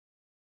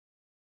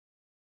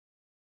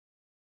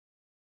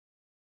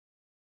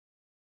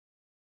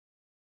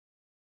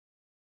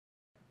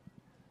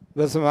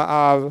በስመ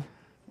አብ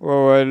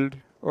ወወልድ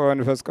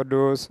ወመንፈስ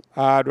ቅዱስ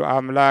አሐዱ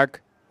አምላክ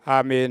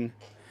አሜን።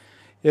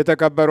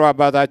 የተከበሩ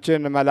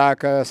አባታችን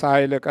መልአከ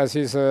ኃይል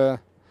ቀሲስ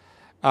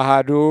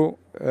አሐዱ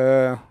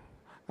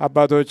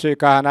አባቶች፣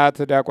 ካህናት፣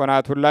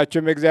 ዲያቆናት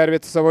ሁላችሁም የእግዚአብሔር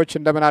ቤተሰቦች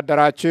እንደምን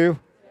አደራችሁ?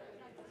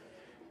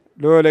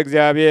 ልዑል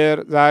እግዚአብሔር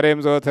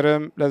ዛሬም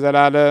ዘወትርም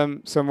ለዘላለም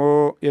ስሙ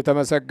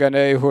የተመሰገነ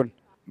ይሁን።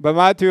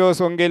 በማቴዎስ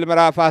ወንጌል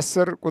ምዕራፍ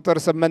 10 ቁጥር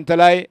 8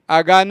 ላይ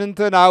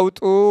አጋንንትን አውጡ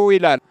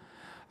ይላል።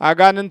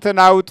 አጋንንትን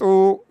አውጡ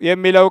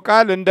የሚለው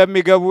ቃል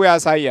እንደሚገቡ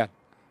ያሳያል።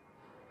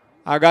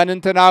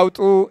 አጋንንትን አውጡ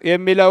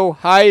የሚለው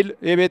ኃይል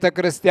የቤተ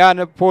ክርስቲያን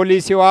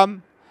ፖሊሲዋም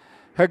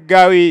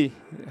ሕጋዊ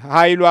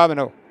ኃይሏም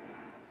ነው።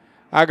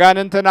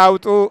 አጋንንትን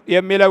አውጡ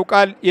የሚለው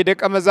ቃል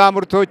የደቀ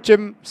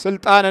መዛሙርቶችም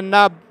ስልጣንና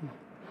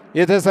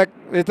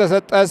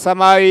የተሰጠ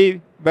ሰማያዊ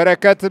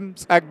በረከትም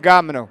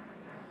ጸጋም ነው።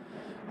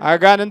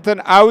 አጋንንትን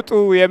አውጡ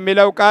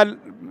የሚለው ቃል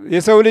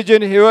የሰው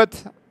ልጅን ሕይወት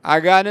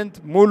አጋንንት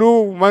ሙሉ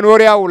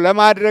መኖሪያው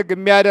ለማድረግ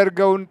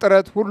የሚያደርገውን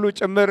ጥረት ሁሉ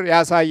ጭምር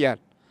ያሳያል።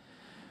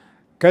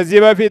 ከዚህ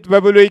በፊት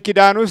በብሉይ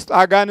ኪዳን ውስጥ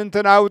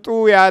አጋንንትን አውጡ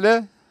ያለ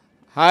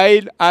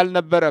ኃይል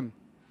አልነበረም።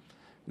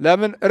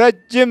 ለምን?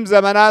 ረጅም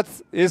ዘመናት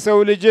የሰው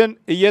ልጅን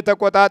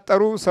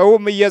እየተቆጣጠሩ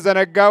ሰውም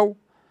እየዘነጋው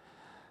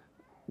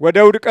ወደ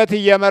ውድቀት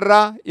እየመራ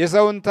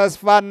የሰውን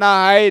ተስፋና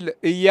ኃይል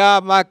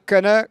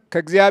እያማከነ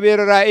ከእግዚአብሔር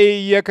ራእይ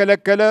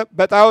እየከለከለ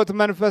በጣዖት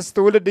መንፈስ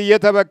ትውልድ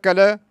እየተበከለ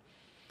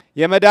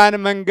የመዳን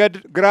መንገድ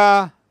ግራ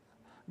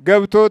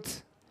ገብቶት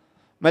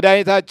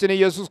መድኃኒታችን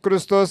ኢየሱስ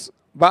ክርስቶስ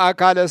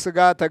በአካለ ሥጋ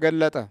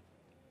ተገለጠ።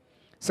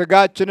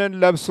 ሥጋችንን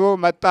ለብሶ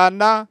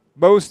መጣና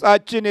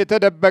በውስጣችን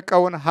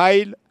የተደበቀውን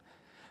ኃይል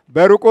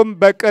በሩቁም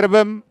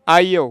በቅርብም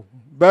አየው።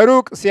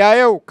 በሩቅ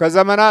ሲያየው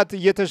ከዘመናት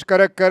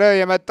እየተሽከረከረ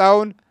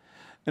የመጣውን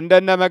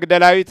እንደነ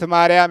መግደላዊት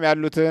ማርያም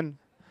ያሉትን፣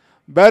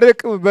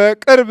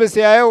 በቅርብ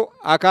ሲያየው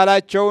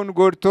አካላቸውን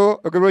ጎድቶ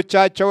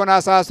እግሮቻቸውን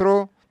አሳስሮ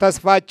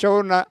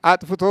ተስፋቸውን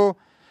አጥፍቶ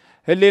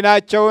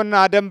ሕሊናቸውን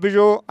አደንብጆ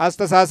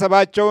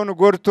አስተሳሰባቸውን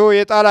ጎድቶ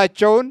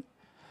የጣላቸውን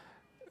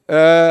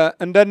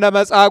እንደነ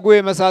መጻጉዕ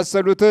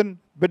የመሳሰሉትን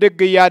ብድግ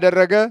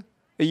እያደረገ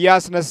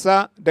እያስነሳ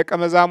ደቀ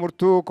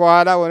መዛሙርቱ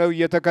ከኋላ ሆነው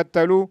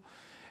እየተከተሉ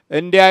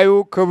እንዲያዩ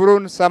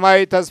ክብሩን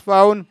ሰማያዊ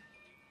ተስፋውን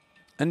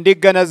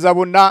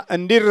እንዲገነዘቡና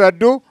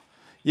እንዲረዱ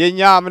የኛ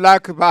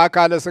አምላክ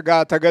በአካለ ሥጋ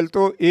ተገልጦ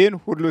ይህን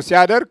ሁሉ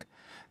ሲያደርግ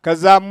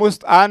ከዛም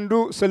ውስጥ አንዱ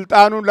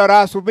ስልጣኑን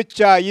ለራሱ ብቻ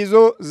ይዞ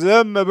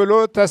ዝም ብሎ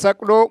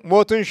ተሰቅሎ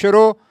ሞትን ሽሮ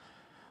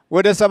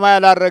ወደ ሰማይ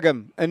አላረገም።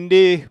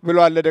 እንዲህ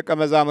ብሏል ለደቀ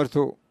መዛሙርቱ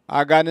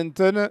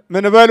አጋንንትን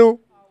ምን በሉ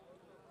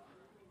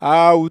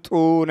አውጡ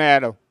ነው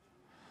ያለው።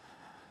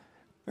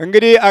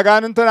 እንግዲህ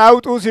አጋንንትን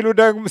አውጡ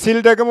ሲል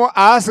ደግሞ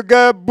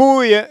አስገቡ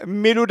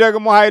የሚሉ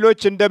ደግሞ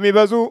ኃይሎች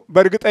እንደሚበዙ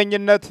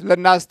በእርግጠኝነት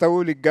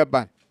ልናስተውል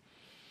ይገባል።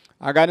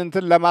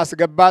 አጋንንትን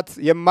ለማስገባት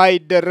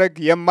የማይደረግ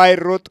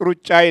የማይሮጥ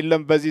ሩጫ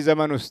የለም በዚህ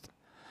ዘመን ውስጥ።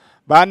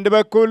 በአንድ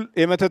በኩል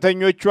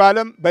የመተተኞቹ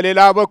ዓለም፣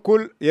 በሌላ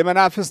በኩል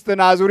የመናፍስትን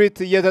አዙሪት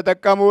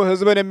እየተጠቀሙ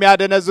ሕዝብን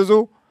የሚያደነዝዙ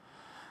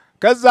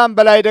ከዛም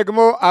በላይ ደግሞ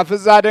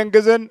አፍዛ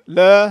ደንግዝን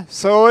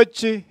ለሰዎች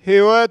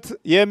ሕይወት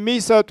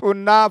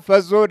የሚሰጡና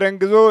ፈዞ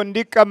ደንግዞ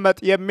እንዲቀመጥ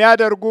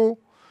የሚያደርጉ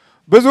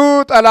ብዙ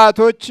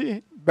ጠላቶች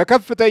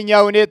በከፍተኛ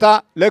ሁኔታ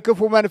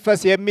ለክፉ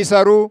መንፈስ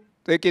የሚሰሩ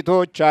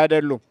ጥቂቶች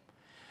አይደሉም።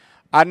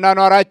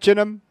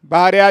 አናኗራችንም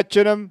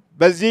ባህሪያችንም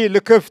በዚህ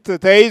ልክፍት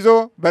ተይዞ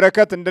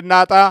በረከት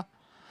እንድናጣ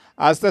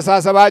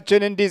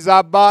አስተሳሰባችን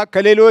እንዲዛባ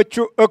ከሌሎቹ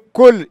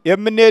እኩል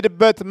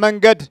የምንሄድበት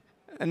መንገድ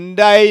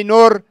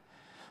እንዳይኖር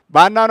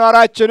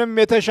በአናኗራችንም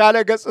የተሻለ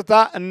ገጽታ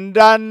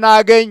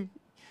እንዳናገኝ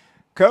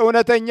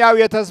ከእውነተኛው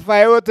የተስፋ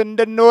ሕይወት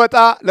እንድንወጣ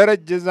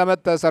ለረጅም ዘመን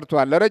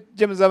ተሰርቷል።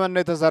 ለረጅም ዘመን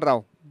ነው የተሰራው።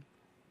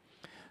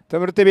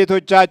 ትምህርት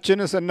ቤቶቻችን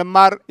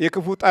ስንማር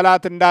የክፉ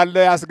ጠላት እንዳለ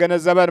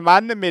ያስገነዘበን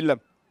ማንም የለም።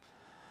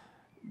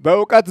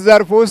 በእውቀት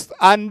ዘርፍ ውስጥ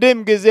አንድም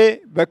ጊዜ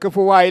በክፉ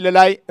ኃይል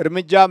ላይ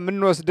እርምጃ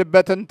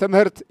የምንወስድበትን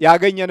ትምህርት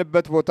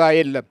ያገኘንበት ቦታ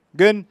የለም።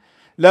 ግን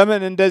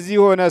ለምን እንደዚህ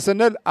ሆነ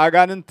ስንል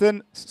አጋንንትን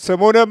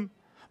ስሙንም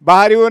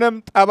ባህሪውንም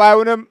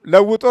ጠባዩንም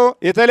ለውጦ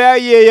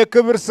የተለያየ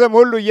የክብር ስም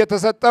ሁሉ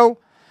እየተሰጠው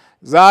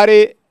ዛሬ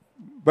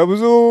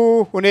በብዙ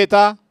ሁኔታ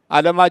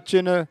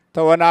ዓለማችን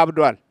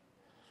ተወናብዷል።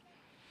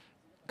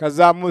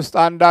 ከዛም ውስጥ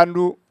አንዳንዱ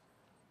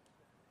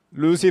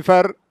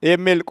ሉሲፈር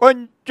የሚል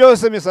ቆንጆ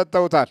ስም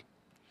ይሰጠውታል።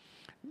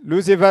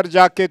 ሉሲፈር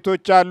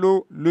ጃኬቶች አሉ፣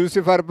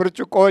 ሉሲፈር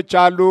ብርጭቆዎች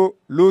አሉ።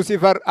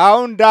 ሉሲፈር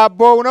አሁን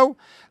ዳቦው ነው።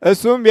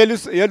 እሱም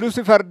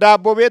የሉሲፈር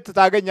ዳቦ ቤት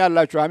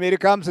ታገኛላችሁ።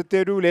 አሜሪካም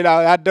ስትሄዱ ሌላ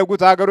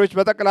ያደጉት ሀገሮች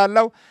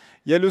በጠቅላላው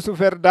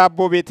የሉሲፈር ዳቦ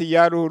ቤት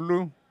እያሉ ሁሉ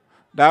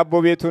ዳቦ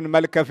ቤቱን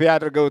መልከፊያ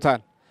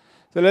አድርገውታል።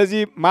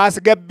 ስለዚህ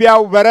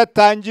ማስገቢያው በረታ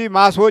እንጂ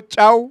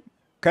ማስወጫው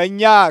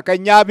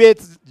ከኛ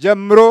ቤት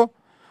ጀምሮ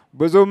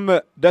ብዙም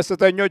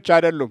ደስተኞች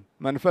አይደሉም።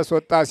 መንፈስ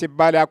ወጣ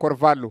ሲባል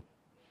ያኮርፋሉ።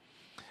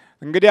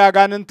 እንግዲህ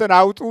አጋንንትን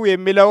አውጡ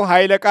የሚለው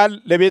ኃይለ ቃል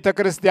ለቤተ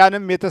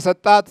ክርስቲያንም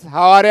የተሰጣት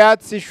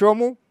ሐዋርያት ሲሾሙ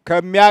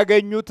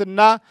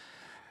ከሚያገኙትና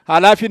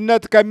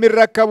ኃላፊነት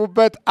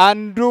ከሚረከቡበት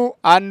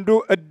አንዱ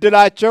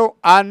እድላቸው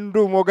አንዱ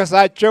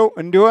ሞገሳቸው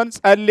እንዲሆን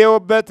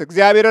ጸልየውበት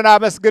እግዚአብሔርን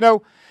አመስግነው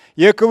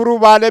የክብሩ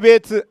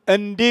ባለቤት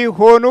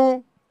እንዲሆኑ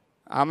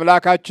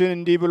አምላካችን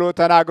እንዲህ ብሎ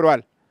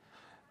ተናግሯል።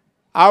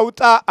 አውጣ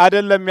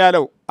አይደለም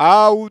ያለው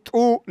አውጡ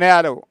ነው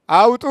ያለው።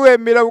 አውጡ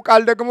የሚለው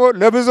ቃል ደግሞ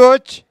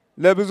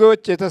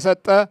ለብዙዎች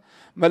የተሰጠ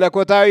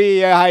መለኮታዊ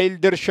የኃይል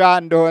ድርሻ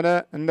እንደሆነ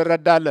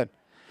እንረዳለን።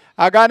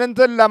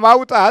 አጋንንትን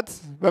ለማውጣት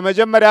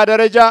በመጀመሪያ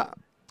ደረጃ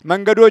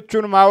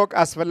መንገዶቹን ማወቅ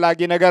አስፈላጊ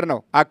ነገር ነው።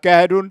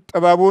 አካሄዱን፣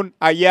 ጥበቡን፣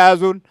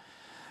 አያያዙን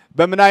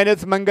በምን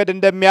አይነት መንገድ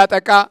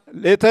እንደሚያጠቃ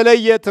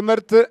የተለየ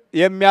ትምህርት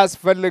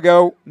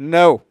የሚያስፈልገው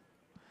ነው።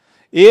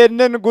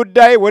 ይህንን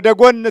ጉዳይ ወደ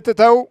ጎን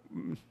ትተው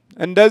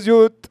እንደዚሁ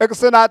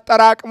ጥቅስን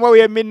አጠራቅመው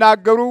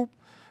የሚናገሩ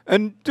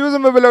እንዲሁ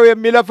ዝም ብለው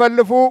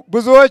የሚለፈልፉ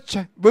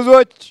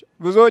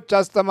ብዙዎች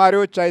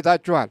አስተማሪዎች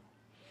አይታችኋል።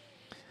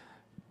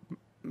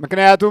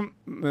 ምክንያቱም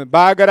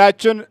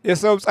በሀገራችን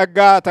የሰው ጸጋ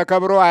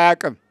ተከብሮ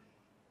አያውቅም።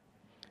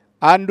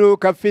 አንዱ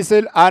ከፍ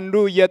ሲል አንዱ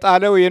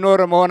እየጣለው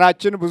የኖረ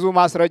መሆናችን ብዙ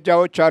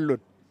ማስረጃዎች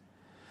አሉን።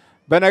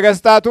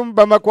 በነገስታቱም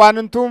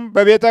በመኳንንቱም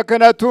በቤተ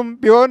ክህነቱም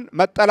ቢሆን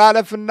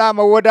መጠላለፍና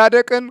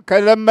መወዳደቅን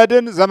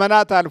ከለመድን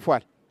ዘመናት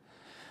አልፏል።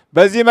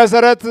 በዚህ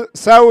መሰረት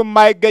ሰው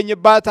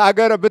የማይገኝባት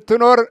ሀገር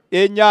ብትኖር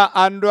የኛ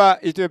አንዷ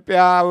ኢትዮጵያ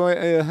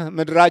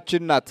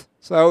ምድራችን ናት።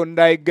 ሰው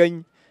እንዳይገኝ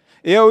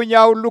ይኸውኛ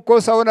ሁሉ እኮ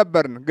ሰው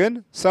ነበርን፣ ግን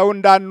ሰው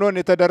እንዳንሆን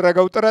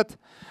የተደረገው ጥረት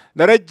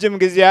ለረጅም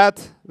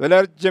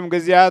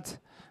ጊዜያት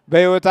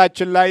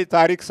በህይወታችን ላይ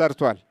ታሪክ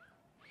ሰርቷል።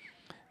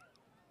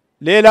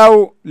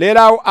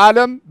 ሌላው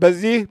ዓለም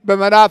በዚህ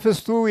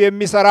በመናፍስቱ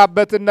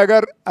የሚሰራበትን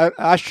ነገር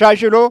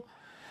አሻሽሎ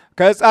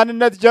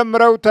ከህፃንነት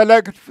ጀምረው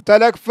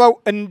ተለክፈው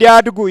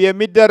እንዲያድጉ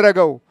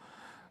የሚደረገው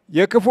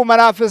የክፉ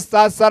መናፍስት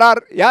አሰራር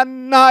ያን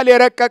ያህል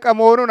የረቀቀ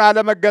መሆኑን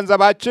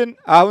አለመገንዘባችን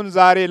አሁን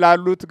ዛሬ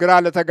ላሉት ግራ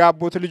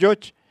ለተጋቡት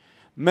ልጆች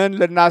ምን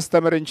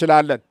ልናስተምር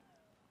እንችላለን?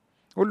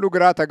 ሁሉ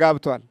ግራ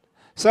ተጋብቷል።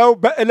 ሰው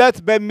በእለት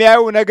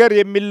በሚያየው ነገር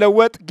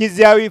የሚለወጥ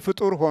ጊዜያዊ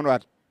ፍጡር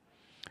ሆኗል።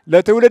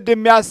 ለትውልድ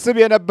የሚያስብ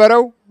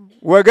የነበረው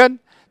ወገን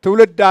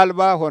ትውልድ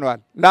አልባ ሆኗል።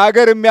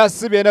 ለአገር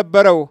የሚያስብ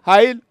የነበረው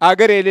ኃይል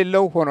አገር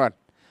የሌለው ሆኗል።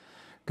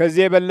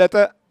 ከዚህ የበለጠ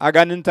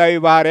አጋንንታዊ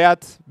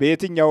ባህሪያት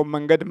በየትኛው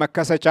መንገድ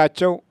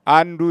መከሰቻቸው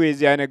አንዱ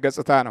የዚህ አይነት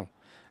ገጽታ ነው።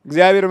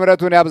 እግዚአብሔር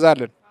ምሕረቱን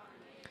ያብዛልን።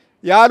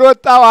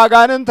 ያልወጣው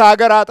አጋንንት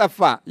ሀገር አጠፋ።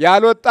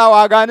 ያልወጣው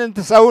አጋንንት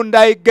ሰው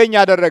እንዳይገኝ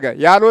አደረገ።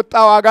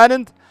 ያልወጣው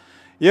አጋንንት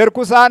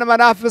የርኩሳን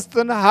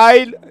መናፍስትን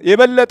ኃይል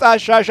የበለጠ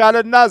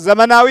አሻሻልና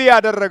ዘመናዊ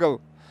ያደረገው።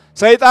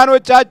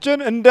 ሰይጣኖቻችን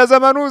እንደ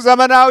ዘመኑ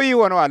ዘመናዊ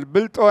ሆነዋል፣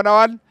 ብልጥ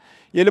ሆነዋል።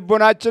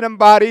 የልቦናችንን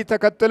ባህሪ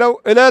ተከትለው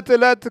እለት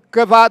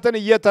ክፋትን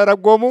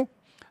እየተረጎሙ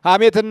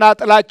ሐሜትና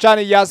ጥላቻን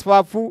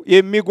እያስፋፉ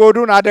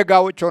የሚጎዱን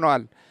አደጋዎች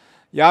ሆነዋል።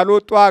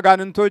 ያልወጡ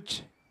አጋንንቶች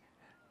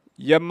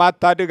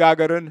የማታድግ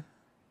አገርን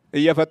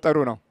እየፈጠሩ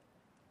ነው።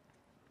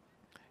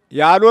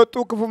 ያልወጡ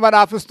ክፉ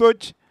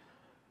መናፍስቶች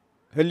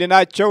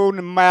ህሊናቸውን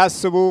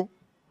የማያስቡ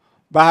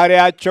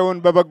ባህሪያቸውን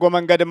በበጎ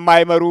መንገድ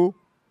የማይመሩ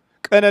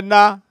ቅንና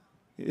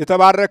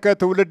የተባረከ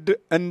ትውልድ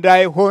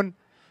እንዳይሆን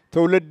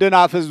ትውልድን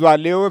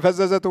አፍዟል። ይኸው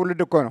የፈዘዘ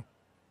ትውልድ እኮ ነው።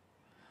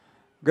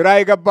 ግራ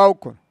የገባው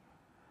እኮ ነው።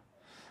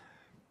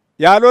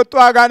 ያልወጡ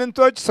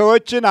አጋንንቶች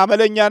ሰዎችን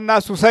አመለኛና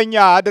ሱሰኛ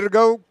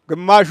አድርገው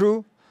ግማሹ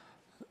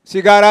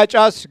ሲጋራ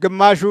ጫስ፣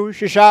 ግማሹ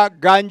ሽሻ፣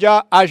 ጋንጃ፣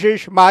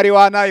 አሽሽ፣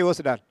 ማሪዋና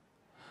ይወስዳል።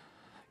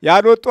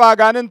 ያልወጡ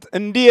አጋንንት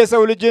እንዲህ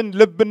የሰው ልጅን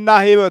ልብና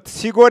ህይወት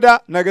ሲጎዳ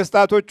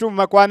ነገስታቶቹም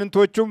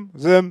መኳንንቶቹም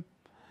ዝም፣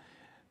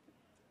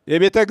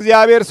 የቤተ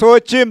እግዚአብሔር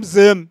ሰዎችም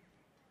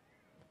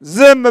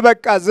ዝም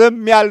በቃ ዝም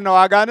ያልነው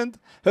አጋንንት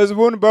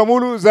ህዝቡን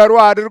በሙሉ ዘሩ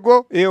አድርጎ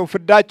ይሄው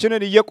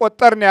ፍዳችንን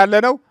እየቆጠርን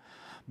ያለነው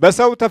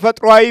በሰው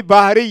ተፈጥሯዊ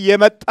ባህሪ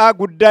የመጣ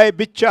ጉዳይ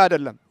ብቻ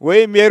አይደለም፣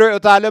 ወይም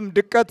የርዕዮተ ዓለም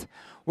ድቀት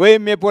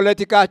ወይም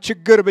የፖለቲካ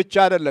ችግር ብቻ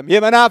አይደለም።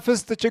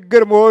 የመናፍስት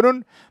ችግር መሆኑን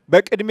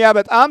በቅድሚያ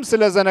በጣም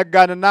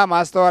ስለዘነጋንና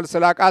ማስተዋል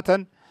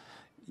ስላቃተን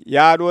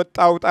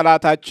ያልወጣው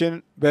ጠላታችን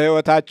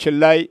በህይወታችን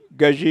ላይ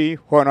ገዢ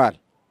ሆኗል።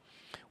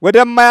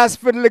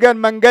 ወደማያስፈልገን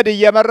መንገድ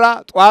እየመራ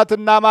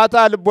ጧትና ማታ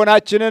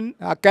ልቦናችንን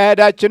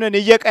አካሄዳችንን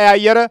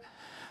እየቀያየረ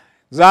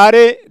ዛሬ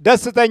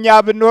ደስተኛ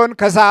ብንሆን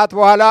ከሰዓት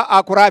በኋላ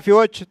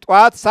አኩራፊዎች፣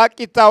 ጧት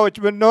ሳቂታዎች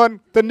ብንሆን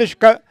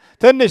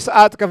ትንሽ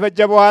ሰዓት ከፈጀ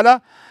በኋላ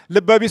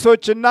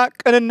ልበቢሶችና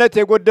ቅንነት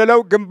የጎደለው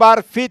ግንባር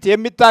ፊት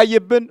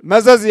የሚታይብን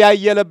መዘዝ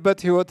ያየለበት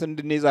ህይወት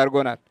እንድንይዝ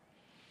አድርጎናል።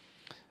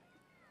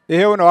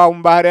 ይሄው ነው አሁን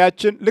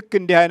ባህሪያችን። ልክ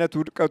እንዲህ አይነት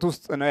ውድቀት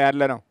ውስጥ ነው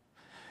ያለ ነው።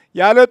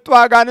 ያልወጡ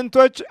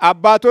አጋንንቶች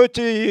አባቶች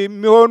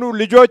የሚሆኑ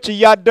ልጆች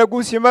እያደጉ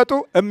ሲመጡ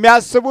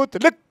የሚያስቡት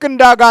ልክ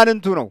እንደ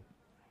አጋንንቱ ነው።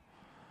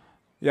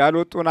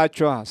 ያልወጡ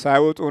ናቸው።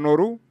 ሳይወጡ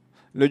ኖሩ።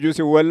 ልጁ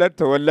ሲወለድ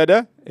ተወለደ።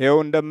 ይሄው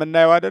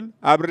እንደምናየው አይደል?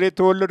 አብሬ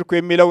ተወለድኩ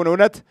የሚለውን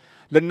እውነት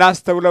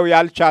ልናስተውለው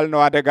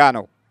ያልቻልነው አደጋ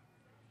ነው።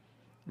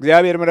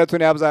 እግዚአብሔር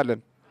ምሕረቱን ያብዛልን።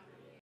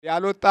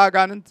 ያልወጣ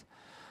አጋንንት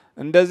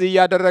እንደዚህ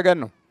እያደረገን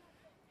ነው።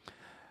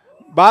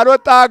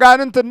 ባልወጣ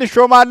አጋንንት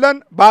እንሾማለን፣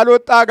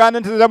 ባልወጣ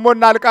አጋንንት ደግሞ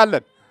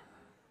እናልቃለን።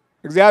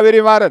 እግዚአብሔር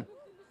ይማረን።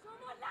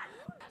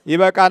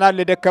 ይበቃናል፣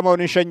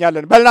 የደከመውን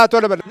እንሸኛለን። በልና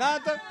ቶሎ በል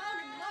ናተ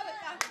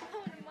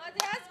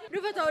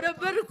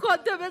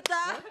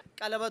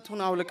ቀለበቱን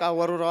አውልቃ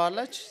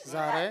ወሩራዋለች።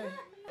 ዛሬ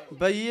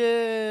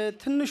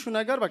በየትንሹ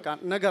ነገር በቃ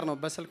ነገር ነው።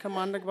 በስልክም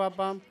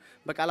አንግባባም፣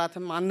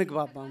 በቃላትም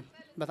አንግባባም።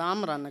 በጣም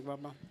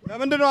አንግባባም።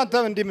 ለምንድን ነው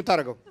አንተ እንዲህ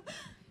የምታደርገው?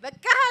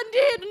 በቃ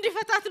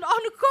እንዲፈታት ነው።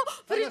 አሁን እኮ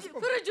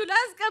ፍሪጁ ላይ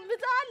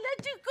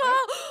አስቀምጣለች እኮ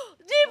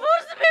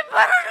ዲቮርስ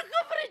ፔፐሩን እኮ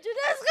ፍሪጁ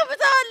ላይ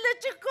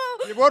አስቀምጣለች እኮ።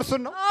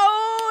 ዲቮርሱን ነው? አዎ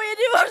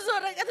የዲቮርስ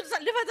ወረቀት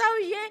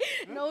ልፈታውዬ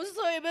ነው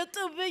ሰው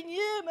የመጡብኝ።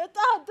 መጣ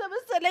አንተ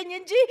መሰለኝ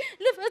እንጂ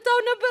ልፈታው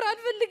ነበር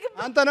አልፈልግም።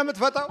 አንተ ነው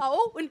የምትፈታው? አዎ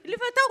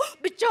ልፈታው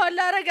ብቻዋን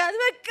ላረጋት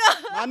በቃ።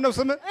 ማን ነው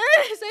ስም?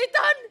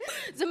 ሰይጣን።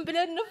 ዝም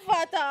ብለን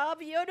እንፋታ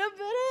ብዬው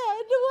ነበር።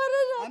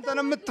 አንተ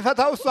ነው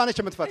የምትፈታው? እሷ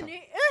ነች የምትፈታው?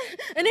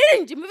 እኔ ነኝ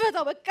እንጂ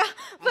የምፈታው በቃ።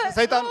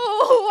 ሰይጣን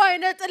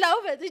አይነ ጥላው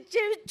ፈትቼ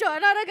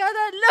ብቻዋን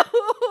አረጋታለሁ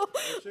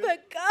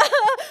በቃ።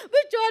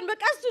 ብቻዋን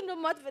በቃ እሱን ነው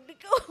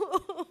የማትፈልገው።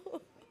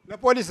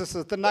 ለፖሊስስ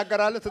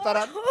ትናገራለህ?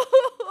 ትጠራለህ?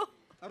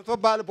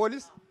 ጠርቶብሃል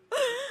ፖሊስ?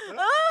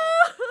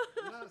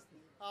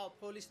 አዎ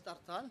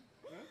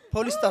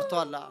ፖሊስ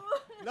ጠርቷል።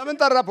 ለምን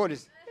ጠራ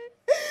ፖሊስ?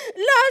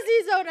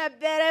 ላሲዘው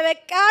ነበረ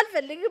በቃ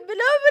አልፈልግም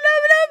ብለው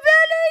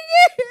በለኝ።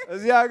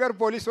 እዚህ ሀገር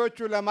ፖሊሶቹ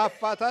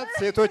ለማፋታት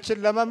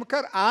ሴቶችን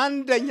ለመምከር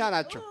አንደኛ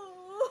ናቸው።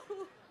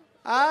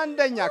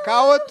 አንደኛ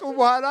ካወጡ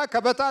በኋላ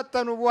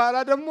ከበታተኑ በኋላ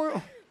ደግሞ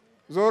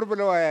ዞር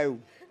ብለው አያዩ።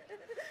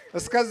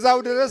 እስከዛው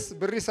ድረስ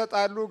ብር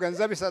ይሰጣሉ፣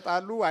 ገንዘብ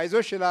ይሰጣሉ፣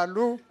 አይዞሽ ይላሉ።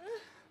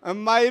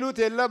 እማይሉት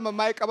የለም፣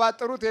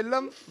 የማይቀባጥሩት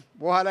የለም።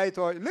 በኋላ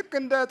ይተው። ልክ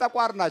እንደ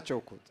ጠቋር ናቸው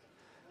እኮ።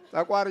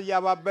 ጠቋር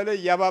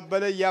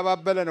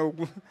እያባበለ ነው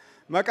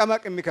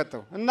መቀመቅ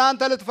የሚከተው።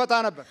 እናንተ ልትፈታ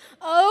ነበር።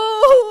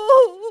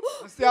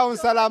 እስቲ አሁን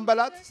ሰላም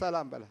በላት።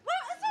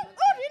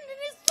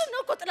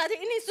 ጥላቴ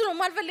እኔ እሱ ነው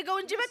የማልፈልገው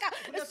እንጂ በቃ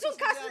እሱን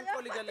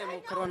ሊገለኝ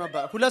ሞክሮ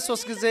ነበር።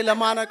 2-3 ጊዜ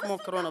ለማነቅ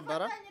ሞክሮ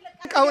ነበር።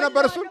 ቀው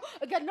ነበር እሱን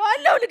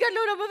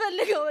ልገለው ነው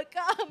የምፈልገው በቃ።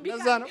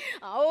 ለዛ ነው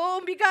አዎ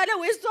እምቢ ካለ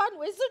ወይሷን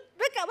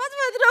በቃ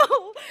ማጥፋት ነው።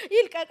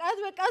 ይልቀቃት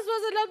በቃ። እሷ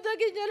ሰላም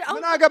ታገኛለች።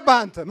 ምን አገባህ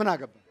አንተ? ምን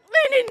አገባህ?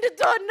 እኔ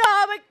እንድትሆና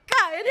በቃ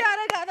እኔ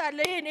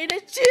አረጋታለሁ። እኔ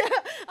ነች።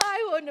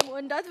 አይሆንም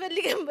ወንድ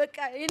አትፈልግም በቃ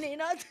እኔ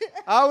ናት።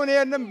 አሁን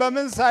ይሄንን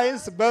በምን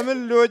ሳይንስ በምን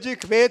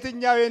ሎጂክ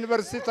በየትኛው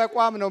ዩኒቨርሲቲ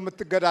ተቋም ነው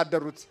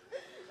የምትገዳደሩት?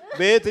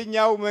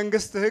 በየትኛው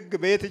መንግስት ህግ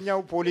በየትኛው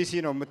ፖሊሲ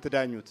ነው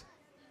የምትዳኙት?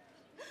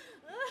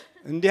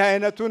 እንዲህ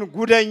አይነቱን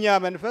ጉደኛ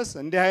መንፈስ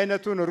እንዲህ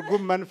አይነቱን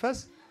እርጉም መንፈስ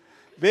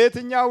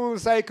በየትኛው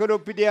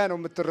ሳይክሎፒዲያ ነው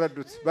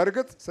የምትረዱት?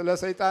 በርግጥ ስለ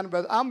ሰይጣን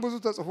በጣም ብዙ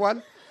ተጽፏል።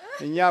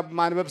 እኛ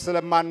ማንበብ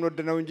ስለማንወድ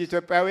ነው እንጂ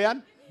ኢትዮጵያውያን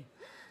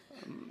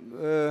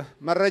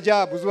መረጃ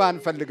ብዙ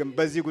አንፈልግም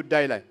በዚህ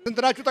ጉዳይ ላይ። ስንት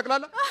ናችሁ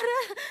ጠቅላላ? አረ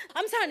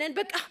 50 ነን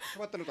በቃ።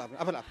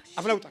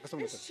 አፍላውጣ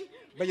ከሰውነት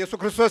በኢየሱስ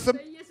ክርስቶስ ስም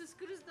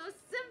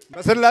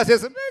በስላሴ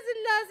ስም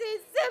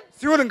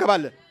ሲኦል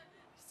እንገባለን።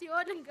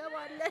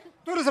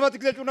 ቶሎ 7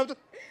 ጊዜ ጩኸት ነው።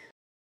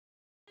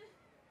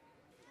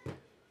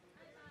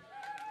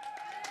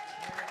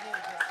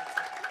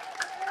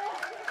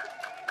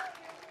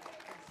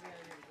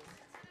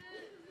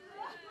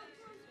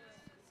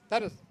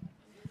 ታዲያስ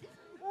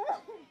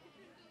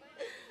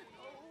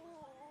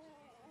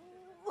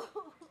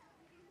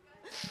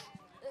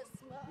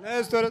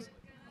ነስተርስ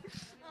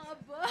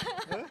አባ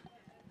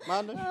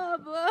ማነሽ?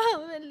 አባ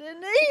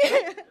ወለኔ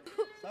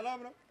ሰላም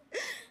ነው?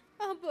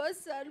 አባ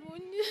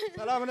ሰላሙኝ።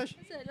 ሰላም ነሽ?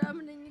 ሰላም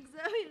ነኝ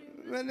እግዚአብሔር።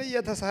 ምን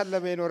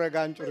እየተሳለመ የኖረ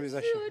ጋንጩር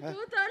ይዘሽ?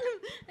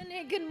 እኔ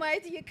ግን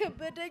ማየት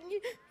እየከበደኝ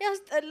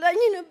ያስጠላኝ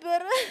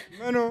ነበር።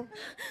 ምኑ?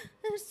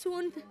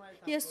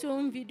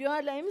 የሱን ቪዲዮ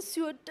ላይም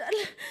ሲወዳል።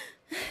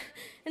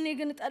 እኔ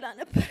ግን ጠላ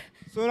ነበር።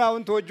 እሱን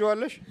አሁን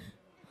ተወጂዋለሽ?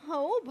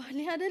 አዎ ባሌ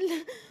አይደል?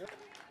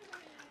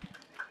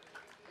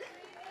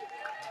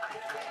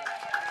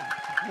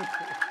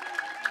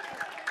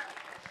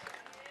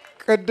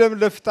 ቅድም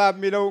ልፍታ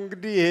የሚለው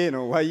እንግዲህ ይሄ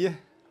ነው። አየህ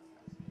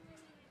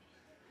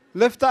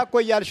ልፍታ እኮ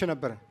እያልሽ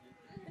ነበር።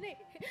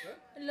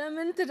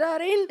 ለምን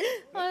ትዳሬን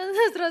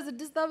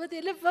 16 ዓመት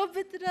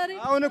የለፋበት ትዳሬን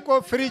አሁን እኮ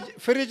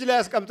ፍሪጅ ላይ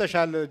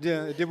አስቀምጠሻል።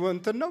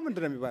 እንትን ነው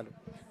ምንድን ነው የሚባለው?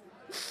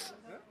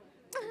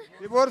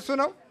 ዲቮርሱ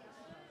ነው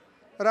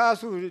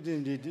ራሱ።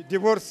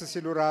 ዲቮርስ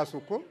ሲሉ ራሱ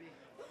እኮ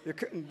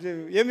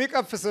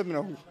የሚቀፍ ስም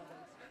ነው።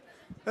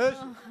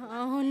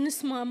 አሁንስ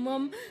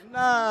ማማም እና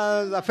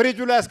ፍሪጁ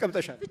ላይ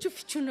አስቀምጠሻል።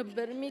 ፍቹ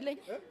ነበር የሚለኝ።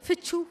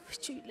 ፍቹ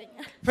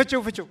ይለኛል። ፍቹ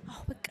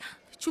አዎ በቃ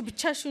ፍቹ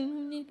ብቻሽን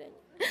ይለኛል።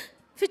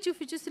 ፍቹ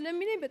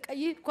ስለሚለኝ በቃ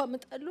ይሄድኩ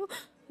አመጣለሁ።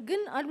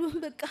 ግን አልወም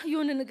በቃ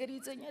የሆነ ነገር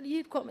ይዘኛል።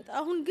 ይሄድኩ አመጣ።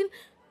 አሁን ግን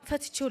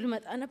ፈትቼው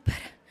ልመጣ ነበር።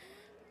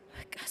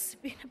 በቃ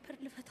አስቤ ነበር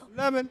ልፈታው።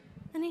 ለምን?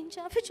 እኔ እንጃ።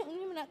 ፍቹ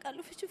ምን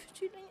አውቃለሁ። ፍቹ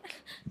ይለኛል።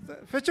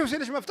 ፍቹ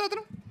ሲልሽ መፍታት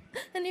ነው።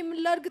 እኔ ምን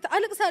ላድርግ?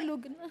 አለቅሳለሁ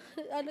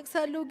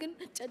ግን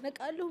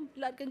ጨነቃለሁ።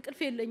 ላድርግ እንቅልፍ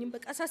የለኝም።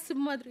 በቃ ሳስብ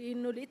ማድረግ ይሄን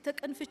ነው። ሌት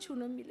ተቀን ፍቹ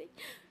ነው የሚለኝ።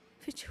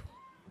 ፍቹ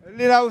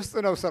ሌላ ውስጥ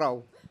ነው ስራው።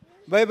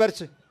 በይ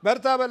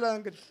በርታ በላ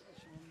እንግዲህ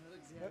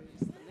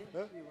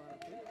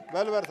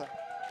በርታ።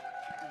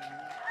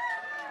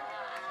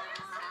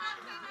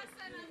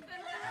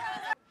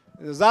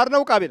 ዛር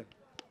ነው ቃቢ ነው?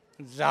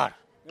 ዛር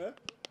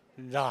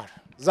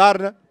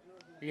ነው።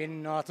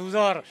 የእናቱ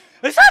ዛር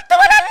እሳት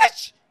ትበላለች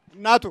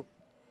እናቱ።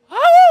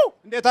 አዎ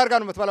እንዴት አድርጋ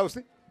ነው የምትበላው? እስቲ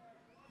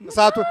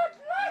እሳቱ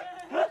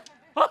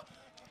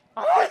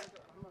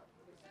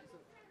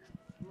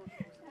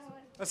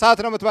እሳት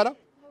ነው የምትበላው?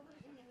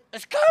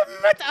 እስከ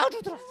መጣቱ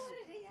ድረስ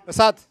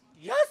እሳት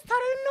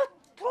ያስተረና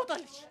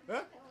ትሮጣለች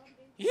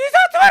ይዛ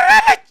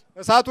ትበራለች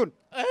እሳቱን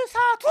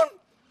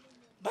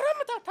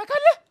በረምታ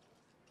ታውቃለህ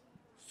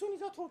እሱን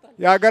ይዛ ትሮጣለች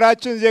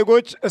የሀገራችን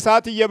ዜጎች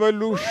እሳት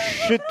እየበሉ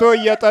ሽቶ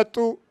እየጠጡ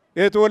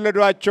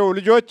የተወለዷቸው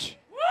ልጆች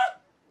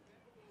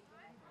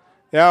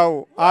ያው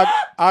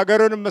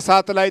አገሩንም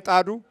እሳት ላይ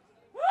ጣዱ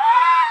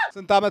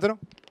ስንት ዓመት ነው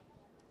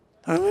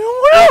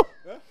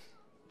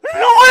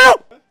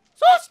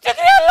ሶስት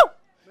ዲግሪ ያለው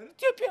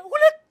ኢትዮጵያ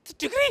 2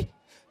 ዲግሪ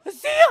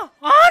እዚህ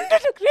 1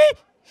 ዲግሪ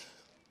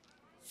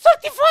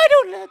ሰርቲፋይድ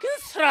ነው ግን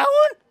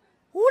ስራውን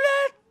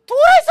 2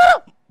 ወር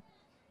አይሰራም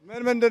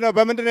ምንድነው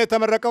በምንድነው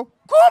የተመረቀው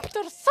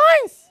ኮምፒውተር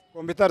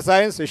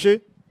ሳይንስ እሺ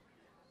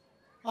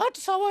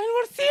አዲስ አበባ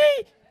ዩኒቨርሲቲ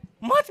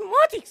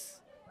ማቴማቲክስ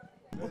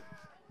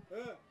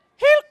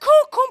ሄልኮ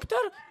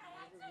ኮምፒውተር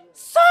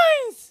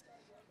ሳይንስ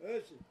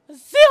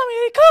እዚህ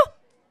አሜሪካ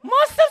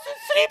ማስተርስ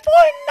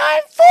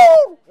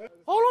 3.94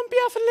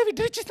 ኦሎምፒያ ፍለቪ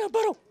ድርጅት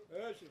ነበረው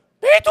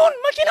ቤቱን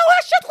መኪናው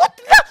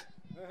አሸጥኩትና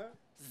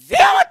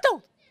እዚህ አመጣው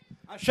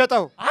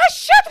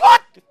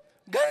አሸጥኩት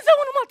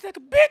ገንዘቡን ማጥተክ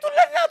ቤቱን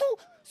ለናቱ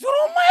ዙሮ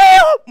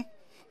ማየው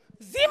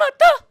እዚህ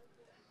መጣ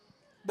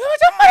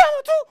በመጀመሪያ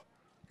አመቱ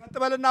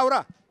ከተበልና አውራ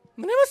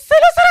ምን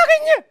መሰለ ስራ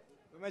አገኘ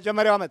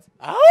በመጀመሪያው አመት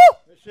አዎ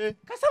እሺ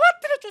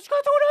ከሰባት ልጆች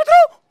ጋር ተወዳድሮ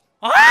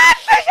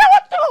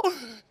አሸወጣው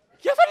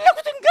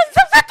የፈለኩትን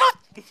ገንዘብ ሰጣት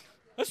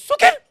እሱ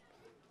ግን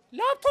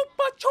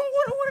ላፕቶፓቸውን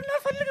ወርወርና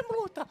ፈልግም ብሎ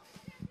ወጣ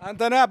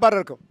አንተ ነህ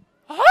ያባረርከው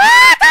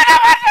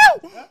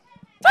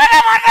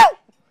ተለማነው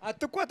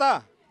አትቆጣ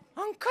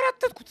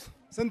አንከራተትኩት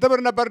ስንት ብር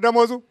ነበር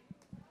ደሞዙ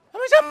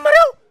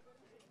በመጀመሪያው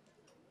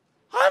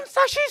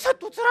 50,000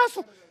 ሰጡት ራሱ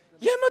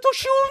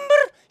የ100,000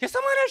 ብር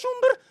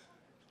የ80,000 ብር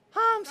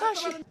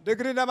 50,000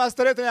 ዲግሪ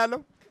ለማስተሬት ነው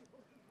ያለው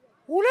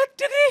 2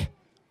 ዲግሪ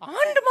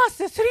አንድ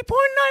ማስተር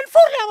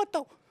 3.94 ላይ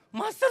ያወጣው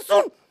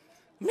ማስተርሱን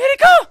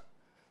አሜሪካ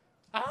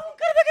አሁን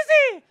ቅርብ ጊዜ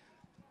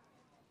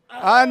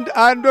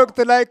አንድ ወቅት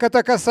ላይ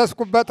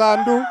ከተከሰስኩበት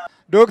አንዱ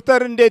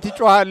ዶክተር እንዴት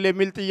ይጮሃል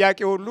የሚል ጥያቄ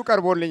ሁሉ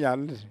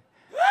ቀርቦልኛል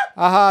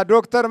አሃ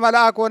ዶክተር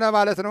መልአክ ሆነ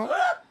ማለት ነው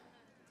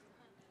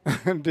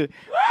እንዴ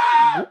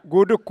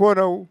ጉድ እኮ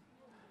ነው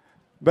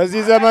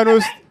በዚህ ዘመን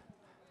ውስጥ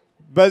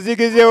በዚህ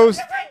ጊዜ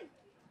ውስጥ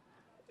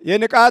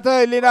የንቃተ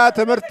ህሊና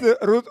ትምህርት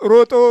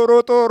ሮጦ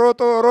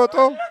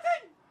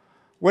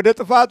ወደ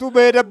ጥፋቱ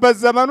በሄደበት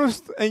ዘመን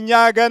ውስጥ እኛ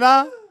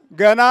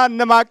ገና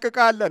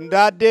እንማቅቃለን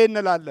ዳዴ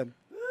እንላለን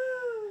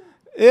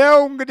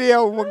ይኸው እንግዲህ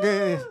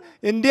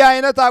እንዲህ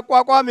አይነት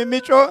አቋቋም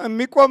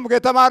የሚቆም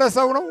የተማረ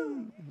ሰው ነው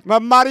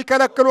መማር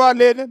ይከለክሏል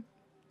ይሄንን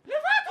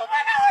ልፋቱ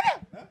ሆነ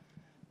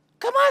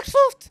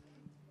ከማይክሮሶፍት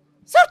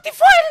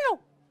ሰርቲፋይድ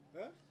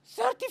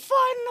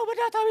ነው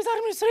በዳታቤዝ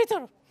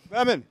አድሚኒስትሬተር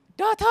በምን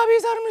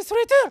ዳታቤዝ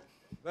አድሚኒስትሬተር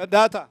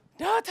በዳታ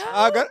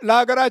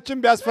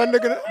ለሀገራችን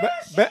ቢያስፈልግ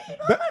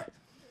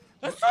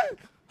እሱን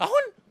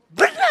አሁን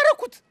ብር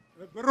አደረኩት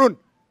ብሩን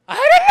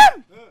አይደለም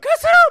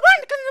ከስራው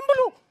ባንድ ቀን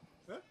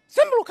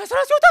ዝም ብሎ ከስራ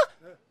ሲወጣ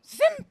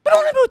ዝም ብሎ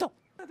ነው የሚወጣው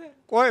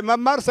ቆይ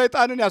መማር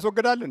ሰይጣንን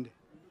ያስወግዳል እንዴ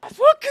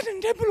አስወግድ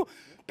እንደ ብሎ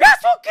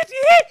ቢያስወግድ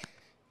ይሄ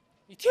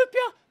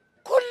ኢትዮጵያ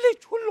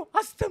ኮሌጅ ሁሉ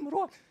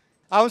አስተምሯል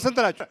አሁን ስንት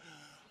ናቸው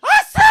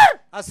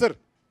 10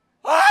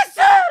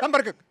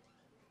 ተንበርክክ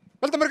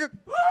በልተንበርክክ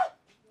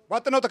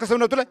ዋጥነው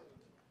ተከሰብነቱ ላይ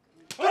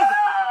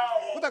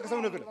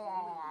ተከሰብነቱ ላይ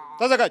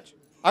ተዘጋጅ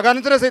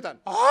አጋንንት ነው ሰይጣን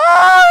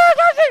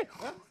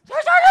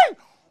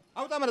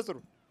አውጣ መነጽሩ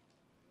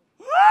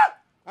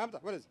አምጣ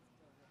ወደዚህ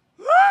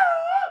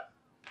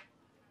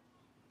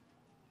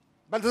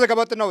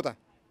በልተዘጋባጥ እናውጣ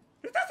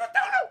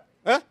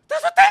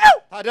ተሰጠኝ ነው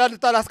ታዲያ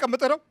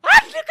ልታላስቀምጥ ነው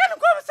አንድ ቀን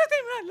እንኳን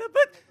መሰጠኝ ምን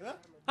አለበት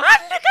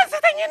አንድ ቀን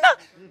ሰጠኝና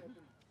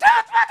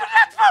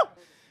ተጥፋቱላጥፋው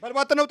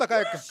በልባጥ ነው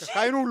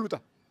ካይኑ ሁሉ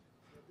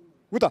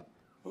ውጣ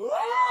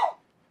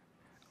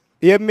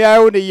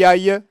የሚያዩን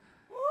እያየ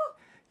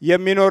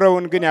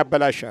የሚኖረውን ግን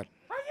ያበላሻል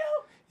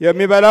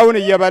የሚበላውን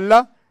እየበላ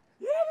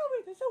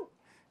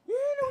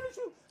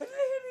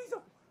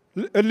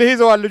እልህ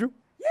ይዘዋል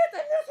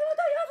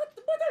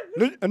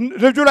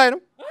ልጁ ላይ ነው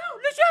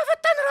ልጁ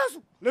ያፈታን ራሱ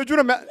ልጁ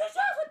ነው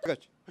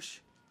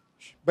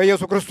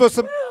በኢየሱስ ክርስቶስ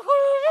ስም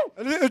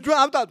እጁን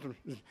አምጣቱ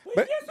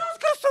በኢየሱስ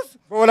ክርስቶስ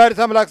በወላዲተ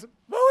አምላክ ስም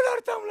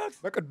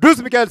በቅዱስ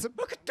ሚካኤል ስም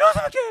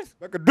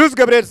በቅዱስ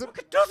ገብርኤል ስም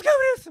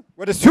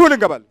ወደ ሲኦል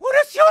እንገባለን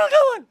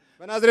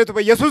በናዝሬቱ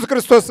በኢየሱስ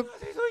ክርስቶስ ስም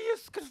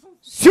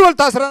ሲኦል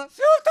ታስረናል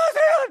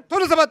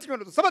ቶሎ ሰባት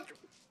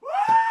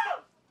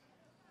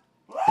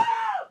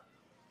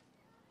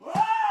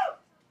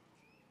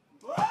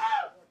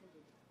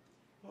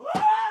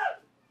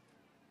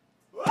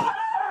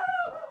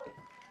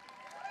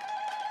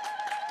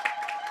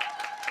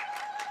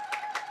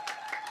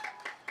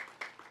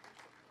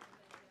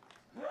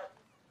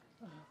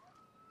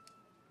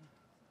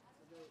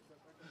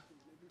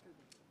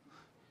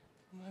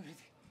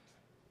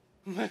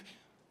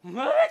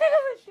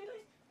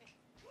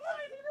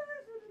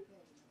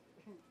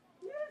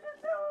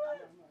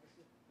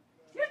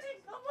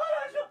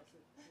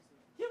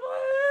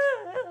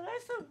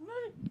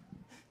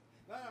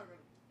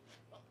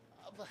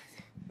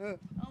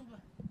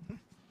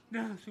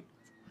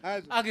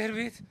አገር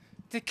ቤት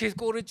ትኬት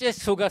ቆርጬ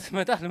ሰው ጋር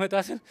ልመጣ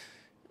ስል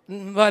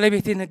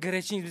ባለቤቴ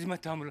ነገረችኝ እዚህ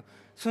መጣሁ ብሎ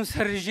እሱን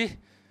ሰርዤ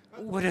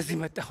ወደዚህ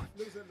መጣሁ።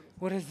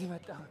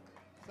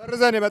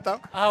 ሰርዘን የመጣው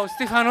አዎ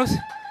እስጢፋኖስ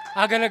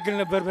አገለግል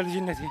ነበር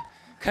በልጅነቴ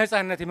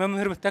ከህፃንነቴ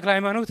መምህር ተክለ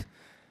ሃይማኖት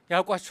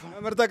ያውቋቸው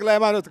መምህር ተክለ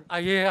ሃይማኖት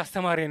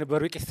አስተማሪ ነበር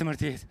የቄስ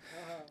ትምህርት ቤት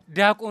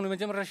ዲያቆን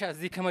መጀመሪያ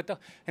እዚህ ከመጣሁ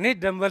እኔ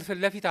ደንበል ፊት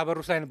ለፊት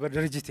አበሩስ ላይ ነበር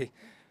ድርጅቴ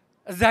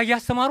እዛ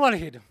እያስተማሩ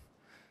አልሄድም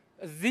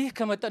እዚህ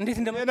ከመጣ እንዴት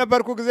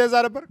እንደነበርኩ ጊዜ እዛ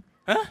ነበር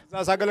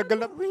እዛ ሳገለግል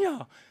ነበር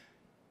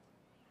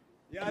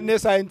ያኔ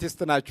ሳይንቲስት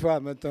ናችሁ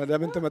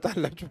ለምን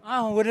ትመጣላችሁ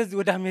አሁን ወደዚህ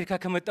ወደ አሜሪካ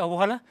ከመጣሁ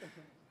በኋላ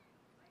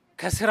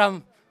ከስራም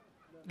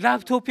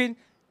ላፕቶፔን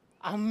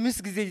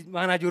 5 ጊዜ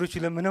ማናጀሮች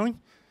ለምነውኝ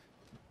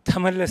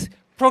ተመለስ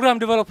ፕሮግራም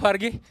ዲቨሎፕ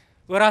አድርጌ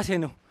ወራሴ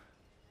ነው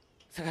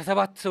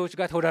ከ7 ሰዎች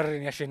ጋር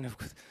ተወዳድረን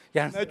ያሸነፍኩት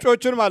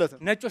ነጮችን ማለት ነው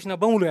ነጮች ነው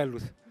በሙሉ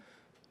ያሉት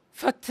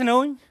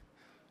ፈትነውኝ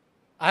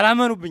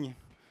አላመኑብኝም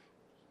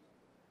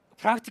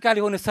ፕራክቲካል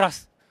የሆነ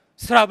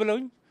ስራ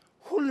ብለውኝ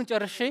ሁሉን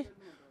ጨርሼ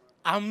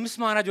 5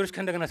 ማናጀሮች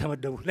ከእንደገና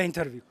ተመደቡ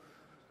ለኢንተርቪው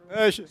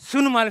እሺ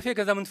ሱን ማለፌ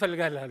ከዛ ምን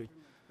ትፈልጋለህ አሉኝ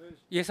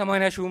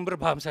የ80 ሺህ ብር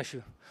በ50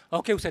 ሺህ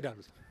ኦኬ ውሰድ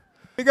አሉት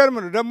ይገርም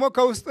ነው ደግሞ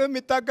ከውስጥም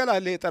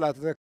ይታገላል የጠላት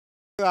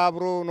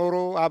አብሮ ኖሮ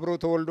አብሮ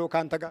ተወልዶ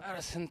ካንተ ጋር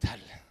ስንት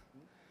አለ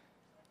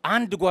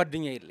አንድ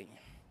ጓደኛ የለኝም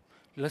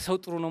ለሰው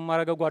ጥሩ ነው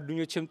ማረጋ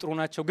ጓደኞቼም ጥሩ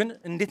ናቸው ግን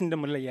እንዴት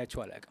እንደምለያቸው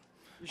አላውቅም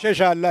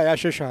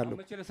ያሸሻሉ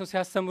መቼ ለሰው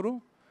ሲያስተምሩ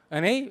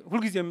እኔ ሁሉ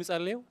ጊዜ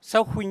የምጸልየው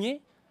ሰው ሁኜ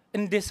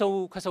እንደ ሰው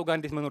ከሰው ጋር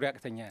እንዴት መኖር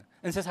ያቅተኛል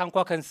እንስሳ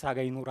እንኳን ከእንስሳ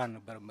ጋር ይኖራል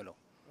ነበር ምለው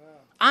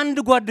አንድ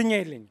ጓደኛ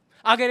የለኝም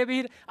አገሬ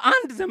ብሄድ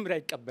አንድ ዘምር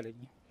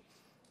አይቀበለኝም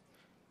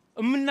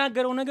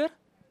የምናገረው ነገር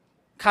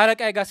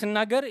ካለቃይ ጋር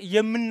ስናገር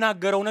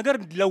የምናገረው ነገር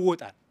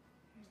ይለወጣል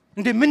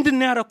እንዴ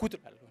ምንድነው ያረኩት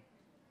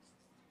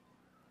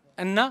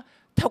እና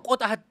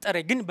ተቆጣጣረ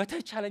ግን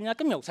በተቻለኛ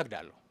አቅም ያው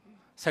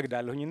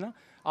ሰግዳለሁኝና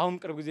አሁን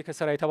ቅርብ ጊዜ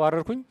ከስራ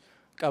የተባረርኩኝ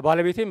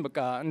ባለቤቴም በቃ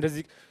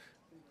እንደዚህ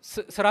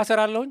ስራ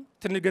ሰራለሁኝ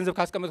ትንሽ ገንዘብ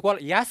ካስቀመጥኩ በኋላ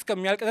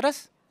ያስከሚያልቅ ድረስ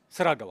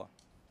ስራ ገባ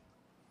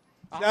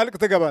ሲያልቅ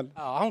ትገባል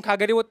አሁን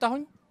ካገሬ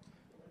ወጣሁኝ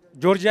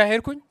ጆርጂያ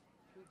ሄድኩኝ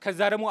ከዛ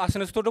ደግሞ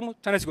አስነስቶ ደግሞ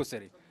ተነስ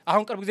ወሰደኝ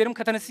አሁን ቅርብ ጊዜ ደግሞ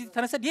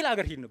ተነሰ ዲል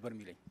አገር ሂድ ነበር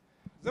የሚለኝ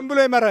ዝም ብሎ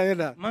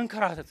ይመራል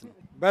መንከራተት ነው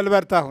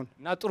በልበርታ አሁን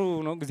እና ጥሩ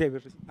ነው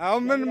እግዚአብሔር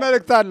አሁን ምን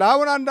መልእክት አለ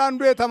አሁን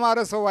አንዳንዱ የተማረ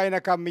ሰው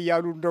አይነካም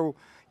ይያሉ እንደው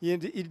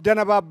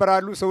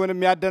ይደነባበራሉ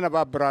ሰውንም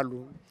ያደነባብራሉ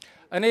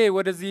እኔ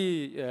ወደዚህ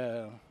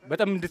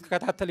በጣም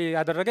እንድትከታተል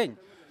ያደረገኝ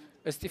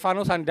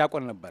እስጢፋኖስ አንድ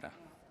ዲያቆን ነበረ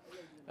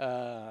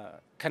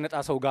ከነጣ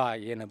ሰው ጋር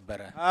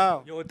የነበረ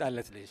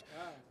የወጣለት ልጅ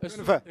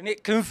እኔ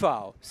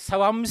ክንፋው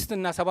 75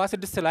 እና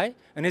 76 ላይ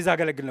እኔ እዛ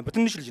አገለግል ነበር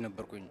ትንሽ ልጅ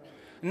ነበርኩኝ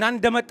እና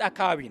እንደመጣ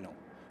አካባቢ ነው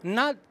እና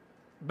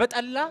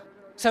በጠላ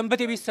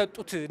ሰንበቴ ቤት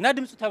ሰጡት እና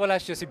ድምጹ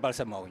ተበላሸ ሲባል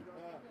ሰማሁኝ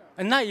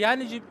እና ያን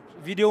ልጅ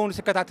ቪዲዮውን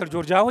ስከታተል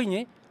ጆርጂያ ሆኜ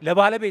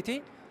ለባለቤቴ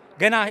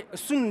ገና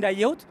እሱን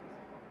እንዳየሁት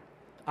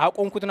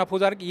አቆንኩትና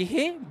ፖዝ አድርጌ ይሄ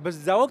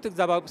በዛ ወቅት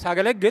እዛ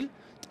ሳገለግል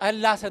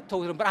ጠላ ሰጥተው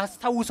ነበር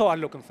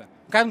አስታውሰዋለሁ ክንፈ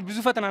ምክንያቱም ብዙ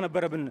ፈተና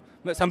ነበረብን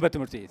ሰንበት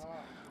ትምህርት ቤት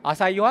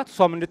አሳየኋት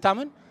እሷም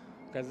እንድታመን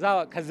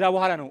ከዛ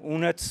በኋላ ነው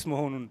እውነት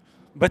መሆኑን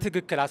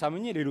በትክክል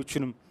አሳምኜ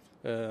ሌሎችንም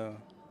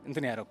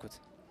እንትን ያደረኩት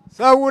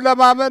ሰው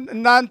ለማመን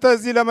እናንተ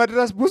እዚህ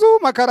ለመድረስ ብዙ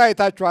መከራ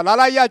አይታችኋል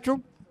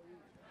አላያችሁም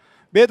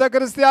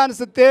ቤተክርስቲያን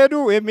ስትሄዱ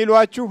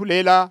የሚሏችሁ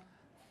ሌላ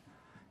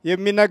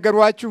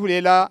የሚነገሯችሁ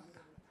ሌላ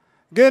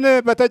ግን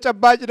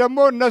በተጨባጭ ደግሞ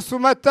እነሱ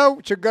መተው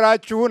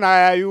ችግራችሁን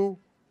አያዩ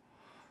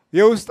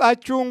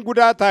የውስጣችሁን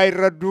ጉዳት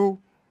አይረዱ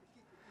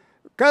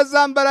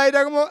ከዛም በላይ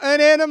ደግሞ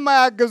እኔንም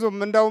አያግዙም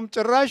እንደውም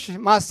ጭራሽ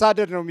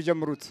ማሳደድ ነው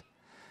የሚጀምሩት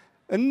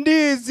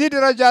እንዲህ እዚህ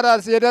ደረጃ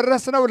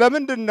የደረስነው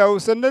ለምንድነው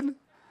ስንል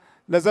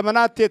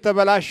ለዘመናት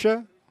የተበላሸ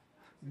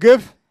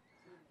ግፍ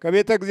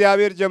ከቤተ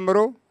እግዚአብሔር ጀምሮ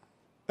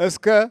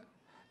እስከ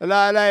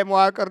ላይ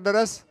መዋቅር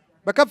ድረስ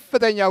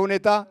በከፍተኛ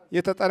ሁኔታ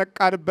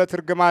የተጠነቃንበት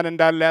እርግማን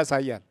እንዳለ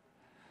ያሳያል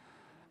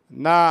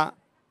እና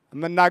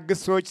የምናግዝ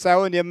ሰዎች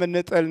ሳይሆን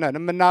የምንጥል ነን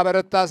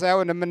የምናበረታ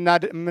ሳይሆን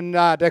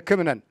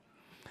የምናደክም ነን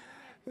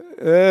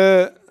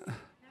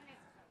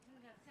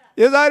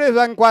የዛሬ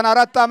እንኳን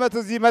 4 ዓመት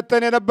እዚህ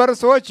መተን የነበሩ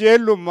ሰዎች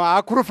የሉም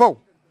አኩርፈው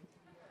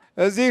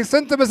እዚህ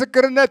ስንት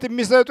ምስክርነት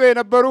የሚሰጡ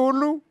የነበሩ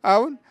ሁሉ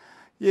አሁን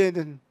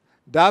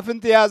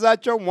ዳፍንት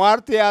የያዛቸው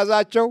ሟርት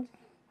የያዛቸው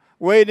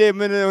ወይኔ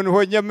ምን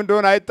ሆኜም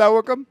እንደሆነ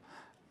አይታወቅም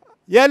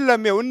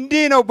የለም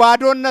እንዲህ ነው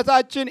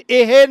ባዶነታችን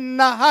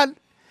ይሄና ሀል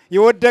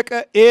የወደቀ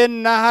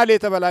ይሄና ሀል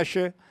የተበላሸ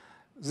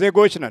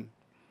ዜጎች ነን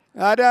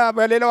ታዲያ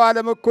በሌላው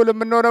ዓለም እኩል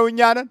የምንሆነው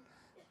እኛ ነን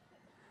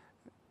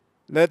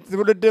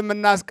ለትውልድ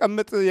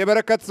የምናስቀምጥ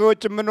የበረከት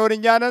ሰዎች የምንሆን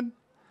እኛ ነን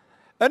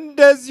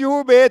እንደዚሁ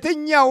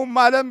በየትኛውም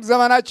ዓለም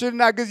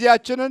ዘመናችንና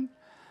ጊዜያችንን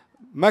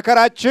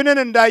መከራችንን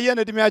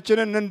እንዳየን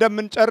እድሜያችንን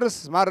እንደምንጨርስ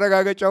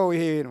ማረጋገጫው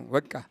ይሄ ነው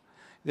በቃ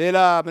ሌላ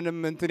ምንም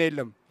እንትን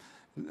የለም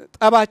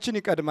ጠባችን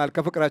ይቀድማል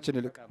ከፍቅራችን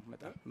ይልቅ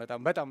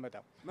በጣም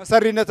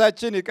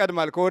መሰሪነታችን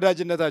ይቀድማል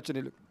ከወዳጅነታችን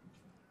ይልቅ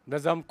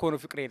ለዛም እኮ ነው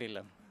ፍቅር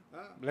የሌለም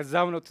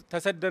ለዛም ነው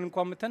ተሰደን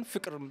እንኳን መተን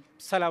ፍቅር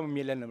ሰላም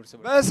የሚለንም እርስ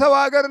በሰው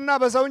ሀገርና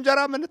በሰው እንጀራ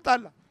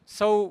ምንጣላ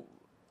ሰው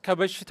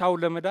ከበሽታው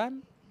ለመዳን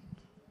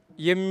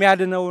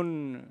የሚያድን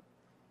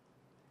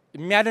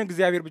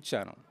እግዚአብሔር ብቻ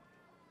ነው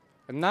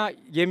እና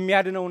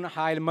የሚያድነውን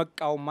ኃይል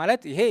መቃወም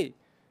ማለት ይሄ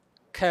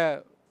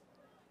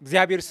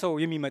ከእግዚአብሔር ሰው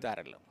የሚመጣ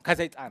አይደለም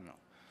ከሰይጣን ነው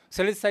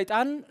ስለዚህ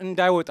ሰይጣን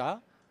እንዳይወጣ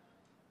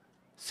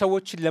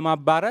ሰዎችን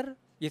ለማባረር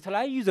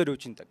የተለያዩ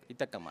ዘዴዎችን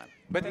ይተከማል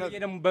በተለይ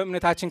ደግሞ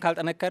በእምነታችን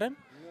ካልጠነከረን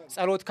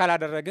ጸሎት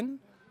ካላደረግን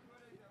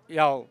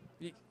ያው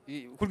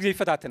ሁሉ ጊዜ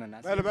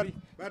ይፈታተነናል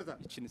በርታ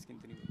እቺን እስኪ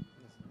እንትን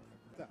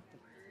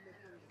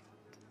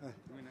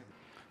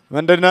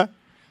ምንድነው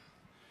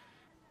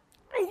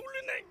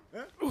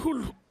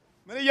ሁሉ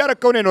ምን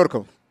እያረከው ነው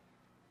የኖርከው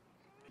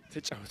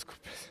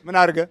ተጫወትኩበት ምን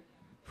አርገ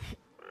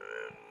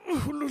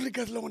ሁሉ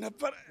ልገድለው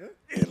ነበር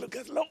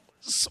ልገድለው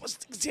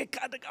 3 ጊዜ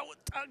ካደጋ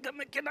ወጣ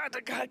ከመኪና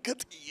አደጋ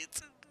ከጥይት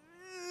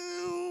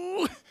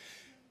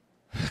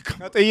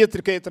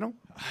ከየት ነው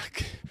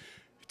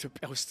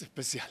ኢትዮጵያ ውስጥ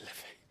በዚህ ያለፈ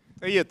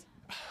ጥይት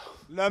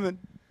ለምን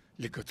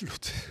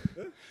ሊገድሉት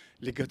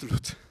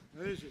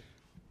እሺ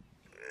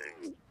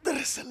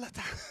ደረሰለታ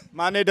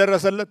ማን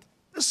ደረሰለት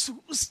እሱ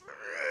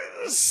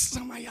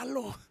ሰማይ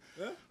ያለው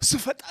እሱ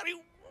ፈጣሪው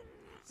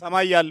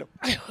ሰማይ ያለው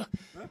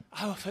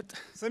አዎ ፈጥ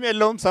ስም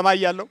የለውም ሰማይ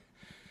ያለው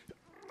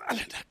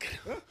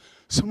አልናገርም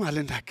ስም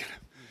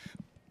አልናገርም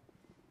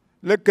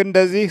ልክ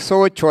እንደዚህ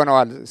ሰዎች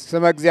ሆነዋል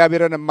ስም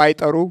እግዚአብሔርን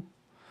የማይጠሩ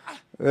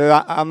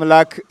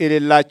አምላክ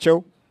የሌላቸው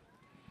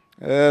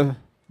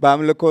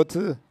በአምልኮት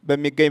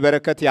በሚገኝ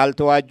በረከት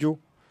ያልተዋጁ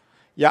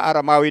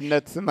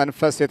የአረማዊነት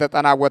መንፈስ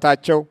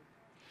የተጠናወታቸው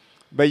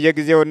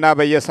በየጊዜውና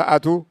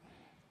በየሰዓቱ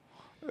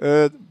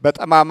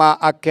በጠማማ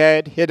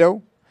አካሄድ ሄደው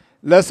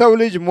ለሰው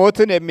ልጅ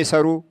ሞትን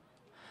የሚሰሩ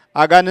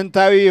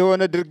አጋንንታዊ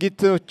የሆነ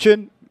ድርጊቶችን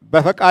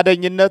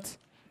በፈቃደኝነት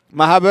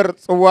ማህበር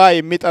ጽዋ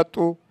የሚጠጡ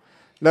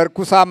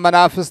ለርኩሳን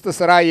መናፍስት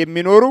ስራ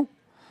የሚኖሩ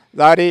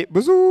ዛሬ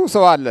ብዙ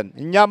ሰው አለን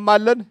እኛም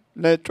አለን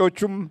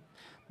ነጮቹም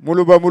ሙሉ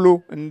በሙሉ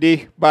እንዲህ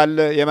ባለ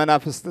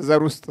የመናፍስት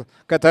ዘር ውስጥ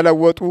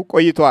ከተለወጡ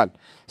ቆይተዋል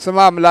ስም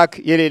አምላክ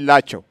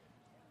የሌላቸው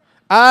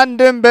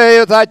አንድም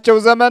በህይወታቸው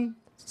ዘመን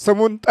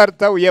ስሙን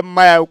ጠርተው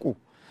የማያውቁ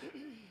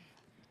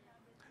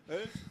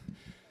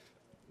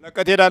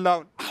ለቀት ሄዳለሁ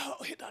አሁን አዎ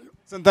ሄዳለሁ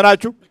ስንት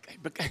ናችሁ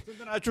በቃ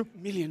ስንት ናችሁ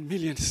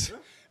ሚሊየንስ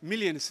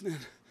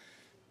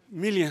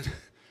ሚሊየን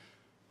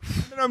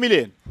ነው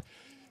ሚሊየን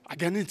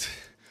አጋንንት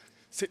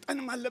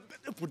ሰይጣንም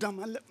አለበት ቡዳም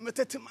አለ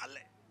መተትም አለ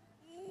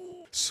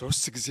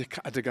 3 ጊዜ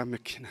ከአደጋ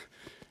መኪና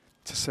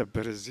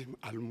ተሰበረ እዚህም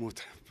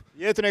አልሞተም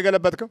የት ነው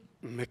የገለበጥከው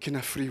መኪና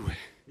ፍሪዌይ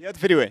የት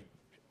ፍሪዌይ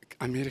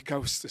አሜሪካ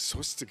ውስጥ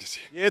 3 ጊዜ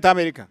የት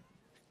አሜሪካ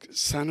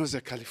ሳኖዜ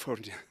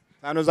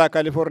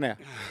ካሊፎርኒያ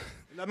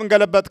ለምን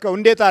ገለበጥከው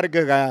እንዴት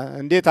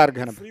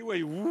አርገህ ነበር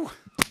ፍሪዌይ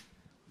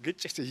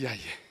ግጭት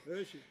እያየ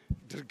እሺ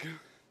ድርግ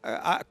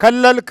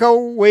ከለልከው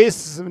ወይስ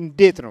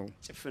እንዴት ነው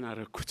ጭፍን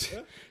አረኩት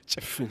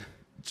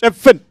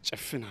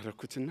ጭፍን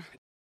አረኩትና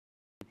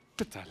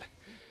ብታለ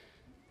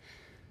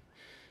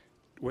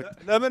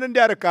ለምን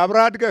እንዲያርክ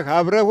አብረህ አድገህ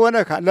አብረህ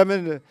ሆነህ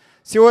ለምን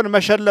ሲሆን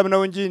መሸለም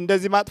ነው እንጂ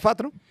እንደዚህ ማጥፋት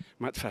ነው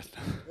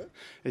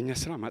እኛ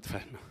ስራ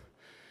ማጥፋት ነው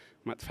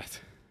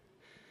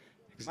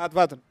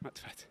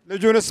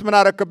ልጁንስ ምን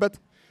አረክበት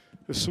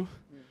እሱ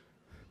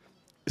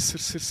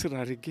ስር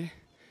አድርጌ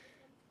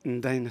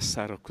እንዳይነሳ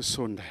አረኩ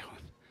ሰው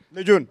እንዳይሆን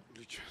ልጁን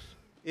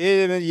ይሄ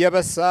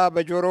የበሳ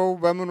በጆሮው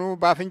በምኑ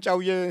ባፍንጫው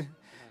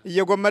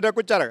እየጎመደ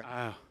ቁጭ አረጋ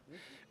አዎ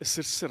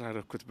ስር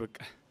አረኩት በቃ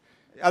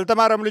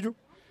አልተማረም ልጁ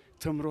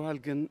ተምሯል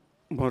ግን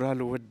ሞራሉ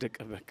ወደቀ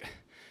በቃ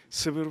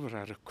ስብርብር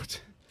አረኩት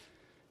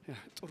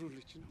ጥሩ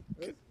ልጅ ነው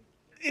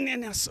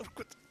እኔን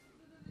ያሰርኩት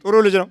ጥሩ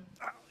ልጅ ነው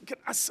ግን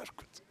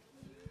አሰርኩት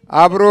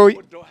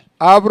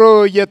አብሮ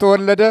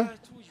እየተወለደ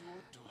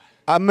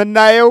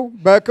አምናየው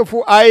በክፉ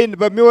አይን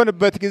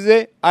በሚሆንበት ጊዜ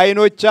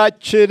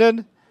አይኖቻችንን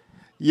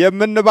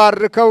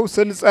የምንባርከው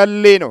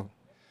ስንጸልይ ነው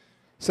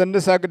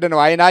ስንሰግድ ነው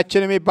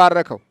አይናችን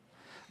የሚባረከው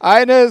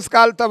አይን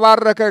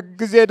እስካልተባረከ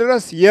ጊዜ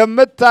ድረስ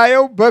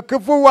የምታየው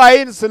በክፉ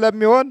አይን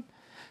ስለሚሆን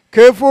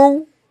ክፉ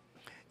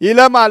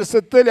ይለማል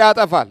ስትል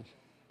ያጠፋል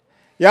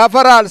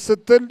ያፈራል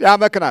ስትል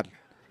ያመክናል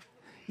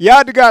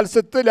ያድጋል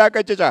ስትል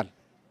ያቀጭጫል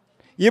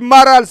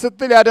ይማራል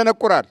ስትል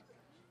ያደነቁራል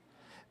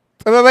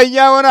ጥበበኛ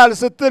ይሆናል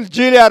ስትል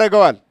ጅል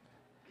ያረጋዋል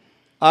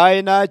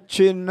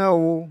አይናችን ነው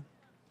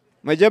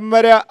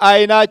መጀመሪያ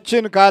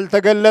አይናችን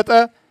ካልተገለጠ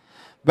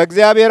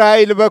በእግዚአብሔር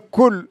ኃይል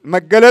በኩል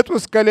መገለጡ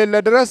እስከሌለ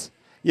ድረስ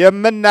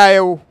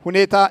የምናየው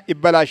ሁኔታ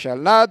ይበላሻል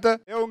ናተ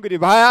ይኸው እንግዲህ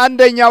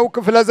በ21ኛው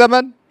ክፍለ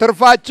ዘመን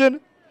ትርፋችን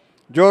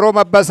ጆሮ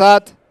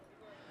መበሳት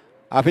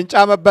አፍንጫ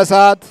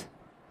መበሳት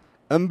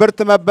እምብርት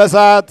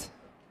መበሳት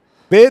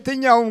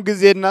በየትኛውም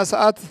ጊዜና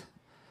ሰዓት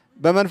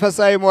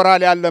በመንፈሳዊ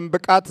ሞራል ያለን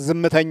ብቃት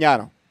ዝምተኛ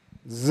ነው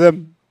ዝም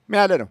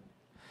ያለ ነው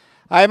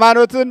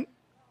ሃይማኖትን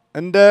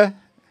እንደ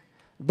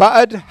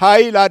ባዕድ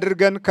ኃይል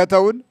አድርገን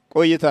ከተውን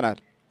ቆይተናል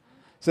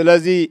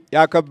ስለዚህ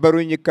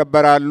ያከበሩኝ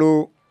ይከበራሉ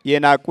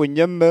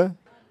የናቁኝም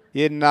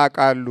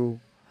ይናቃሉ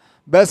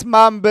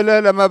በስማም ብለህ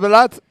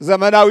ለመብላት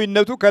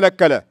ዘመናዊነቱ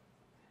ከለከለ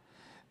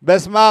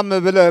በስማም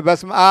ብለህ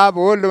በስመ አብ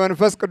ወወልድ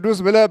ወመንፈስ ቅዱስ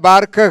ብለህ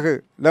ባርከህ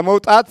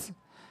ለመውጣት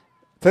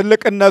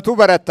ትልቅነቱ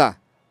በረታ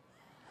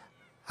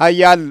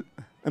ኃያል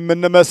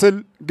የምንመስል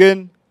ግን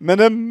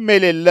ምንም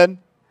የሌለን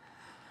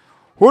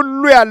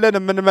ሁሉ ያለን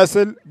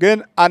የምንመስል ግን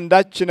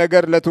አንዳች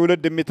ነገር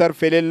ለትውልድ የሚተርፍ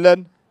የሌለን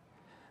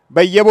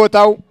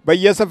በየቦታው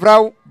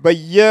በየስፍራው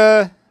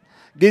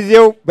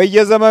በየጊዜው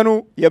በየዘመኑ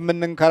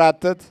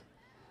የምንንከራተት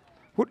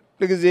ሁሉ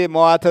ጊዜ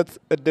መዋተት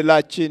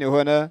እድላችን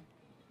የሆነ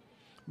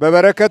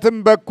በበረከትም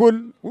በኩል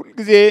ሁሉ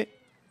ጊዜ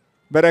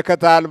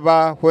በረከት አልባ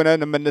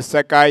ሆነን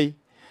የምንሰቃይ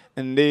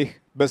እንዲህ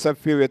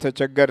በሰፊው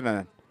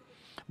የተቸገርነን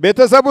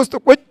ቤተሰብ ውስጥ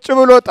ቁጭ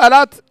ብሎ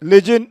ጠላት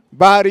ልጅን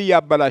ባህሪ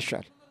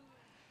ያበላሻል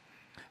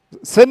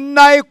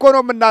ስናይ እኮ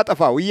ነው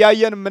የምናጠፋው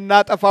እያየን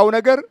የምናጠፋው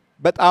ነገር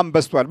በጣም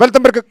በስቷል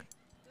በልተምርክክ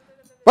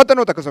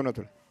ወጥነው ተከሰውነቱ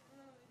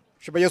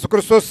እሺ በኢየሱስ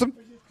ክርስቶስ ስም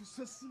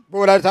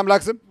በወላዲተ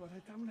አምላክ ስም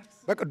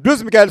በቅዱስ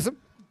ሚካኤል ስም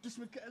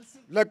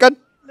ለቀን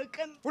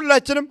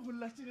ሁላችንም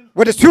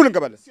ወደ ሲኦል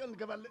እንገባለን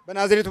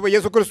በናዝሬቱ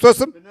በኢየሱስ ክርስቶስ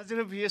ስም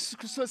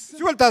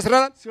ሲኦል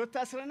ታስረናል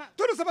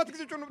ቶሎ 7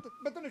 ጊዜ ጮህ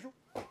በትንሹ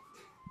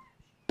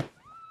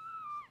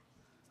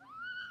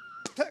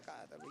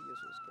ተቃጠለ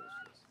ኢየሱስ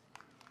ክርስቶስ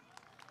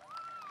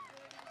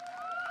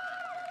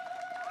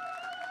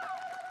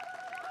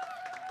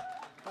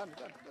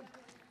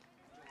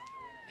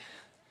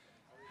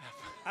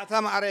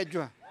አታማ አረጁ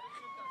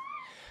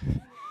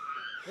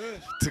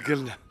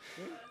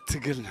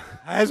ትግልና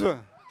አይዞ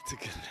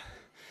ትግልና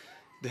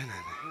ደህና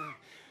ነህ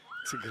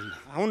ትግልና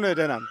አሁን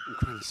ደህና ነህ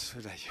እንኳን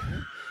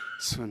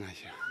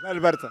ሶናየ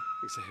በርታ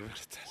እግዚአብሔር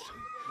ይርዳል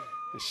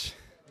እሺ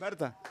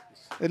በርታ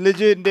ልጅ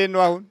እንዴት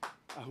ነው አሁን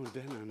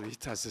ደህና ነው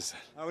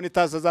ይታዘዛል አሁን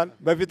ይታዘዛል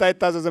በፊት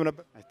አይታዘዝም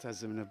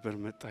ነበር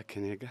መጣ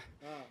ከኔ ጋር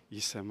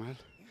ይሰማል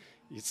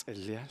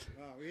ይጸልያል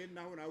ይሄን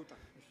አሁን አውጣ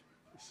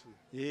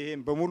ይሄን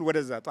በሙሉ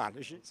ወደዛ ጣል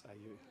እሺ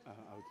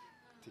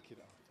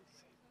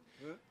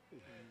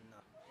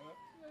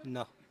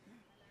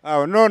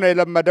አዎ ኖ ነው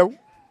የለመደው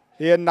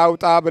ይሄን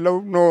አውጣ ብለው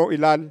ኖ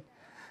ይላል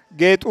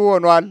ጌጡ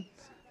ሆኗል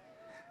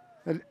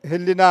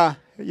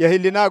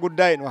የህሊና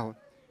ጉዳይ ነው አሁን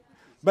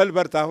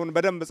በልበርታ አሁን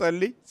በደንብ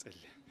ጸልይ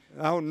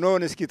አሁን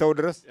ኖን እስኪ ተው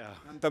ድረስ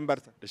አንተም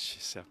በርታ እሺ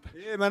ሰባ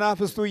ይሄ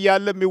መናፍስቱ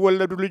እያለ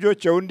የሚወለዱ ልጆች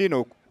የውንዲ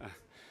ነው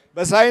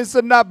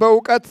በሳይንስና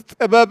በእውቀት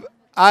ጥበብ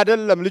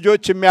አይደለም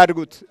ልጆች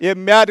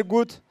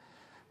የሚያድጉት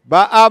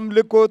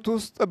በአምልኮት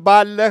ውስጥ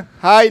ባለ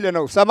ኃይል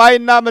ነው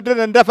ሰማይና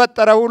ምድርን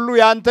እንደፈጠረ ሁሉ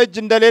ያንተ እጅ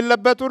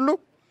እንደሌለበት ሁሉ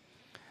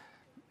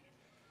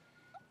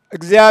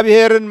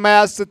እግዚአብሔርን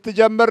መያዝ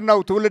ስትጀምር ነው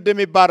ትውልድ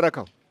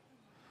የሚባረከው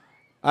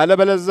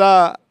አለበለዛ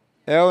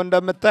ያው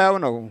እንደምታየው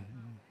ነው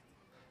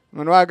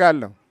ምን ዋጋ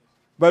አለው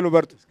በሉ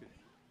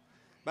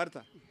በርታ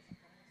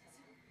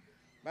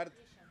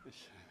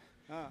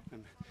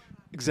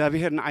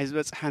እግዚአብሔር ንዓይ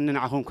ዝበፅሐንን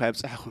ንዓኹም ኳ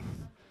ይብፅሐኹም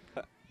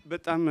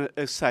በጣም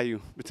እሳዩ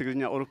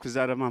በትግርኛ ኦሮክ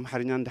ዛረማ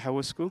አምሓርኛ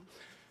እንዳሐወስኩ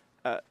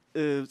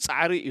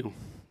ጻዕሪ እዩ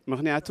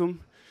ምክንያቱም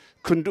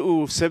ክንድኡ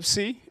ሰብሲ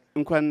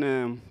እንኳን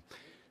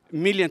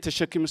ሚሊዮን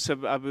ተሸኪሙ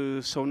ሰብ ኣብ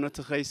ሰውነቱ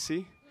ኸይሲ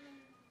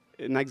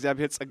ናይ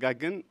እግዚአብሔር ጸጋ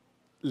ግን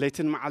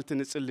ለይትን መዓልትን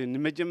ንጽሊ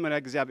ንመጀመርያ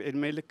ግዜ ኣብ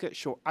ዕድመ ልክዕ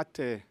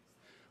 7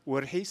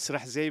 ወርሒ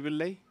ስራሕ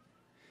ዘይብለይ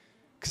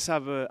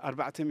ክሳብ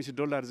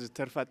 $400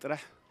 ዝተርፋ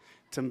ጥራሕ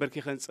ተንበርኪ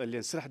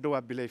ኸንጸልየን ስራሕ ደው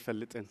ኣቢለ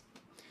ይፈልጥን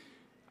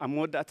ኣብ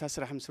መወዳእታ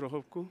ስራሕ ምስ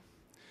ረኸብኩ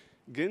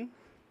ግን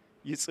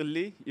ይጽሊ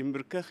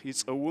ይምብርከኽ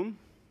ይጸውም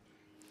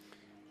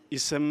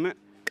ይሰምዕ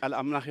ቃል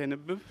ኣምላኽ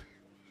የንብብ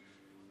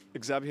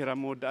እግዚአብሔር ኣብ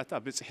መወዳእታ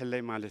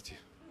በጽሕለይ ማለት እዩ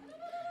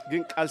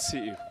ግን ቃልሲ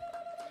እዩ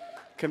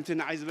ከምቲ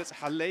ንዓይ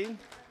ዝበጽሐለይን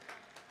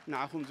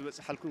ንዓኹም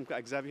ዝበጽሐልኩም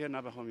ከእግዚአብሔር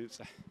ናባኹም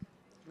ይብጽሕ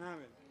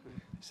አሜን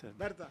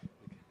በርታ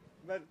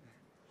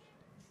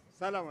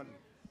ሰላም አለ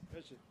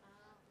እሺ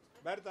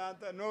በርታ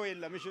አንተ ኖ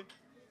የለም እሺ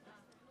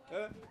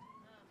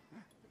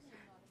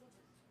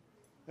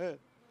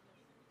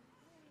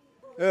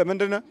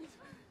ምንድነው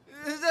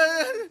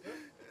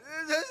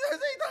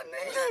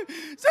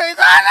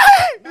ሰይጣን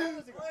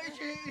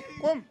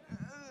ቆም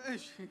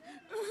እሺ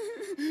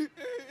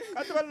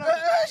ቀጥበልና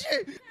እሺ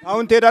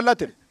አሁን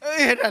ትሄዳላት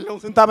እሄዳለሁ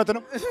ስንት አመት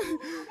ነው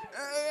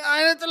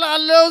አይነት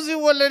ላለው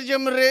ሲወለድ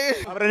ጀምሬ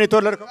አብረን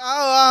የተወለድከው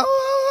አዎ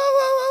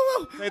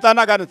ሰይጣን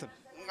አጋንንት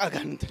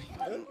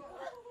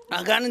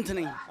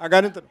ነኝ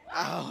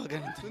አዎ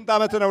አጋንንት ስንት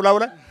አመት ነው ላው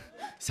ላይ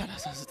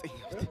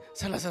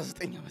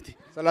 39 ዓመቴ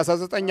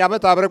 39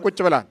 ዓመት አብረ ቁጭ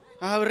ብላል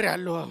አብሬ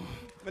ያለው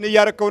ምን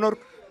እያረከው ነው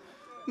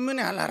ምን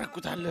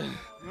ያላረኩታል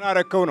ምን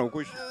አረከው ነው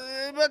ኩሽ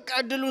በቃ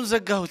እድሉን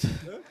ዘጋሁት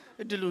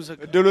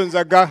እድሉን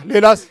ዘጋ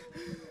ሌላስ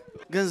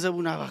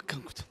ገንዘቡን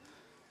አባከንኩት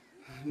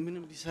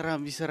ምንም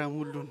ቢሰራም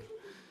ሁሉን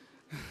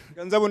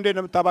ገንዘቡ እንዴት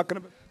ነው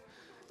የምታባክንበት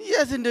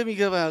የት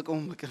እንደሚገባ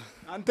ያውቀውም በቃ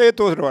አንተ የት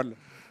ትወስደዋለህ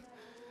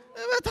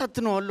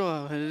በታትነዋለሁ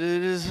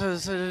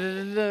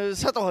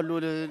ሰጠዋለሁ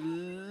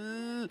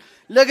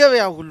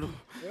ለገበያው ሁሉ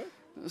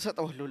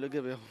ሰጠዋለሁ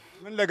ለገበያው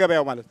ምን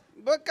ለገበያው ማለት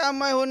በቃ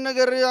ማይሆን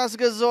ነገር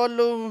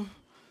አስገዛዋለሁ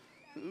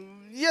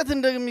የት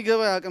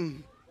እንደሚገባ ያውቅም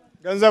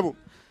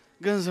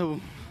ገንዘቡ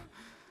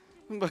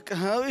በቃ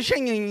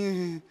እሸኘኝ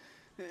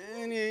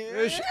እኔ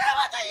እሺ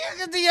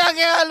ጥያቄ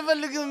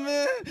አልፈልግም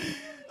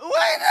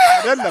ወይኔ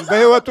አይደለም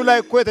በህይወቱ ላይ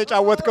እኮ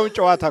የተጫወትከው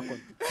ጨዋታ እኮ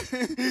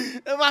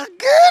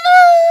እባክህ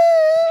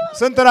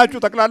ስንት ናችሁ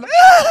ጠቅላላ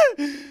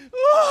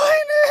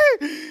ወይኔ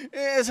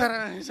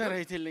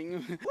ሰራዊት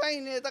የለኝም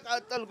ወይኔ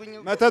ተቃጠልኩኝ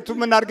መተቱ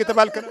ምን አድርግ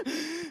ተባልክ ነው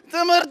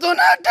ትምህርቱን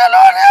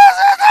አደለውን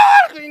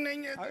ያዘታልኩኝ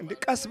ነኝ እንዴ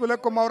ቀስ ብለህ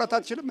እኮ ማውራት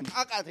አትችልም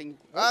አቃተኝ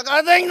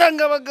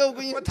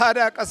ተንገበገብኩኝ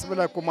ታዲያ ቀስ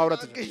ብለህ እኮ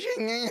ማውራት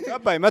አትችልም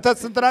አባይ መተት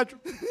ስንት ናችሁ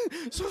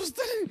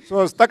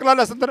 3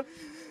 ጠቅላላ ስንት ነው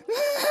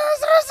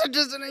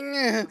 16 ነኝ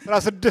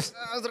 16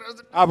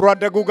 አብሮ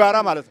አደጉ ጋራ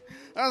ማለት ነው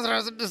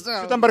 16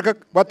 ተንበርከክ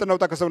ወጥ ነው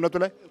ተከሰውነቱ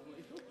ላይ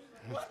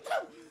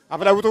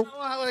አፍላውጡ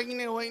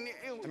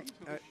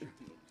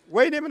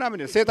ወይኔ ምናምን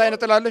ሴት አይነ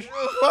ጥላለሽ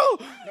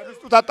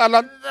ለብስጡ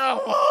ታጣላል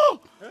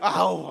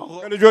አዎ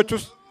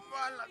ልጆቹስ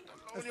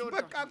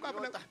በቃ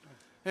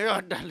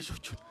ይወዳል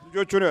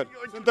ልጆቹ ነው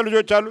ስንት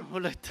ልጆች አሉ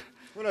ሁለት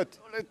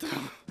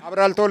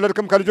አብረህ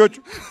አልተወለድክም ከልጆቹ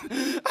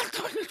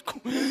አልተወለድኩም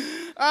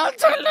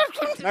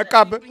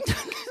ነቃብህ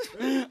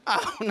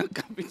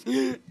ነቃብኝ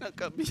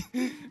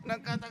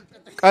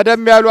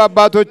ቀደም ያሉ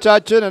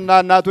አባቶቻችን እና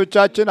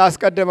እናቶቻችን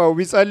አስቀድመው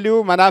ቢጸልዩ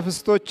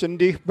መናፍስቶች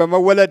እንዲህ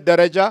በመወለድ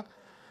ደረጃ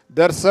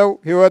ደርሰው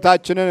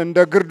ህይወታችንን እንደ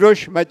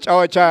ግርዶሽ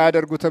መጫወቻ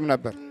ያደርጉትም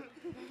ነበር።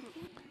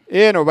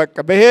 ይሄ ነው በቃ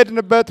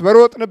በሄድንበት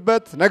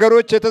በሮጥንበት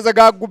ነገሮች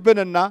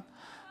የተዘጋጉብንና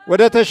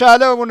ወደ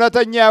ተሻለ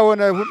እውነተኛ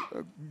የሆነ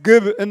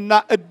ግብ እና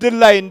እድል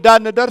ላይ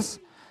እንዳንደርስ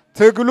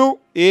ትግሉ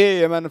ይሄ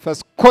የመንፈስ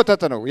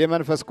ኮተት ነው።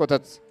 የመንፈስ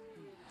ኮተት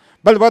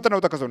በልበጥ ነው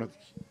ተከሰውነት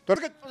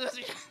ተርቀጭ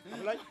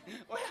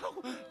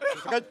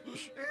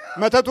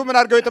መተቱ ምን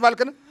አድርገው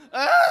የተባልከን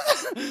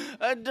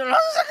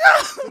እድሉን ዘጋ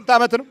ስንት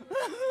ዓመት ነው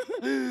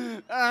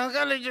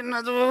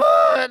ከልጅነቱ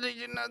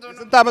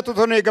ስንት ዓመት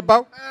ነው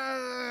የገባው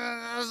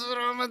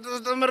 10 ዓመት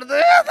ትምህርት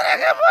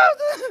ያተረገባው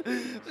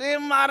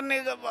ሲማር ነው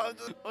የገባው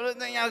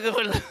ሁለተኛ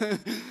ክፍል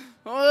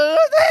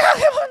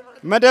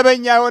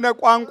መደበኛ የሆነ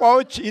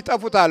ቋንቋዎች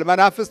ይጠፉታል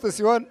መናፍስት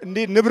ሲሆን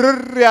እንዲህ ንብርር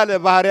ያለ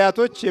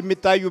ባህሪያቶች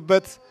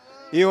የሚታዩበት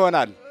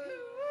ይሆናል።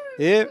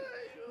 ይሄ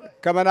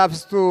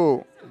ከመናፍስቱ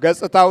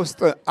ገጽታ ውስጥ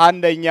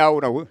አንደኛው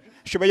ነው።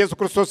 እሺ በኢየሱስ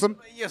ክርስቶስም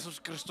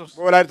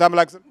በወላዲተ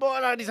አምላክ ስም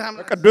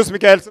ቅዱስ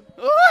ሚካኤል ስም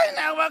ወይኔ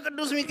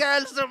ቅዱስ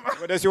ሚካኤል ስም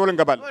ወደ ሲኦል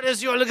እንገባለን። ወደ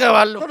ሲኦል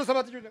እገባለሁ። ቶሎ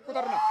ሰባት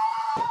ቁጥርና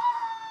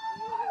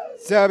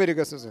እግዚአብሔር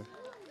ይገስጽ።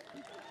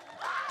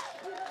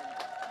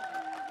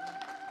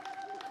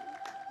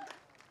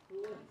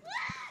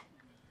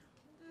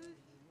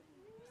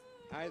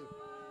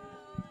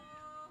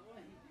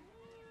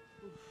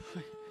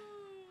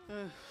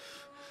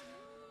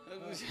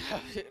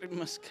 እግዚአብሔር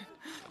ይመስገን።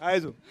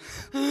 አይዞ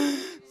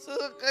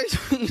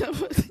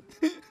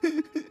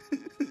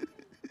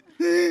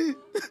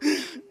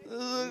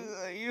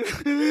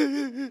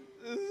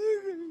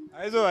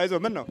አይዞ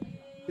ምን ነው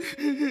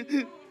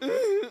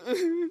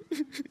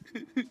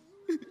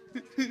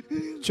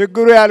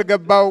ችግሩ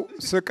ያልገባው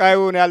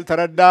ስቃዩን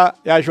ያልተረዳ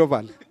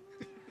ያሾፋል።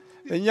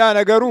 እኛ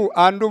ነገሩ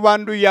አንዱ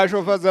ባንዱ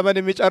ያሾፈ ዘመን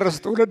የሚጨርስ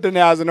ትውልድ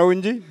ነው ያዝነው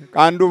እንጂ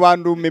አንዱ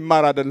ባንዱ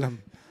የሚማር አይደለም።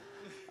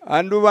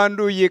 አንዱ ባንዱ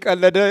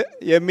እየቀለደ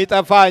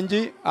የሚጠፋ እንጂ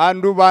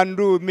አንዱ ባንዱ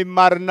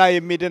የሚማርና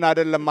የሚድን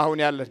አይደለም። አሁን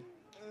ያለን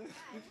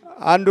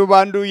አንዱ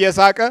ባንዱ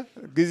እየሳቀ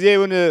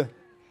ጊዜውን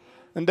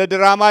እንደ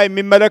ድራማ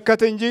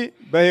የሚመለከት እንጂ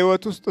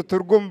በህይወት ውስጥ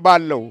ትርጉም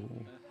ባለው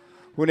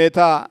ሁኔታ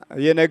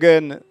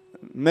የነገን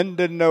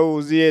ምንድነው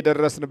እዚህ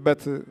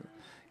የደረስንበት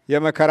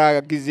የመከራ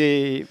ጊዜ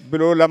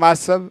ብሎ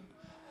ለማሰብ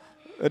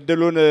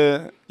እድሉን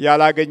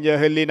ያላገኘ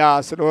ህሊና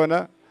ስለሆነ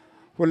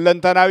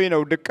ሁለንተናዊ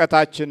ነው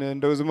ድቀታችን።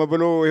 እንደው ዝም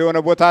ብሎ የሆነ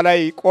ቦታ ላይ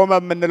ቆመ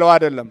የምንለው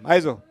አይደለም።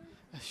 አይዞ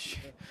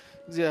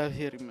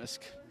እግዚአብሔር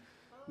ይመስገን።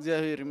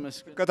 እግዚአብሔር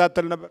ይመስገን።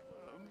 ከታተል ነበር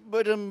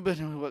በደንብ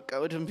ነው በቃ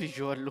በደንብ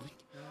ይዤዋለሁ።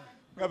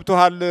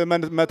 ገብቶሃል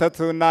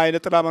መተትና አይነ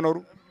ጥላ መኖሩ?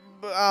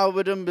 አዎ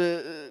በደንብ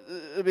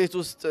ቤት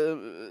ውስጥ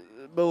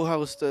በውሃ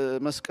ውስጥ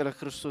መስቀለ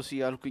ክርስቶስ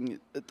እያልኩኝ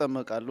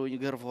እጠመቃለሁ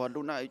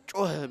ይገርፈዋለሁና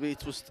ጮህ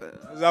ቤት ውስጥ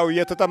እዛው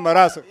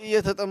እየተጠመራስ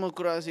እየተጠመኩ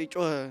ራሴ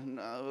ጮህ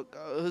በቃ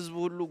ህዝብ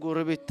ሁሉ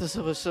ጎረቤት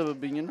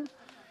ተሰበሰበብኝና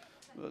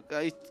በቃ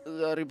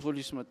ዛሬ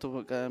ፖሊስ መጥቶ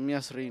በቃ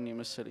የሚያስረኝ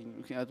መሰለኝ።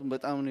 ምክንያቱም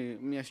በጣም ነው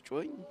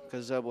የሚያስጮኝ።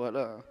 ከዛ በኋላ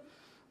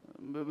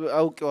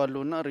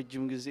አውቄዋለሁና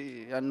ረጅም ጊዜ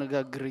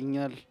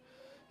ያነጋግረኛል፣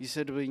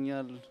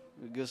 ይሰድበኛል፣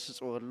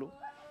 ገስጸዋለሁ።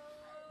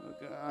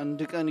 አንድ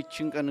ቀን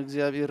እቺን ቀን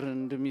እግዚአብሔር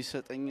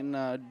እንደሚሰጠኝና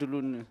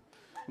እድሉን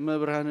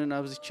መብራንን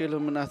አብዝቼ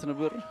ለምናት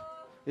ነበር።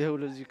 ይሄው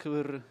ለዚህ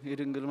ክብር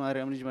የድንግል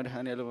ማርያም ልጅ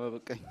መድኃኔዓለም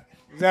አበቃኝ።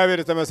 እግዚአብሔር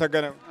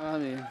የተመሰገነ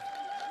አሜን።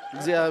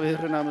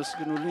 እግዚአብሔርን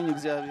አመስግኑልኝ።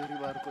 እግዚአብሔር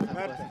ይባርኮት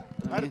አባቴ።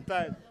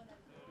 ማርታይ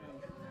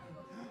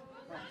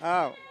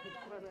አዎ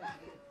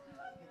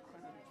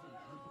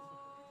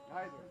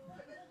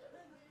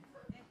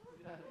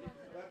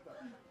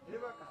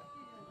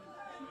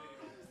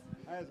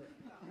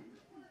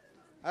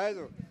አይዞ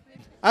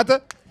አንተ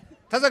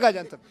ተዘጋጅ።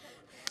 አንተ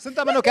ስንት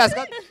ዓመት ነው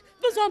ከያዝካት?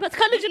 ብዙ አመት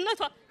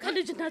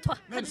ከልጅነቷ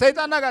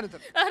ሰይጣን አጋንንት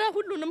ኧረ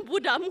ሁሉንም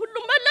ቡዳም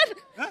ሁሉም አለን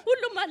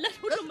ሁሉም አለን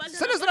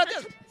ስነ ስርዓት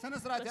ያዝ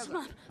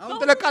አሁን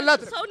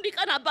ትለቃላት ሰው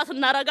እንዲቀናባት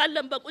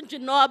እናረጋለን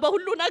በቁንጅናዋ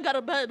በሁሉ ነገር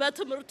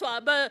በትምርቷ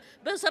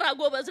በስራ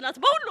ጎበዝ ናት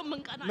በሁሉም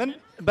እንቀናለን ምን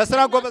በስራ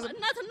ጎበዝ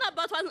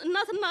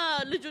እናትና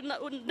ልጅ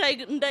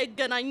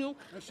እንዳይገናኙ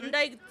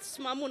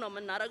እንዳይስማሙ ነው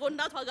የምናረገው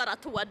እናቷ ጋር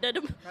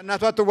አትዋደድም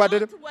እናቷ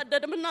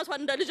አትዋደድም እናቷ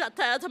እንደ ልጅ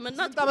አታያትም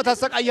እናት አመት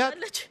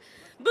አሰቃያለች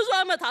ብዙ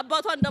አመት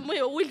አባቷን ደግሞ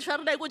ዊልቸር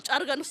ላይ ቁጭ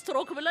አርገን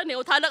ስትሮክ ብለን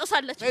ይው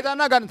ታለቅሳለች ሰይጣን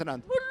አጋንንት ናት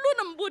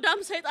ሁሉንም ቡዳም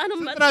ሰይጣንም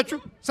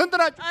ስንት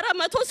ናችሁ ኧረ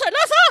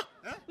 130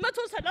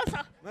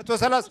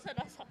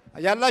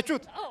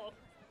 ያላችሁት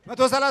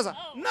 130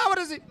 እና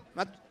ወደዚህ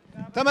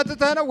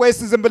ተመትተህ ነው ወይስ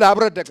ዝም ብለህ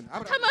አብረደግ ነው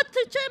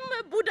ተመትቼም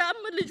ቡዳም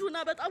ልጁና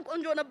በጣም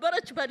ቆንጆ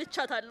ነበረች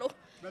በልቻታለሁ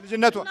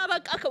በልጅነቷ እና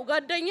በቃ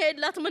ከጓደኛ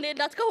የላት ምን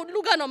የላት ከሁሉ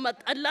ጋር ነው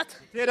መጣላት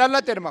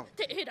ትሄዳላት ተደማው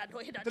እሄዳለሁ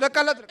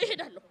ትለቃላት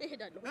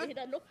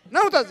እሄዳለሁ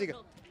ናውጣ እዚህ ጋር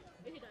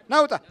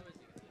ናውጣ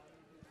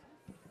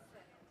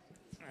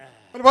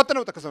ወልባተ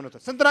ነው ተከሰውነተ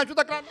ስንት ናችሁ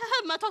ጠቅላላ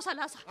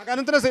 130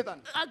 አጋንንት ነው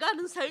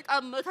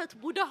ሰይጣን መተት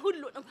ቡዳ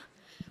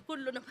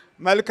ሁሉንም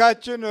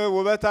መልካችን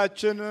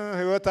ውበታችን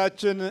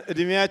ህይወታችን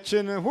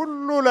እድሜያችን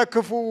ሁሉ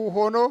ለክፉ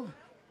ሆኖ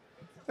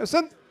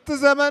ስንት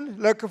ዘመን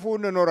ለክፉ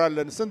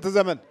እንኖራለን ስንት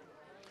ዘመን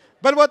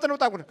በልባተ ነው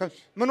ታቁን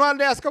ምን ዋለ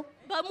ያስከው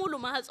በሙሉ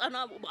ማህፀና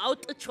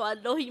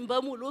አውጥቻለሁኝ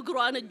በሙሉ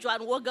እግሯን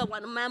እጇን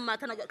ወገቧን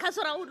ማያማተ ነገር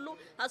ከስራ ሁሉ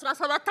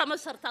 17 አመት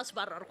ሰርታ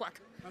አስባረርኳት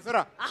ከስራ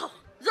አዎ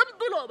ዝም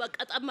ብሎ በቃ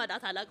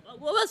ጠመዳት አላቅም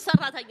ወበስ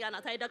ሰራተኛ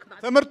ናት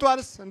አይደክማት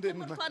ትምርቷንስ እንዴ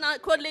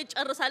ኮሌጅ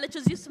ጨርሳለች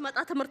እዚህ ስመጣ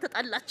ትምርት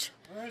ጠላች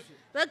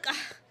በቃ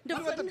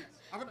ድፍን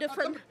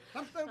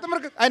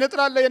ትምርት አይነ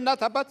ጥላለ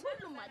የእናት አባት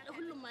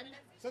ሁሉም አለ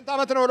ስንት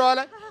አመት ነው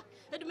ወለዋላ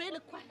እድሜ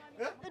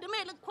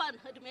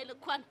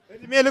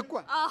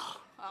ልኳን አዎ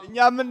እኛ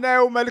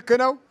የምናየው መልክ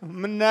ነው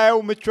የምናየው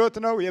ምቾት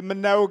ነው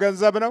የምናየው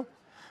ገንዘብ ነው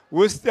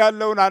ውስጥ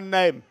ያለውን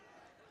አናይም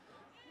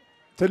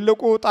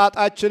ትልቁ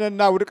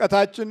ጣጣችንና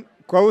ውድቀታችን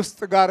ከውስጥ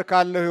ጋር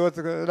ካለ ህይወት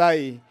ላይ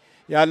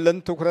ያለን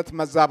ትኩረት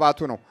መዛባቱ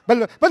ነው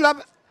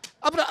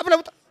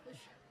አብለውጣ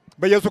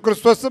በኢየሱስ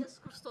ክርስቶስ ስም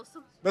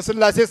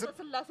በስላሴ ስም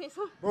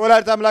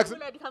በወላዲተ አምላክ ስም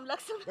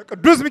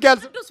በቅዱስ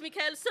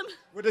ሚካኤል ስም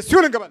ወደ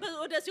ሲኦል እንገባለን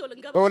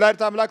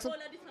በወላዲተ አምላክ ስም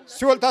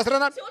ሲኦል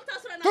ታስረናል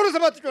ቶሎ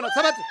ሰባት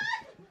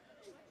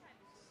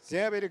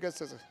እግዚአብሔር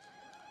ይገሰጽ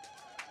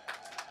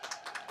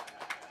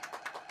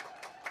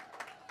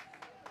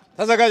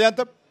ተዘጋጅ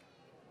አንተም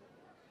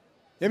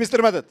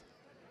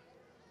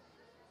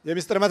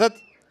የሚስጥር መተት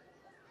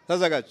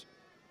ተዘጋጅ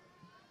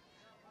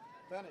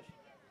ታነሽ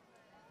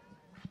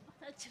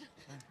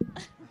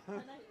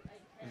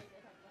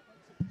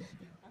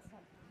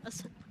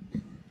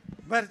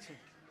በርቺ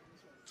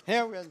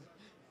ሄው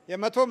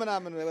የመቶ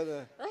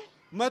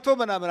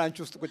ምናምን አንቺ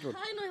ውስጥ ቁጭ ብሎ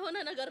አይ ነው የሆነ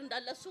ነገር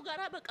እንዳለ እሱ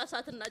ጋራ በቃ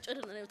ሳትና ጭድ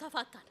ነው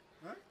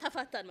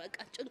ተፋታን በቃ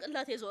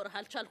ጭንቅላቴ ዞርህ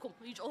አልቻልኩም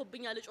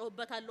ይጮህብኛል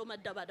እጮህበታለሁ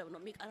መደባደብ ነው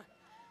የሚቀራ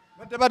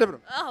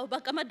አዎ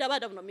በቃ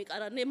መደባደብ ነው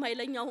የሚቀራ እኔ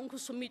ማይለኛውን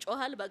ኩሱም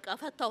ይጮሃል በቃ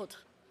ፈታሁት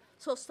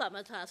 3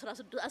 አመት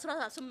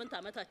 18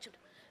 አመታችን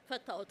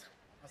ፈታሁት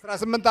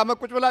 18 አመት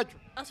ቁጭ ብላችሁ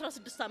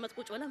 16 አመት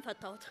ቁጭ ብለን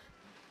ፈታሁት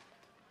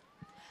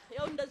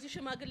ያው እንደዚህ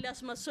ሽማግሌ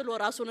ያስመስሎ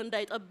ራሱን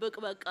እንዳይጠብቅ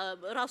በቃ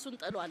ራሱን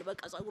ጥሏል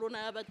በቃ ጸጉሩን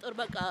ያበጥር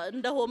በቃ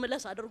እንደ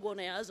ሆምለስ አድርጎ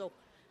ነው ያዘው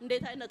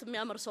እንዴት አይነት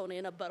የሚያምር ሰው ነው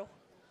የነበረው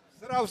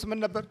ስራውስ ምን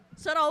ነበር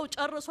ስራው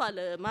ጨርሷል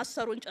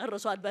ማስተሩን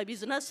ጨርሷል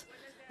በቢዝነስ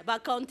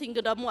በአካውንቲንግ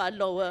ደግሞ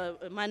አለው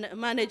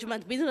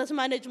ማኔጅመንት ቢዝነስ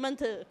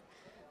ማኔጅመንት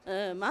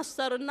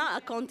ማስተር እና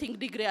አካውንቲንግ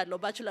ዲግሪ አለው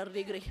ባችለር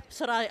ዲግሪ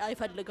ስራ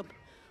አይፈልግም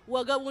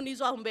ወገቡን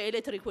ይዞ አሁን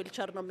በኤሌክትሪክ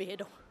ዊልቸር ነው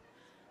የሚሄደው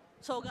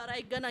ሰው ጋር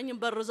አይገናኝም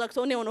በር ዘግቶ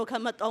ነው ነው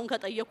ከመጣውን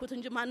ከጠየቁት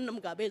እንጂ ማንንም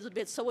ጋር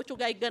ቤተሰቦቹ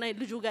ጋር አይገናኝ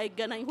ልጁ ጋር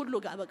አይገናኝ ሁሉ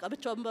ጋር በቃ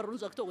ብቻውን በሩን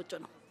ዘግቶ ቁጭ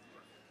ነው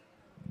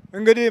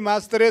እንግዲህ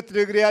ማስተሬት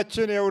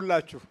ዲግሪያችን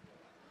የውላችሁ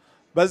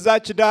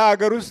በዛች ደሃ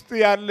ሀገር ውስጥ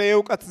ያለ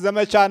የውቀት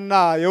ዘመቻና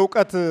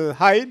የውቀት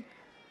ኃይል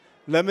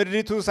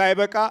ለምድሪቱ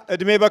ሳይበቃ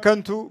እድሜ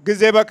በከንቱ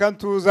ጊዜ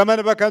በከንቱ ዘመን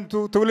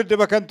በከንቱ ትውልድ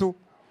በከንቱ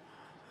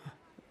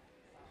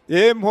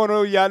ይህም ሆኖ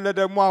ያለ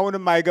ደግሞ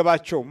አሁንም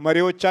አይገባቸው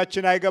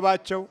መሪዎቻችን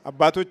አይገባቸው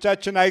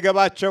አባቶቻችን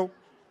አይገባቸው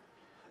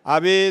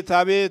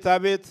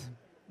አቤት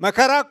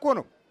መከራ እኮ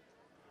ነው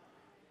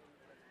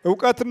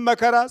ዕውቀትም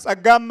መከራ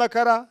ጸጋም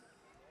መከራ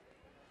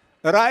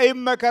ራእይም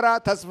መከራ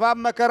ተስፋም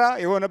መከራ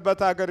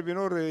የሆነበት ሀገር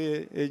ቢኖር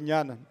እኛ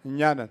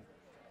ነን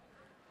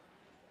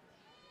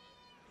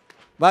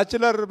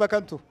ባችለር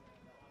በከንቱ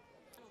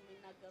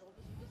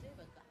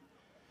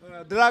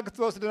ድራግ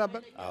ትወስድ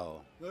ነበር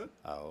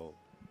አዎ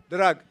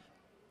ድራግ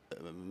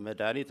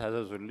መድኃኒት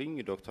አዘዙልኝ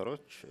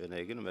ዶክተሮች እኔ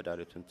ግን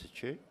መድኃኒቱን ትቼ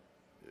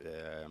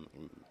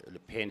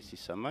ፔን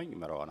ሲሰማኝ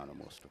መራዋና ነው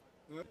የምወስደው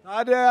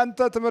ታዲያ አንተ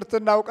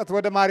ትምህርትና ዕውቀት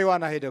ወደ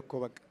ማሪዋና ሄደኮ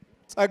በቃ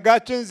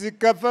ጸጋችን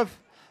ሲከፈፍ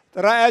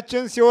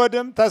ራእያችን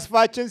ሲወድም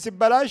ተስፋችን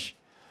ሲበላሽ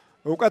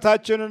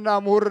ዕውቀታችንና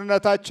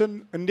ምሁርነታችን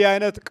እንዲህ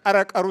አይነት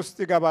ቀረቀር ውስጥ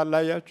ይገባል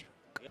አያችሁ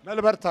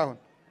መልበርታ አሁን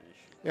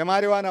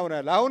የማሪዋናው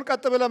ነው አሁን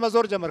ቀጥ ብለ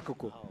መዞር ጀመርክ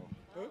እኮ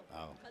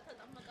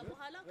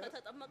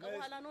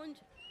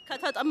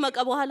ከተጠመቀ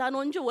በኋላ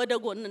ነው እንጂ ወደ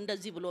ጎን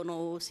እንደዚህ ብሎ ነው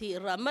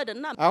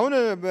ሲራመድና አሁን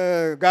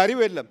ጋሪው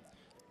የለም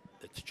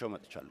ትቼው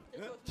መጥቻለሁ።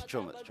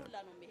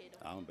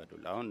 አሁን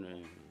በዱላ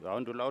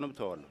አሁን ዱላውንም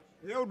ተዋለሁ።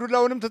 ይኸው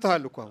ዱላውንም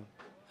ትተሃል እኮ አሁን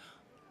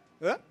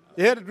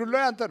ይሄ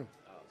ዱላው ያንተ ነው።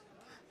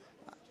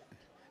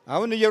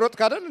 አሁን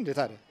እየሮጥክ አይደል እንዴ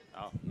ታዲያ?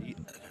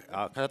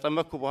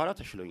 ከተጠመቅኩ በኋላ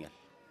ተሽሎኛል።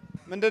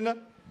 ምንድነው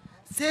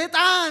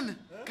ሰይጣን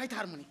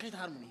ከይታርሙኒ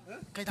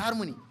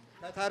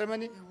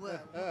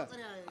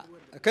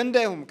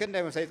كنداهم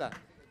سيطان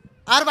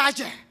 4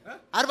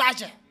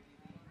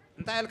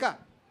 انت يلكا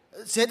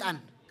سيطان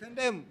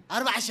كنداهم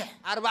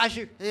 4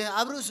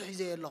 ايه ابرسو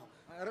حيزي الله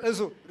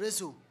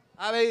رسو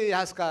ابي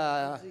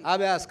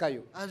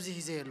هاسكايو ابزي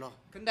حيزي الله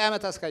كندا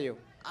عمت هاسكايو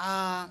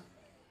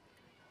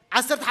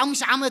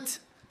 15 عمت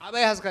ابي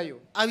هاسكايو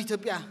ابي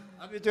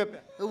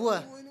اثيوبيا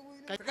هو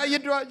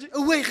تقيد واجي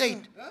هو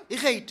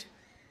يخيد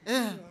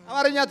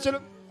አማርኛ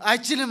አትችልም?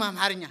 አይችልም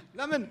አማርኛ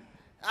ለምን?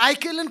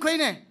 አይክልን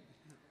ኮይነ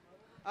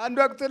አንድ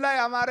ወቅት ላይ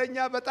አማርኛ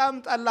በጣም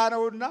ጠላ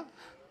ነውና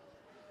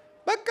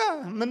በቃ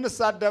ምን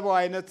ሳደበው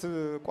አይነት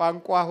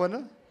ቋንቋ ሆነ።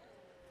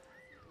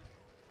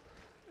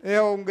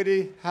 ይሄው እንግዲህ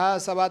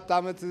 27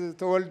 አመት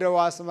ተወልደው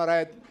አስመራ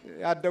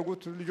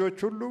ያደጉት ልጆች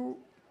ሁሉ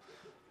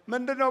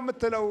ምንድነው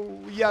የምትለው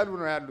እያሉ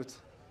ነው ያሉት።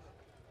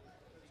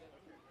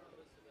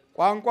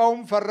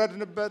 ቋንቋውም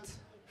ፈረድንበት፣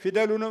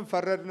 ፊደሉንም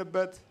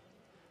ፈረድንበት፣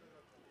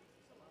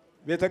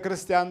 ቤተ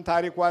ክርስቲያን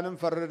ታሪኳንም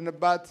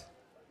ፈረድንባት።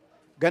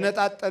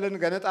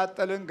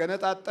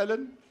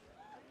 ገነጣጠልን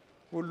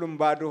ሁሉም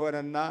ባዶ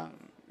ሆነና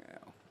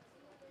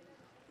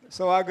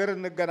ሰው ሀገር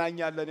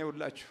እንገናኛለን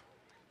ይውላችሁ።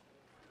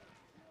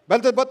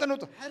 በልተ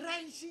በጥኑት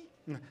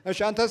እሺ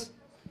አንተስ?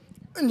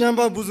 እኛም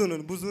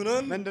ብዙ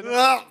ነን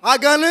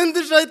አጋንንት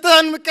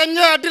ሸይጣን ምቀኛ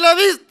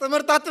ድለቢስ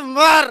ትምህርታት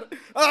ማር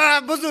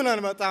ብዙ ነን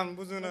በጣም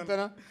ብዙ ነን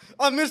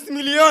 5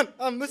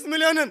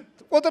 ሚሊዮንን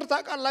ቁጥር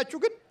ታውቃላችሁ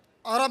ግን?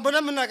 ኧረ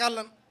በደንብ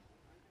እናውቃለን።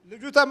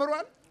 ልጁ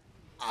ተምሯል?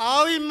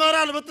 አዎ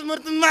ይመራል።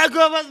 በትምህርት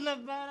ማጎበዝ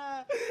ነበር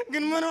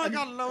ግን ምን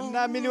ዋጋለው? እና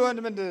ሚሊዮን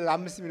ምንድን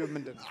 5 ሚሊዮን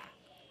ምንድን?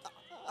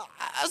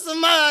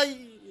 እስማ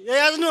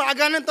የያዝነው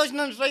አጋንንቶች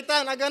ነን፣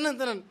 ሸይጣን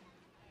አጋንንት ነን።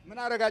 ምን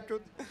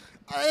አደረጋችሁት?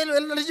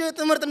 ልጁ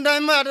ትምህርት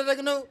እንዳይማር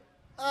አደረግነው።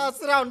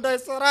 ስራው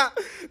እንዳይሰራ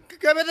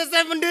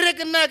ከቤተሰብ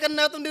እንዲርቅና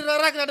ከእናቱ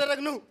እንዲራራቅ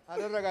አደረግነው።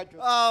 አደረጋችሁ?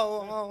 አዎ።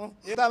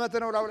 የት ዓመት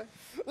ነው ላው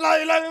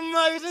ላይማ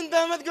የስንት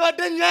ዓመት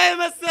ጓደኛዬ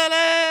መሰለ?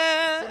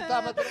 ስንት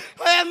ዓመት?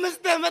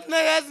 25 ዓመት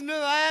ነው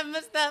ያዝነው።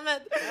 25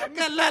 ዓመት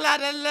ቀላል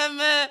አይደለም።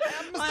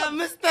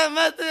 25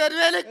 ዓመት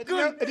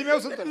እድሜው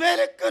ስንት ነው?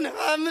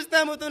 25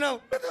 ዓመቱ ነው።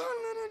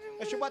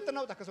 እሺ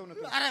ባጥናው ተከሰውነት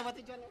አረ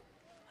ባጥጃለሁ።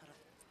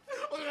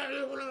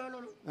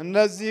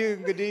 እነዚህ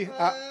እንግዲህ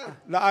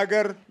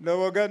ለአገር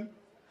ለወገን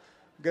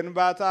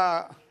ግንባታ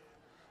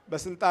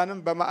በስልጣንም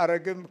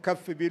በማዕረግም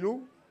ከፍ ቢሉ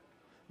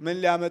ምን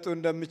ሊያመጡ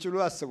እንደሚችሉ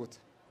አስቡት።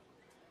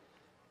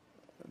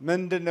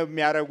 ምንድነው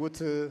የሚያረጉት?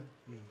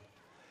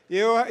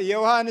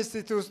 የውሃ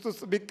ኢንስቲትዩት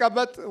ውስጥ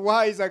ቢቀመጥ ውሃ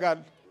ይዘጋል።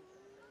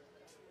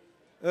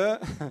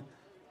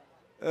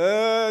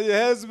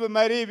 የህዝብ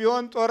መሪ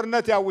ቢሆን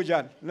ጦርነት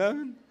ያውጃል።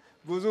 ለምን?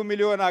 ብዙ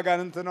ሚሊዮን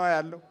አጋንንት ነው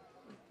ያለው።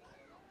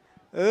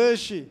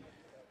 እሺ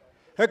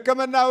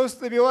ሕክምና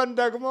ውስጥ ቢሆን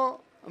ደግሞ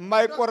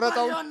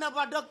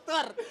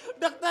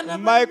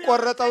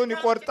የማይቆረጠውን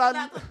ይቆርጣል፣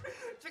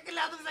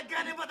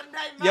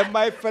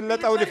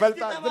 የማይፈለጠውን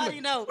ይፈልጣል።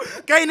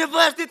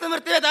 ከዩኒቨርሲቲ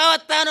ትምህርት ቤት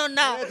አወጣ ነውና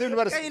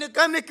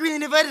ከመክዊን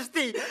ዩኒቨርሲቲ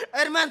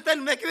ኤርመንተን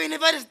መክዊን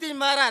ዩኒቨርሲቲ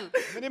ይማራል።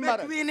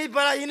 መክዊን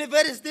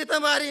ዩኒቨርሲቲ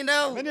ተማሪ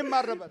ነው። ምን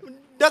ይማርበት?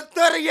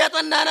 ዶክተር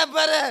እያጠና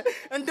ነበረ።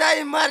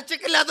 እንዳይማር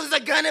ጭቅላቱን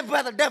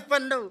ዘጋንበት፣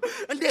 ደፈን ነው።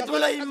 እንዴት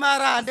ብሎ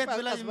ይማራ? እንዴት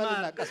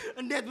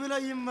ብሎ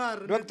ይማር?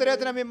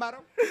 ዶክተሬት ነው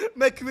የሚማረው።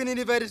 መክዊን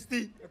ዩኒቨርሲቲ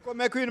እኮ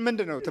መክዊን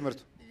ምንድነው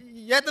ትምህርቱ?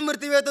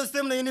 የትምህርት ቤቱ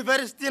ስም ነው።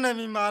 ዩኒቨርሲቲ ነው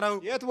የሚማረው።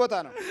 የት ቦታ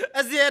ነው?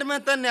 እዚህ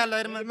ኤርመንተን ያለው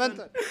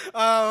ኤርመንተን።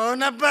 አዎ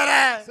ነበረ።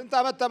 ስንት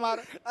ዓመት ተማረ?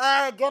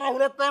 ገና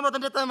 2 ዓመት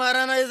እንደተማረ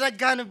ነው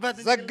የዘጋንበት።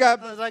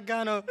 ዘጋ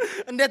ነው።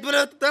 እንዴት ብሎ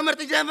ትምህርት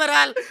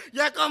ይጀምራል፣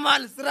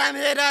 ያቆማል፣ ስራም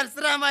ይሄዳል፣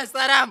 ስራም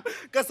አይሰራም፣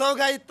 ከሰው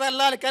ጋር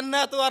ይጣላል፣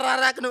 ከእናቱ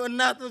ወራራቅ ነው።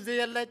 እናቱ እዚህ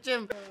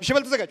የለችም። እሺ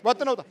በል ተዘጋጅ፣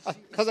 ዋጥነውጣ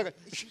ተዘጋጅ።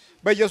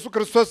 በኢየሱስ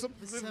ክርስቶስ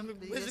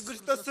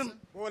ስም፣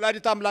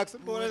 በወላዲተ አምላክ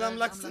ስም፣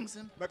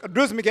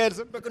 በቅዱስ ሚካኤል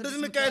ስም፣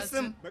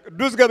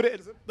 በቅዱስ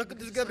ገብርኤል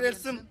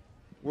ስም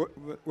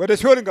ወደ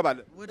ሲኦል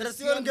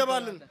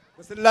እንገባለን።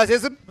 በስላሴ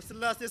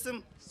ስም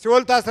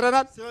ሲኦል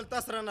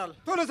ታስረናል።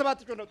 ቶሎ 7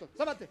 ጩኸት ነው።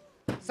 7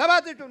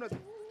 ጩኸት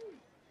ነው።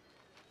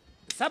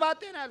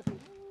 7 ነው ያልኩህ።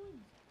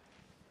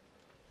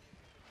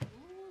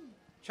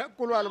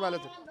 ቸኩሏል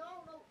ማለት ነው።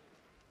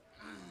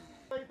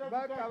 በቃ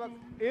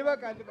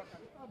ይበቃል።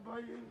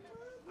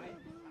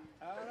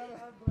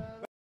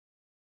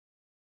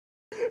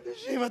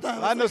 እሺ በጣም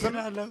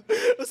አመሰግናለሁ።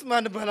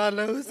 ኡስማን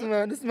እባላለሁ።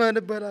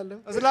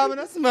 እስላም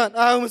ነህ? ኡስማን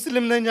አዎ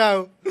ሙስሊም ነኝ። አዎ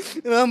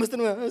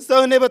ሙስሊም ሰው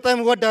እኔ በጣም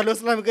እወዳለሁ።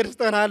 እስላም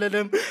ክርስቲያን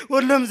አልልም።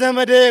 ሁሉም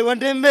ዘመዴ፣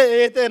 ወንድሜ፣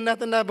 እህቴ፣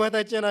 እናትና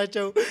አባታችን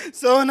ናቸው።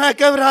 ሰውን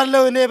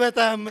አከብራለሁ እኔ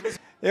በጣም።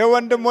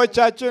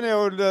 ወንድሞቻችን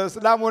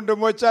እስላም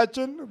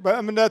ወንድሞቻችን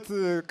በእምነት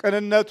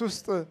ቅንነት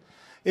ውስጥ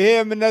ይሄ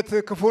እምነት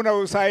ክፉ ነው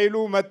ሳይሉ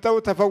መጥተው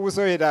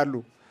ተፈውሰው ይሄዳሉ።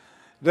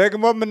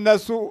 ደግሞም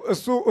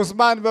እሱ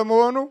ኡስማን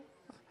በመሆኑ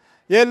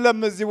የለም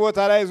እዚህ ቦታ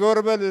ላይ ዞር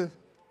በል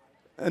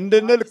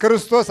እንድንል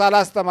ክርስቶስ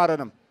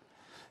አላስተማረንም።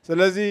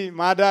 ስለዚህ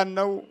ማዳን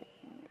ነው፣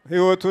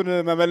 ህይወቱን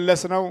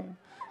መመለስ ነው።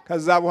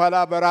 ከዛ በኋላ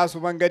በራሱ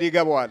መንገድ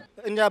ይገባዋል።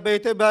 እኛ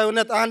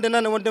በኢትዮጵያዊነት አንድ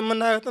ነን፣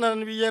 ወንድምና እህት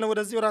ነን ብዬ ነው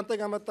ወደዚህ ወደ አንተ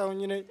ጋር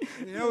መጣሁኝ።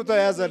 ይኸው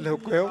ተያዘልህ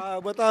እኮ ይኸው።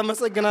 በጣም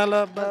አመሰግናለሁ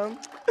አባ።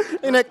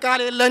 እኔ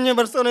ቃል የለኝም፣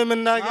 እርሶ ነው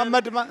የምናገር።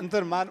 መሐመድ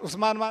እንትን ማን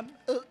ኡስማን ማን?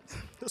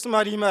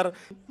 ኡስማን ይመር።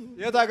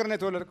 የት ሀገር ነው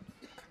የተወለድከው?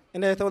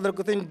 እኔ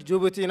የተወለድኩት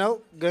ጅቡቲ ነው፣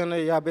 ግን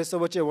ያ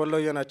ቤተሰቦቼ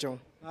ወሎዬ ናቸው።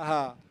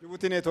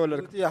 ጅቡቲ ነው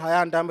የተወለድኩት።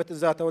 21 ዓመት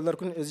እዛ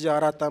ተወለድኩኝ፣ እዚህ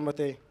 4 ዓመቴ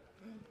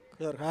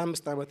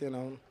 25 ዓመቴ ነው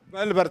አሁን።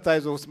 በል በርታ፣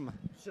 አይዞህ ኡስማን።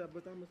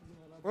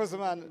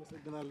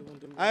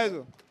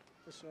 አይዞህ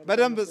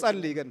በደንብ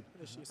ጸልይ። ግን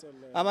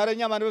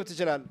አማርኛ ማንበብ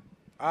ትችላለህ?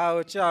 አዎ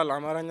እችላለሁ።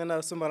 አማርኛና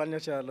ሶማሊኛ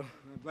እችላለሁ።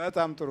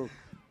 በጣም ጥሩ።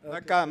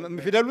 በቃ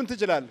ፊደሉን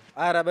ትችላለህ?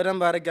 ኧረ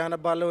በደንብ አድርጌ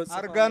አነባለሁ።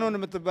 አርጋኖን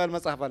የምትባል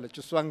መጽሐፍ አለች፣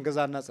 እሷን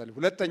ግዛና ጸልይ።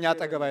 ሁለተኛ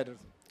አጠገብ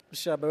አይደርስም።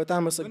 እሺ በጣም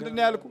አመሰግናለሁ። ምንድን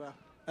ነው ያልኩህ?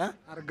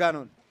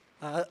 አርጋኖን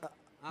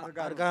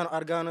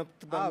አርጋኖ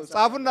ትባል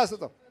ጻፉና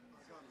ስጠው።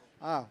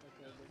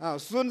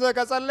 እሱን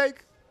ከጸለይክ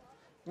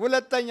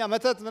ሁለተኛ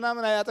መተት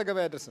ምናምን አጠገብ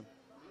አይደርስም።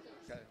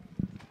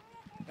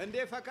 እንዴ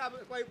ፈካ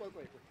ቆይ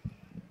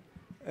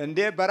እንዴ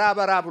በራ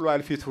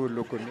ብሏል ፊት ሁሉ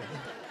እኮ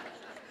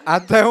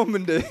አታየውም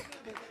እንዴ?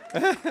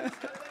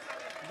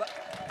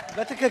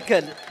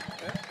 በትክክል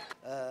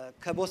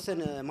ከቦስተን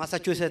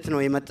ማሳቹሴት ነው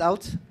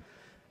የመጣሁት።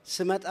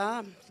 ስመጣ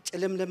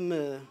ጭልምልም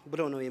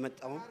ብሎ ነው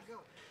የመጣው።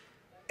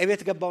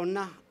 እቤት ገባውና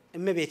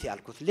እመቤቴ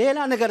ያልኩት ሌላ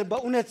ነገር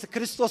በእውነት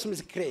ክርስቶስ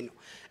ምስክሬ ነው።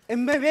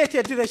 እመቤቴ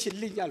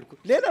ድረሽልኝ አልኩት።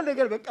 ሌላ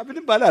ነገር በቃ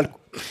ምንም ባላልኩ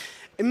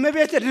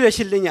እመቤቴ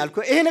ድረሽልኝ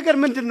አልኩት። ይሄ ነገር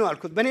ምንድነው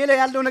አልኩት። በኔ ላይ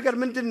ያለው ነገር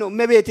ምንድነው?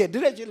 እመቤቴ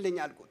ድረሽልኝ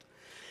አልኩት።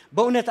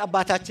 በእውነት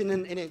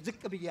አባታችንን እኔ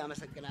ዝቅ ብዬ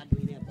አመሰግናለሁ።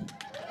 እኔ አባ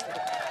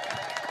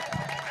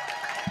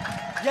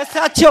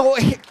የሳቸው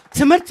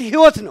ትምህርት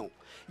ህይወት ነው።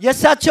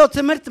 የሳቸው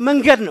ትምህርት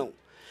መንገድ ነው።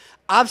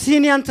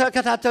 አብሲኒያን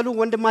ተከታተሉ።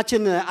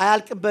 ወንድማችን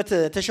አያልቅበት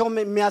ተሾም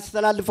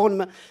የሚያስተላልፈውን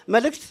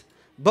መልእክት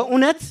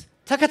በእውነት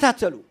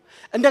ተከታተሉ።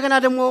 እንደገና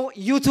ደግሞ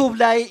ዩቲዩብ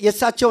ላይ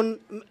የሳቸውን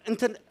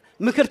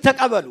ምክር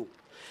ተቀበሉ።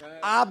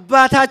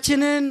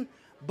 አባታችንን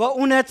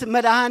በእውነት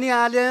መድኃኔ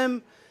ዓለም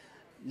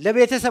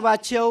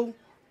ለቤተሰባቸው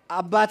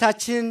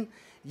አባታችን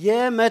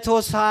የመቶ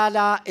ሳላ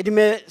እድሜ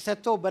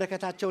ሰጥቶ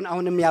በረከታቸውን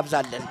አሁንም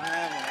ያብዛልን።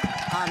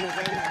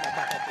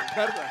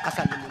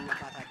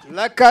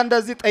 ለካ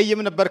እንደዚህ ጠይም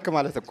ነበርክ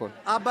ማለት እኮ ነው።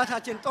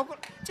 አባታችን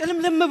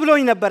ጭልምልም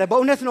ብሎኝ ነበረ።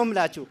 በእውነት ነው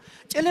የምላችሁ፣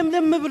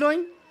 ጭልምልም ብሎኝ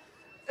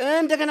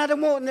እንደገና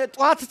ደግሞ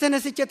ጧት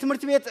ተነስቼ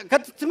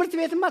ትምህርት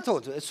ቤትማ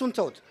ተውት፣ እሱን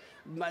ተውት።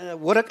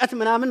 ወረቀት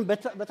ምናምን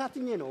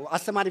በታትኜ ነው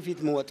አስተማሪ ፊት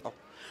የምወጣው።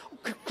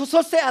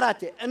 ከሶስቴ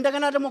አራቴ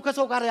እንደገና ደግሞ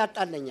ከሰው ጋር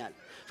ያጣለኛል።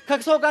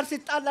 ከሰው ጋር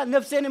ሲጣላ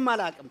ነፍሴንም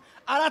አላውቅም።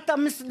 4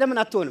 5 ለምን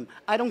አትሆንም?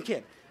 አይ ዶንት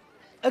ኬር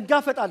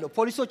እጋፈጣለሁ።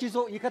 ፖሊሶች ይዞ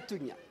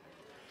ይከቱኛል።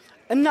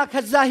 እና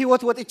ከዛ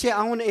ህይወት ወጥቼ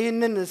አሁን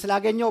ይሄንን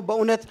ስላገኘው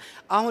በእውነት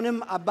አሁንም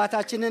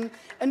አባታችንን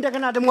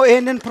እንደገና ደግሞ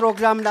ይሄንን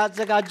ፕሮግራም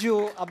ላዘጋጁ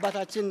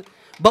አባታችን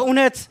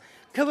በእውነት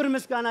ክብር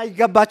ምስጋና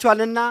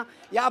ይገባቸዋልና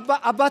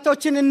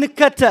አባቶችን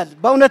እንከተል፣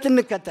 በእውነት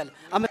እንከተል።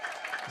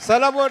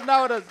 ሰለሞንና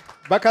ወደ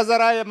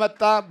በከዘራ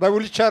የመጣ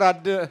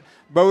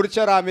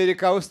በዊልቸር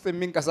አሜሪካ ውስጥ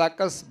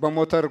የሚንቀሳቀስ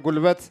በሞተር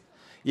ጉልበት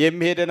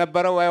የሚሄድ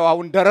የነበረው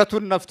አሁን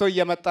ደረቱን ነፍቶ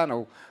እየመጣ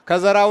ነው።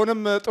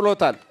 ከዘራውንም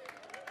ጥሎታል።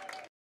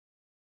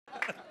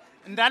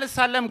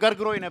 እንዳልሳለም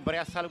ገርግሮኝ ነበር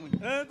ያሳልሙኝ።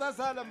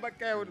 ተሳለም በቃ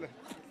ይኸውልህ።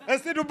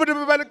 እስቲ ዱብ ዱብ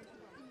በል።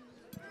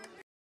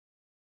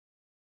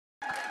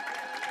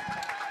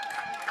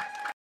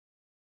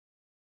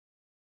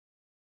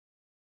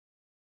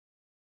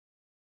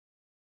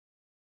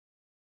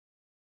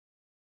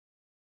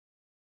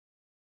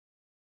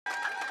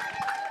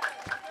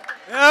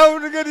 ያው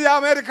እንግዲህ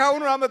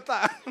አሜሪካውን አመጣ።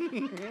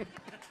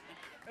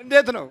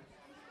 እንዴት ነው?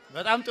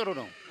 በጣም ጥሩ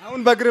ነው። አሁን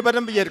በእግር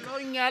በደንብ እየሄድክ ነው?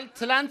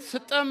 ትላንት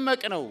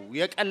ስጠመቅ ነው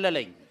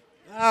የቀለለኝ።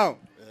 አዎ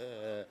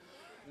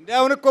እንዴ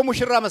አሁን እኮ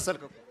ሙሽራ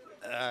መሰልከው።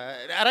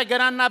 ኧረ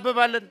ገና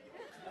እናብባለን፣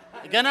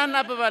 ገና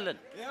እናብባለን።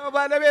 ያው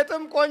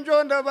ባለቤትም ቆንጆ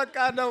እንደ በቃ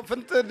ነው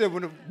ፍንጥ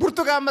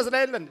ብርቱካን መስላ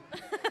የለን።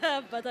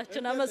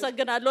 አባታችን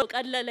አመሰግናለሁ።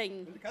 ቀለለኝ።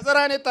 ከዘራ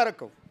ነው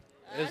የታረከው?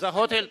 እዛ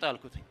ሆቴል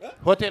ጣልኩት።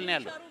 ሆቴል ነው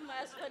ያለው።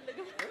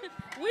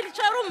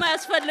 ዊልቸሩም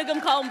አያስፈልግም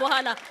ካሁን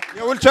በኋላ።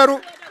 የዊልቸሩ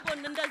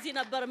ጎን እንደዚህ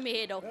ነበር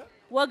የሚሄደው።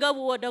 ወገቡ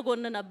ወደ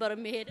ጎን ነበር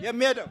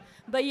የሚሄደው።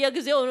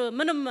 በየጊዜው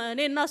ምንም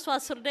እኔና እሱ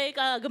 10 ደቂቃ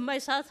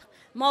ግማሽ ሰዓት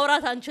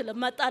ማውራት አንችልም።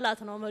 መጣላት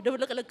ነው።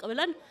 ድብልቅልቅ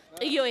ብለን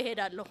ጥየው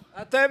ይሄዳለሁ።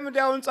 አታይም?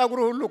 እንዲያውን ጸጉሩ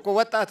ሁሉ እኮ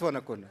ወጣት ሆነ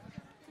እኮ።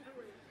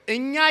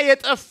 እኛ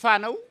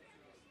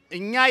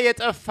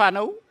የጠፋ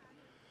ነው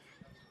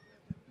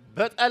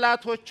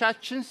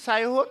በጠላቶቻችን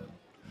ሳይሆን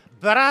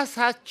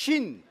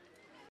በራሳችን።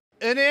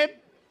 እኔ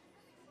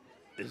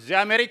እዚህ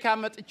አሜሪካ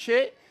መጥቼ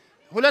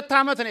 2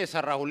 ዓመት ነው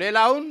የሰራሁ።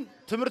 ሌላውን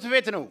ትምህርት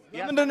ቤት ነው።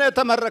 ምንድን ነው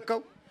የተመረከው?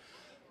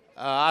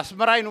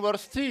 አስመራ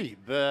ዩኒቨርሲቲ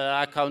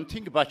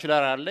በአካውንቲንግ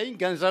ባችለር አለኝ።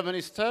 ገንዘብ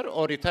ሚኒስተር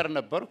ኦዲተር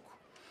ነበርኩ።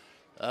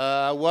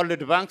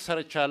 ወርልድ ባንክ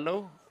ሰርቻለሁ።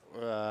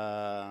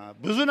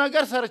 ብዙ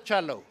ነገር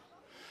ሰርቻለሁ።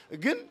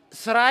 ግን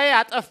ስራዬ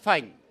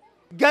አጠፋኝ።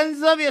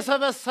 ገንዘብ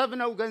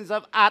የሰበሰብነው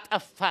ገንዘብ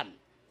አጠፋን።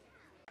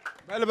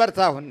 በልበርታ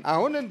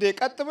አሁን እንዴ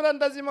ቀጥ ብለን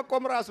እንደዚህ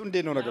መቆም ራሱ እንዴ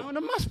ነው ነገር?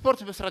 አሁንማ ስፖርት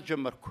መስራት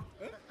ጀመርኩ።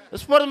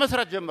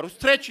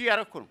 ስትሬች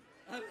እያደረኩ ነው።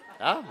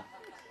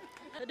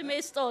 እድሜ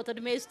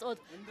ስጦት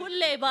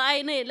ሁሌ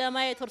በአይኔ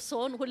ለማየት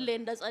እርስዎን ሁሌ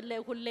እንደጸለይ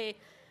ሁሌ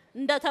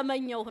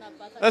እንደተመኘው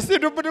ነበር። እስቲ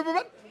ዱብ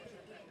በል።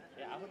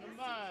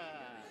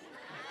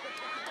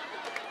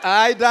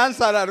 አይ ዳንስ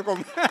አላልኩም።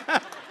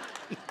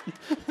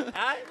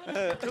 አይ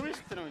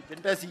ቱሪስት ነው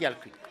እንደዚህ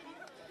ያልኩኝ።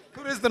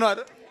 ቱሪስት ነው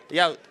አይደል?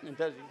 ያው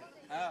እንደዚህ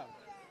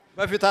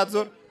በፊት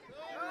አትዞር።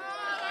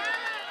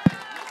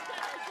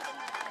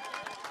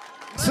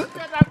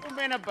 ስገዳቁሜ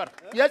ነበር።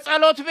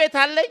 የጸሎት ቤት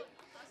አለኝ።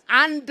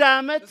 አንድ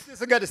አመት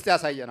ስገድ እስቲ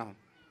ያሳየን አሁን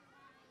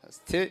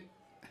እስቲ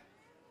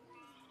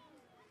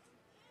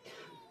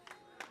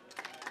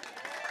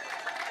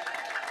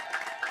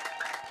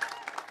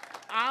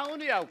አሁን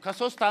ያው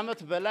ከ3 አመት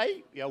በላይ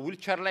ያው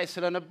ዊልቸር ላይ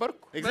ስለነበርኩ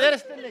እግዚአብሔር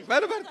ይስጥልኝ።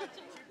 በልበርት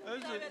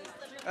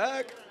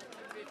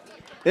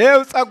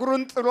ይኸው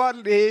ጸጉሩን ጥሏል።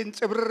 ይሄን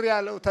ጭብርር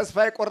ያለው ተስፋ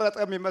የቆረጠ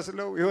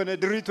የሚመስለው የሆነ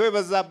ድሪቶ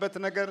የበዛበት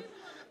ነገር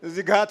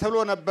እዚህ ጋር ተሎ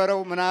ነበረው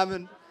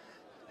ምናምን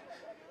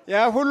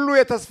ያ ሁሉ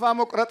የተስፋ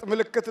መቁረጥ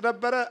ምልክት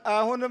ነበረ።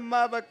 አሁንማ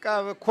በቃ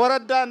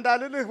ኮረዳ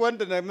እንዳልልህ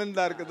ወንድ ነህ። ምን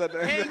ላድርግ?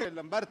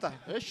 ተደለም በርታ።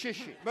 እሺ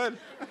በል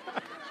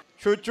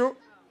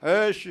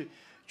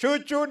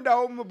ቹቹ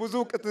እንዳውም ብዙ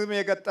ግጥም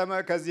የገጠመ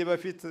ከዚህ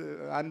በፊት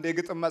አንድ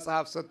የግጥም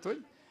መጽሐፍ ሰጥቶኝ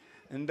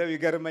እንደው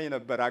ይገርመኝ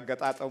ነበር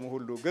አገጣጠሙ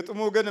ሁሉ። ግጥሙ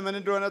ግን ምን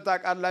እንደሆነ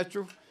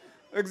ታውቃላችሁ?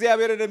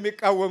 እግዚአብሔርን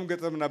የሚቃወም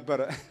ግጥም ነበረ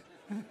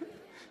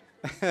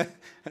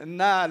እና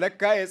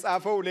ለካ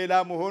የጻፈው ሌላ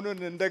መሆኑን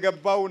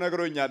እንደገባው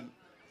ነግሮኛል።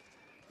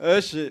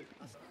 እሺ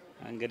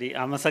እንግዲህ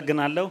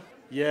አመሰግናለሁ።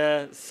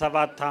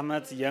 የ7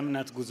 አመት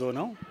የእምነት ጉዞ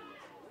ነው።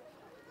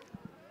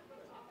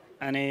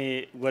 እኔ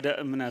ወደ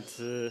እምነት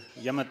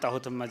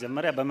የመጣሁትም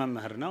መጀመሪያ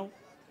በመምህር ነው።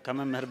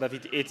 ከመምህር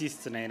በፊት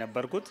ኤቲስት ነው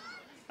የነበርኩት።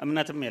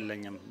 እምነትም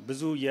የለኝም።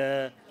 ብዙ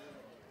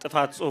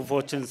የጥፋት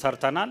ጽሁፎችን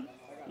ሰርተናል።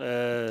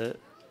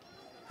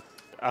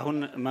 አሁን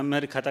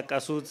መምህር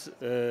ከጠቀሱት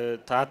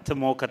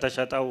ታትሞ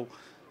ከተሸጠው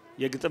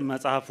የግጥም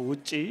መጽሐፍ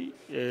ውጪ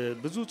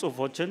ብዙ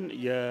ጽሁፎችን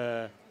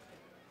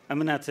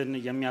የእምነትን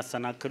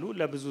የሚያሰናክሉ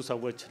ለብዙ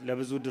ሰዎች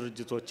ለብዙ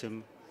ድርጅቶችም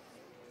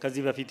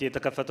ከዚህ በፊት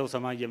የተከፈተው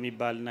ሰማይ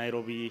የሚባል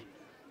ናይሮቢ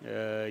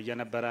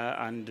የነበረ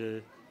አንድ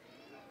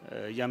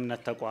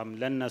የእምነት ተቋም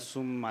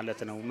ለነሱም ማለት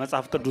ነው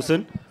መጽሐፍ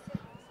ቅዱስን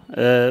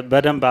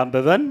በደንብ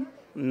አንብበን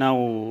ነው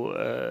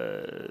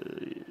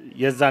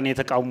የዛን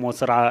የተቃውሞ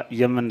ስራ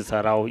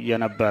የምንሰራው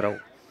የነበረው።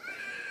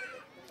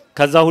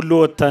 ከዛ ሁሉ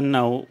ወጥተን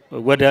ነው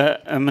ወደ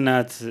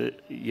እምነት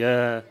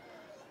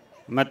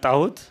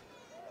የመጣሁት።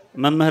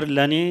 መምህር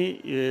ለኔ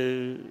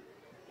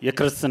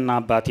የክርስትና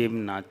አባቴም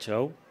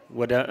ናቸው።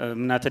 ወደ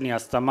እምነትን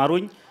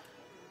ያስተማሩኝ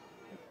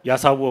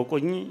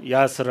ያሳወቁኝ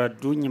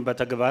ያስረዱኝ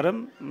በተግባርም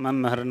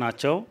መምህር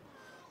ናቸው።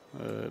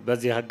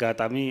 በዚህ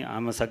አጋጣሚ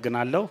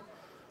አመሰግናለሁ።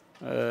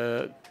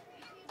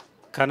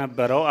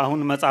 ከነበረው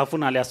አሁን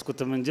መጽሐፉን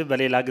አልያስኩትም እንጂ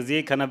በሌላ ጊዜ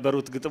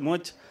ከነበሩት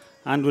ግጥሞች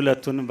አንድ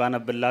ሁለቱን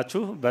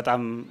ባነብላችሁ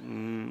በጣም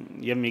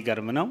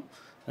የሚገርም ነው።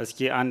 እስኪ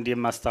አንድ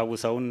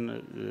የማስታውሰውን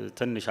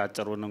ትንሽ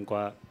አጭሩን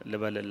እንኳን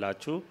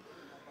ልበልላችሁ።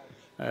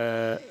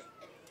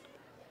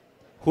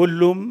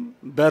 ሁሉም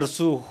በእርሱ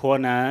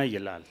ሆነ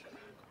ይላል፣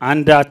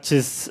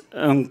 አንዳችስ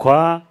እንኳ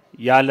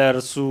ያለ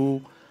እርሱ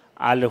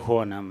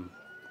አልሆነም።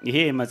 ይሄ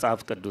የመጽሐፍ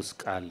ቅዱስ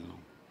ቃል ነው።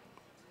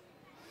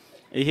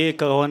 ይሄ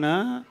ከሆነ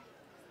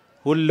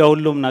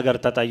ሁሉም ነገር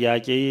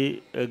ተጠያቂ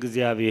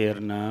እግዚአብሔር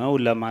ነው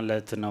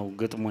ለማለት ነው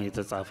ግጥሙ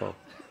የተጻፈው።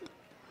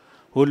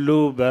 ሁሉ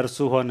በእርሱ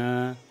ሆነ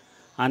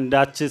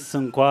አንዳችስ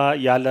እንኳ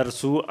ያለ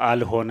እርሱ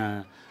አልሆነ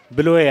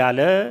ብሎ ያለ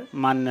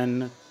ማንን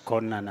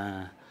ኮነነ?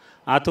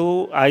 አቶ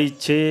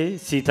አይቼ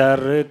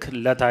ሲተርክ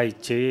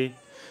ለታይቼ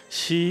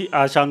ሺ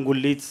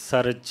አሻንጉሊት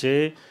ሰርቼ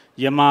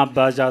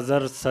የማባዣ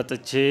ዘር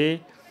ሰጥቼ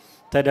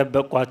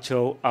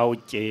ተደበቋቸው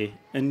አውቄ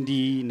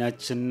እንዲህ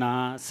ነችና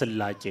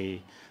ስላቄ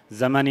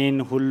ዘመኔን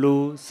ሁሉ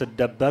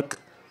ስደበቅ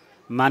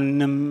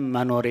ማንም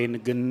መኖሬን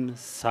ግን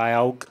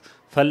ሳያውቅ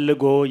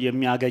ፈልጎ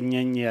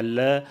የሚያገኘኝ የለ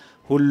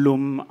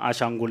ሁሉም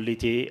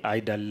አሻንጉሊቴ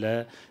አይደለ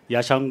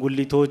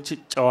የአሻንጉሊቶች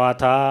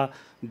ጨዋታ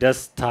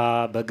ደስታ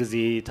በጊዜ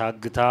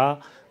ታግታ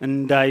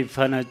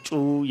እንዳይፈነጩ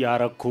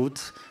ያረኩት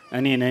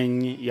እኔ ነኝ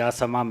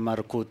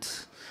ያሰማመርኩት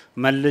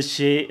መልሼ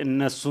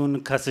እነሱን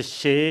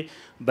ከስሼ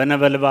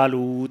በነበልባሉ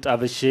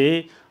ጠብሼ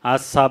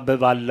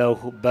አሳብባለሁ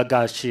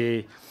በጋሼ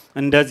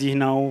እንደዚህ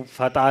ነው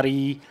ፈጣሪ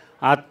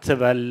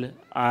አትበል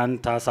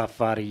አንተ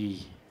አሳፋሪ።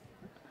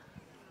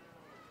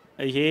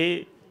 ይሄ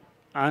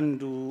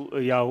አንዱ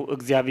ያው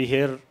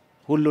እግዚአብሔር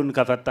ሁሉን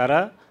ከፈጠረ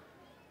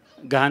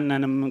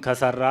ገሃነንም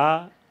ከሰራ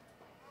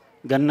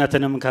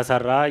ገነትንም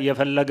ከሰራ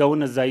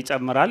የፈለገውን እዛ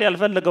ይጨምራል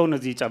ያልፈለገውን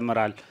እዚህ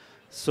ይጨምራል።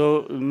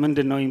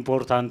 ምንድነው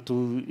ኢምፖርታንቱ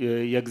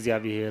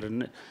የእግዚአብሔር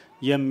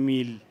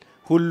የሚል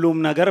ሁሉም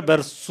ነገር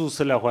በርሱ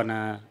ስለሆነ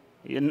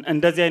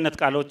እንደዚህ አይነት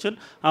ቃሎችን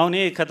አሁን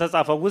ይሄ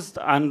ከተጻፈው ውስጥ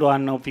አንዱ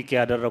ዋናው ፒክ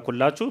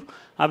ያደረኩላችሁ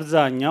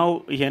አብዛኛው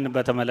ይሄን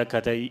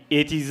በተመለከተ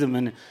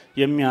ኤቲዝምን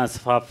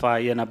የሚያስፋፋ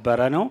የነበረ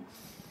ነው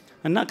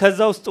እና ከዛ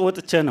ውስጥ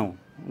ወጥቼ ነው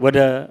ወደ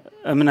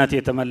እምነት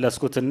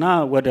የተመለስኩትና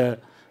ወደ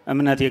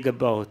እምነት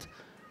የገባሁት።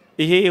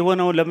 ይሄ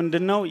የሆነው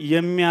ለምንድን ነው?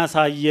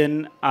 የሚያሳየን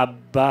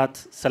አባት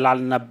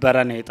ስላልነበረ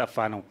ነው የጠፋ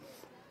ነው።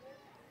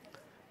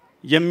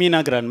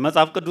 የሚነግረን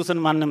መጽሐፍ ቅዱስን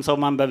ማንም ሰው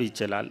ማንበብ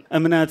ይችላል።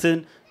 እምነትን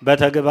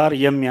በተግባር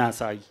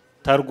የሚያሳይ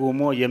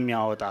ተርጉሞ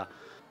የሚያወጣ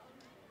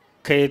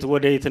ከየት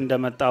ወደ የት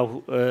እንደመጣው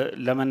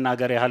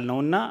ለመናገር ያህል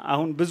ነውና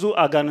አሁን ብዙ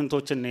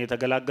አጋንንቶችን ነው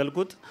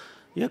የተገላገልኩት።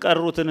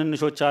 የቀሩ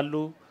ትንንሾች አሉ።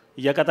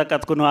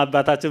 እየቀጠቀጥኩ ነው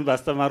አባታችን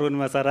ባስተማሩን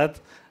መሰረት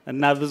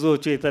እና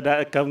ብዙዎቹ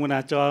የተዳከሙ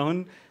ናቸው። አሁን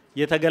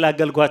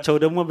የተገላገልኳቸው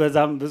ደግሞ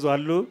በዛም ብዙ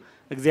አሉ።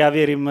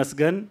 እግዚአብሔር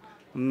ይመስገን።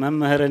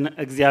 መምህርን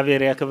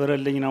እግዚአብሔር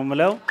ያክብርልኝ ነው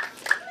ምለው።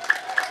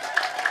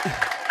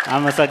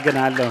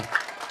 አመሰግናለሁ።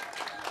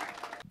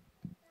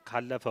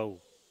 ካለፈው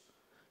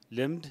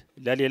ልምድ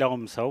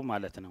ለሌላውም ሰው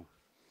ማለት ነው።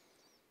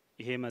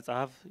 ይሄ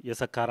መጽሐፍ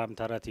የሰካራም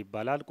ተረት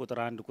ይባላል። ቁጥር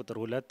 1 ቁጥር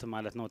 2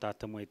 ማለት ነው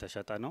ታትሞ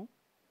የተሸጠ ነው።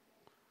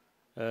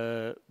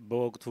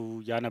 በወቅቱ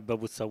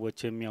ያነበቡት ሰዎች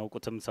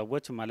የሚያውቁትም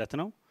ሰዎች ማለት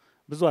ነው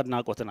ብዙ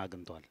አድናቆትን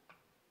አግኝቷል።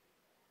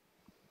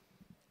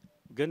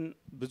 ግን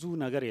ብዙ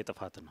ነገር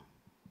የጥፋት ነው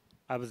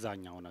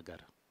አብዛኛው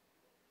ነገር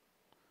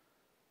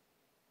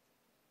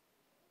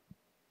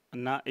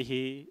እና ይሄ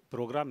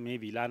ፕሮግራም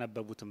ሜቢ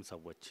ላነበቡትም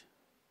ሰዎች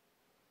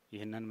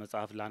ይህንን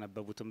መጽሐፍ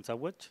ላነበቡትም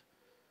ሰዎች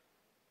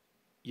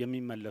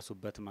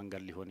የሚመለሱበት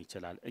መንገድ ሊሆን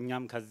ይችላል።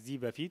 እኛም ከዚህ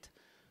በፊት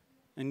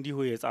እንዲሁ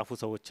የጻፉ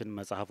ሰዎችን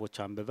መጽሐፎች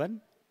አንብበን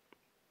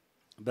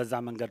በዛ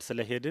መንገድ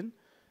ስለሄድን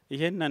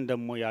ይሄንን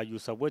ደግሞ ያዩ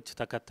ሰዎች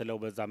ተከትለው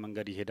በዛ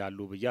መንገድ ይሄዳሉ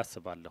ብዬ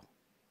አስባለሁ።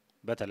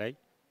 በተለይ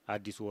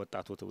አዲሱ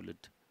ወጣቱ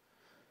ትውልድ።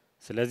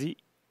 ስለዚህ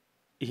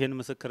ይሄን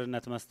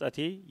ምስክርነት መስጠቴ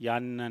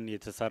ያንን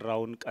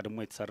የተሰራውን ቀድሞ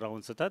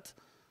የተሰራውን ስተት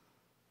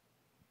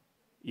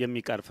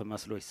የሚቀርፍ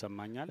መስሎ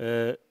ይሰማኛል።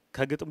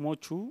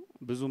 ከግጥሞቹ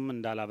ብዙም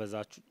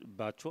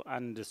እንዳላበዛባችሁ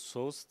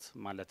 1-3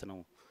 ማለት ነው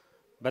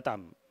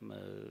በጣም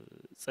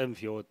ጽንፍ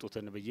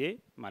የወጡትን ብዬ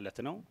ማለት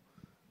ነው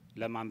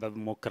ለማንበብ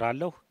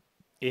ሞክራለሁ።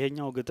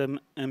 ይሄኛው ግጥም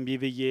እምቢ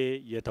ብዬ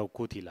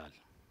የተውኩት ይላል።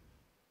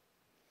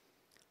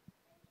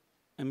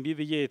 እምቢ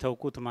ብዬ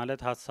የተውኩት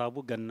ማለት ሐሳቡ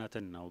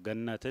ገነትን ነው።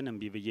 ገነትን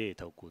እምቢ ብዬ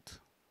የተውኩት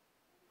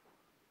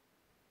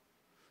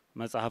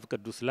መጽሐፍ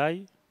ቅዱስ ላይ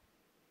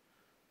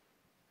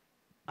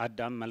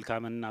አዳም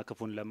መልካምና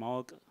ክፉን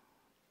ለማወቅ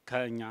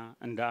ከኛ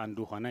እንደ አንዱ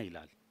ሆነ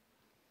ይላል።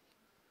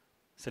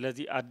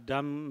 ስለዚህ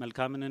አዳም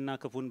መልካምንና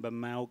ክፉን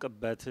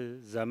በማያውቅበት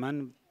ዘመን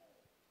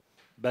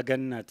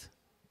በገነት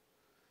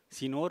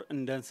ሲኖር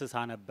እንደ እንስሳ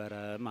ነበረ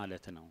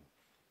ማለት ነው።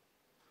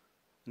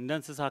 እንደ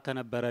እንስሳ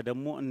ከነበረ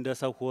ደግሞ እንደ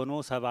ሰው ሆኖ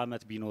 70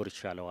 ዓመት ቢኖር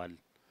ይሻለዋል።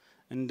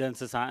 እንደ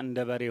እንስሳ እንደ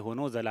በሬ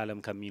ሆኖ ዘላለም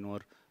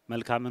ከሚኖር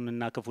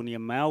መልካምንና ክፉን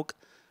የማያውቅ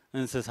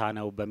እንስሳ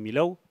ነው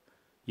በሚለው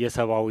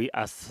የሰባዊ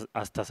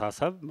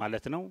አስተሳሰብ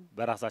ማለት ነው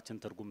በራሳችን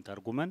ትርጉም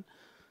ተርጉመን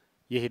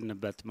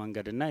የሄድንበት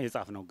መንገድና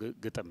የጻፍነው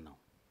ግጥም ነው።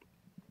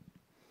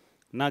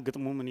 እና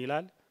ግጥሙ ምን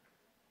ይላል?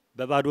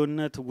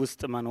 በባዶነት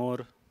ውስጥ መኖር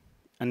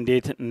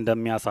እንዴት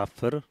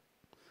እንደሚያሳፍር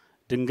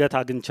ድንገት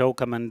አግኝቸው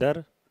ከመንደር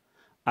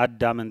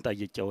አዳምን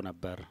ጠይቄው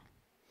ነበር።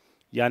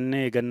 ያኔ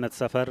የገነት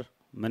ሰፈር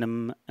ምንም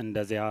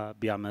እንደዚያ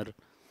ቢያምር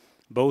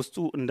በውስጡ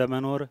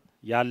እንደመኖር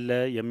ያለ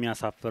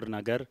የሚያሳፍር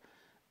ነገር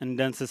እንደ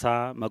እንስሳ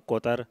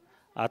መቆጠር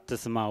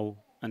አትስማው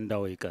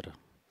እንዳው ይቅር።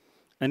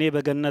 እኔ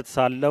በገነት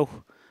ሳለሁ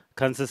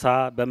ከእንስሳ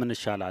በምን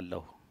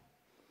እሻላለሁ?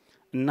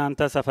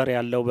 እናንተ ሰፈር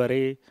ያለው በሬ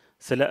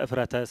ስለ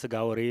እፍረተ ስጋ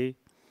ወሬ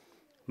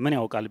ምን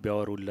ያውቃል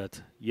ቢያወሩለት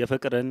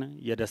የፍቅርን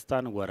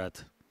የደስታን ወረት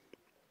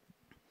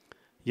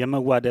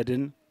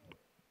የመዋደድን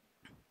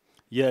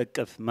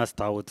የእቅፍ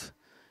መስታወት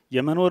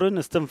የመኖርን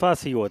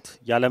እስትንፋስ ህይወት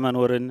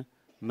ያለመኖርን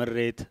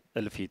ምሬት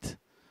እልፊት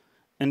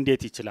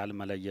እንዴት ይችላል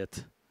መለየት?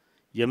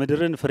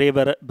 የምድርን ፍሬ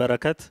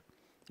በረከት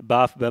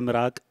በአፍ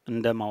በምራቅ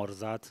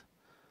እንደማወርዛት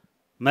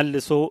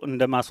መልሶ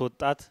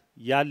እንደማስወጣት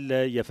ያለ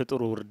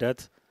የፍጥሩ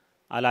ውርደት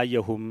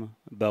አላየሁም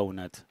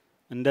በእውነት።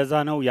 እንደዛ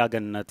ነው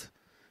ያገነት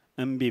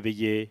እምቢ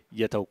ብዬ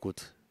የተውኩት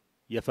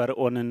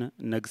የፈርዖንን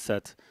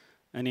ንግሰት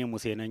እኔ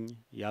ሙሴ ነኝ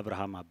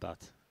የአብርሃም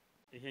አባት።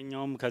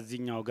 ይሄኛውም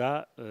ከዚህኛው ጋር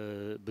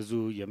ብዙ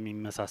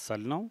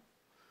የሚመሳሰል ነው።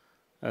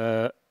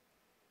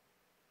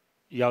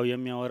 ያው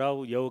የሚያወራው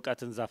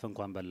የእውቀትን ዛፍ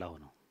እንኳን በላሁ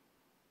ነው።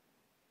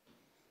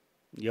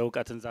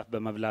 የእውቀትን ዛፍ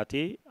በመብላቴ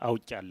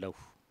አውቄያለሁ፣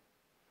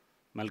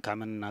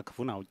 መልካምንና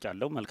ክፉን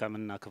አውቄያለሁ።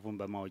 መልካምንና ክፉን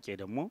በማወቄ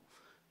ደግሞ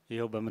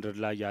ይሄው በምድር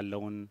ላይ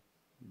ያለውን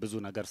ብዙ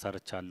ነገር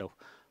ሰርቻለሁ።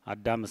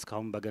 አዳም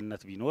እስካሁን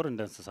በገነት ቢኖር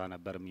እንደ እንስሳ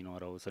ነበር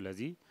የሚኖረው።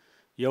 ስለዚህ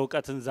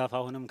የእውቀትን ዛፍ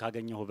አሁንም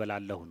ካገኘሁ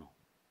በላለሁ ነው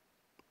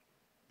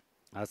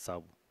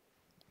ሐሳቡ።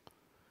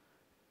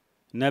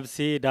 ነፍሴ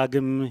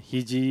ዳግም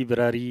ሂጂ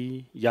ብረሪ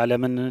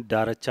ያለምን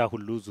ዳርቻ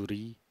ሁሉ ዙሪ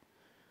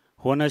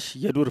ሆነሽ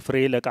የዱር ፍሬ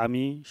ለቃሚ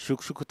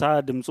ሹክሹክታ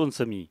ድምጹን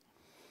ስሚ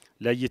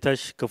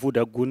ለይተሽ ክፉ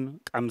ደጉን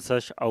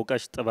ቀምሰሽ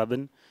አውቀሽ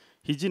ጥበብን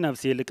ሂጂ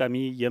ነፍሴ ልቀሚ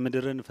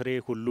የምድርን ፍሬ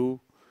ሁሉ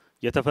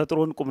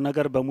የተፈጥሮን ቁም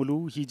ነገር በሙሉ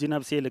ሂጂ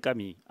ነፍሴ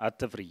ልቀሚ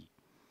አትፍሪ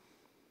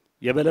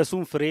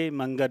የበለሱን ፍሬ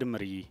መንገድ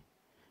ምሪ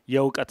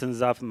የእውቀትን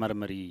ዛፍ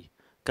መርምሪ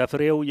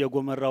ከፍሬው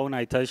የጎመራውን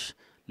አይተሽ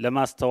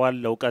ለማስተዋል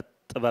ለእውቀት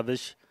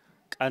ጥበብሽ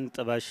ቀን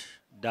ጥበሽ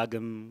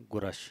ዳግም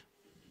ጉረሽ።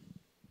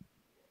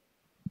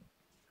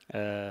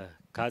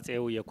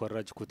 ካጼው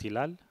የኮረጅኩት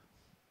ይላል።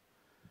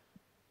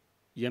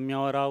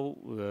 የሚያወራው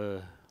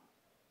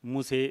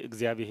ሙሴ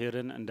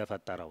እግዚአብሔርን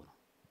እንደፈጠረው ነው።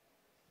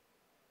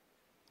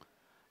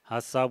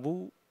 ሐሳቡ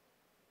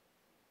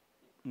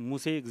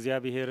ሙሴ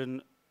እግዚአብሔርን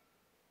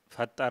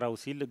ፈጠረው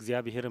ሲል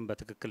እግዚአብሔርን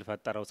በትክክል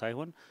ፈጠረው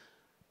ሳይሆን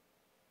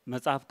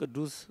መጽሐፍ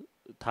ቅዱስ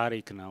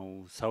ታሪክ ነው፣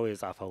 ሰው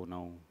የጻፈው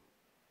ነው።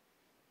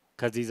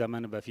 ከዚህ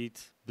ዘመን በፊት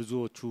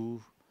ብዙዎቹ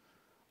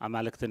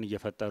አማልክትን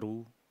እየፈጠሩ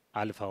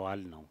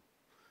አልፈዋል ነው።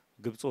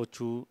 ግብጾቹ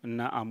እነ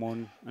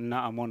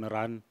አሞን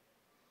ራን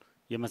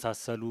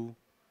የመሳሰሉ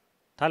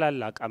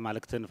ታላላቅ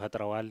አማልክትን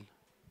ፈጥረዋል።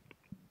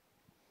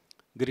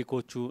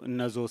 ግሪኮቹ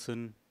እነ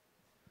ዞስን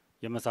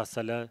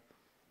የመሳሰለ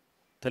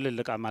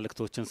ትልልቅ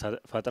አማልክቶችን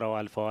ፈጥረው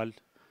አልፈዋል።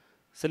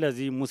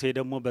 ስለዚህ ሙሴ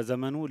ደግሞ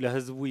በዘመኑ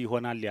ለህዝቡ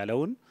ይሆናል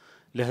ያለውን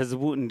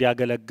ለህዝቡ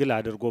እንዲያገለግል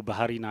አድርጎ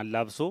ባህሪን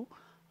አላብሶ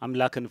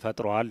አምላክን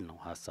ፈጥሯል ነው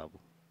ሐሳቡ።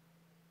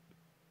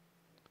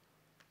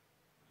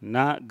 እና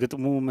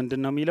ግጥሙ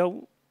ምንድነው የሚለው?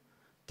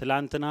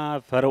 ትላንትና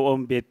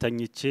ፈርዖን ቤት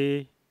ተኝቼ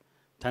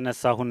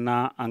ተነሳሁና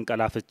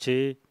አንቀላፍቼ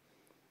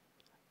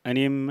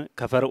እኔም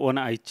ከፈርዖን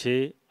አይቼ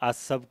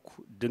አሰብኩ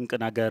ድንቅ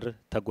ነገር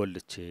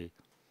ተጎልቼ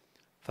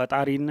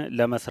ፈጣሪን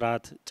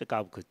ለመስራት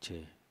ጭቃብክቼ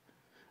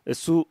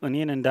እሱ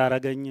እኔን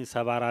እንዳረገኝ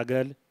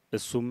ሰባራገል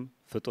እሱም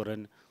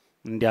ፍጡርን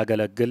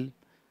እንዲያገለግል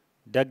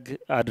ደግ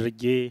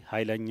አድርጌ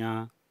ኃይለኛ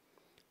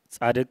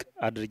ጻድቅ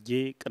አድርጌ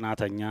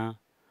ቅናተኛ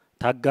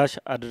ታጋሽ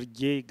አድርጌ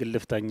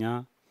ግልፍተኛ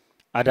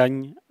አዳኝ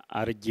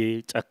አርጌ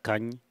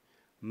ጨካኝ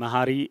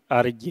መሐሪ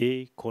አርጌ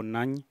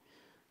ኮናኝ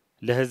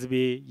ለህዝቤ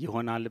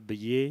ይሆናል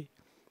ብዬ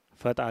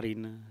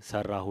ፈጣሪን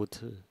ሰራሁት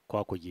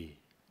ኳኩዬ።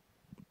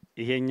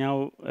 ይሄኛው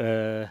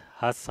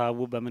ሐሳቡ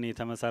በምን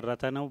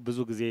የተመሰረተ ነው? ብዙ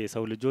ጊዜ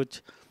የሰው ልጆች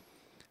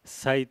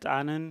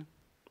ሰይጣንን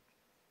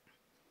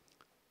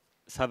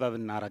ሰበብ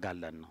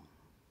እናረጋለን ነው።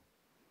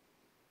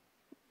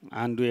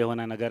 አንዱ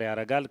የሆነ ነገር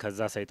ያረጋል፣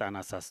 ከዛ ሰይጣን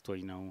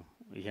አሳስቶኝ ነው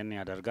ይሄን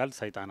ያደርጋል፣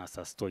 ሰይጣን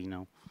አሳስቶኝ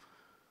ነው።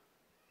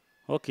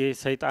 ኦኬ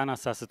ሰይጣን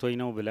አሳስቶኝ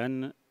ነው ብለን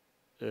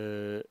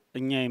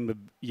እኛ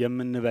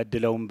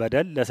የምንበድለውን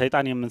በደል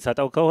ለሰይጣን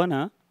የምንሰጠው ከሆነ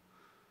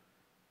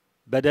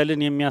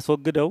በደልን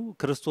የሚያስወግደው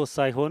ክርስቶስ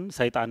ሳይሆን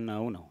ሰይጣን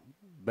ነው ነው።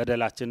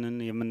 በደላችንን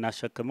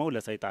የምናሸክመው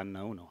ለሰይጣን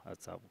ነው ነው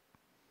ሐሳቡ።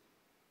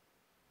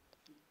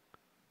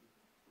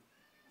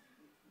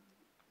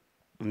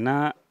 እና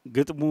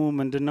ግጥሙ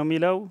ምንድነው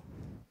የሚለው?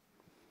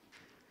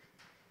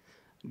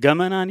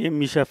 ገመናን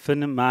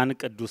የሚሸፍን ማን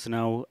ቅዱስ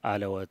ነው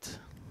አለወት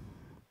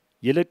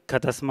ይልቅ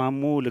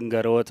ከተስማሙ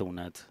ልንገረወት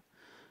እውነት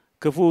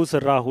ክፉ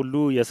ስራ ሁሉ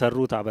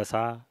የሰሩት አበሳ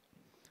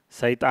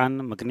ሰይጣን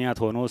ምክንያት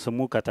ሆኖ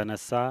ስሙ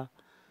ከተነሳ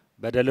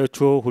በደሎቹ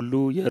ሁሉ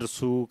የእርሱ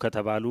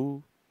ከተባሉ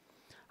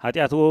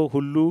ኃጢአቱ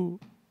ሁሉ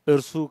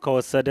እርሱ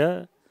ከወሰደ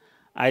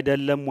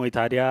አይደለም ወይ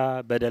ታዲያ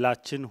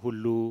በደላችን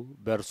ሁሉ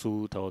በእርሱ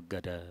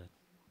ተወገደ።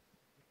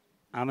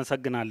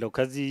 አመሰግናለሁ።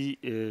 ከዚህ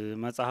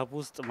መጽሐፍ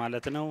ውስጥ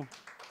ማለት ነው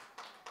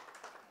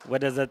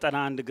ወደ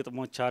 91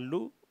 ግጥሞች አሉ።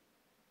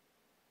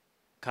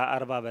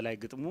 ከ40 በላይ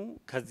ግጥሙ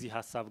ከዚህ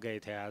ሐሳብ ጋር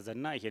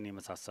የተያያዘና ይሄን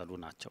የመሳሰሉ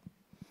ናቸው።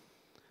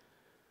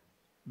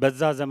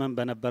 በዛ ዘመን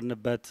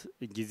በነበርንበት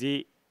ጊዜ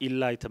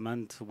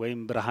ኢንላይትመንት ወይም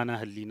ብርሃነ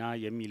ህሊና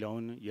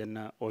የሚለውን የነ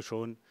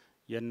ኦሾን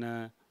የነ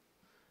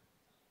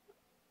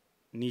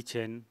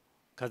ኒቼን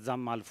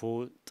ከዛም አልፎ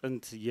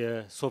ጥንት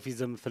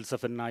የሶፊዝም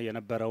ፍልስፍና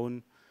የነበረውን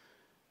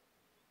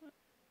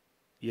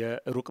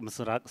የሩቅ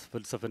ምስራቅ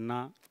ፍልስፍና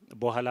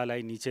በኋላ ላይ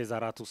ኒቼ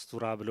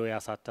ዛራቱስቱራ ብሎ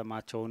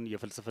ያሳተማቸውን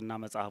የፍልስፍና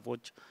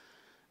መጽሐፎች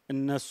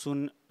እነሱን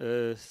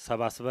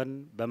ሰባስበን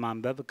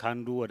በማንበብ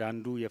ካንዱ ወደ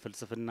አንዱ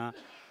የፍልስፍና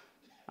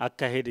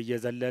አካሄድ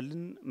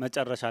እየዘለልን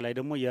መጨረሻ ላይ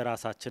ደግሞ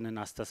የራሳችንን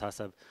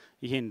አስተሳሰብ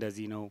ይሄ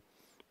እንደዚህ ነው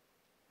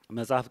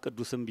መጽሐፍ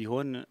ቅዱስም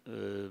ቢሆን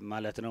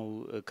ማለት ነው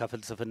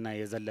ከፍልስፍና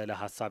የዘለለ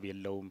ሐሳብ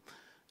የለውም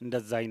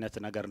እንደዛ አይነት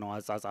ነገር ነው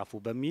አጻጻፉ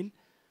በሚል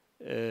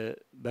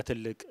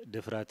በትልቅ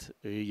ድፍረት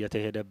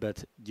የተሄደበት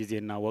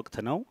ጊዜና ወቅት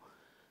ነው።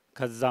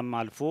 ከዛም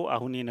አልፎ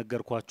አሁን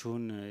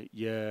የነገርኳችሁን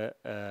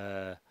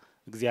የእግዚአብሔርን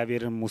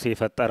ሙሴ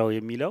ፈጠረው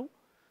የሚለው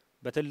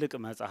በትልቅ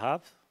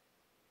መጽሐፍ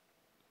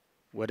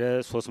ወደ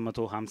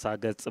 350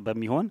 ገጽ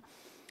በሚሆን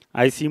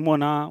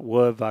አይሲሞና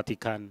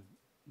ወቫቲካን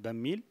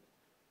በሚል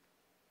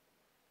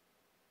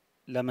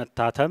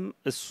ለመታተም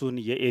እሱን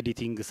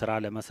የኤዲቲንግ ስራ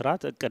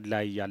ለመስራት እቅድ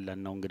ላይ ያለን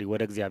ነው። እንግዲህ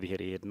ወደ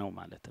እግዚአብሔር ይሄድ ነው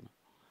ማለት ነው።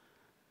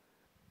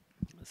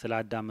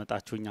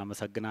 ስላዳመጣችሁኝ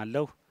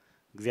አመሰግናለሁ።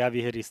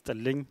 እግዚአብሔር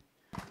ይስጥልኝ።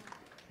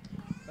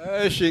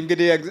 እሺ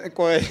እንግዲህ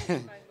ቆይ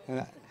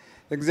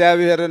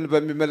እግዚአብሔርን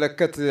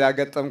በሚመለከት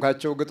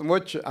ያገጠምካቸው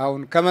ግጥሞች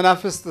አሁን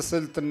ከመናፍስት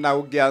ስልትና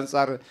ውጊያ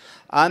አንፃር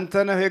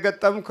አንተ ነህ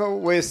የገጠምከው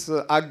ወይስ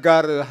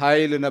አጋር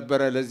ኃይል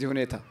ነበረ ለዚህ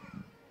ሁኔታ?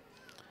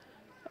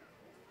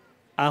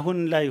 አሁን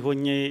ላይ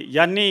ሆኜ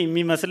ያኔ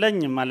የሚመስለኝ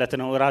ማለት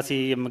ነው ራሴ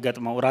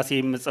የምገጥመው ራሴ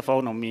የምጽፈው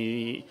ነው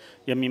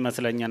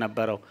የሚመስለኝ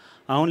ነበረው።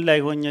 አሁን ላይ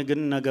ሆኜ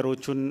ግን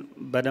ነገሮቹን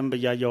በደንብ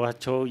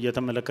ያያዋቸው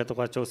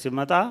እየተመለከተኳቸው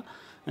ሲመጣ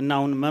እና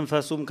አሁን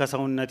መንፈሱም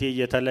ከሰውነቴ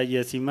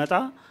እየተለየ ሲመጣ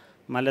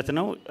ማለት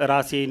ነው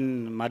ራሴን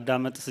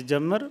ማዳመጥ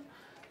ስጀምር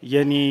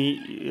የኔ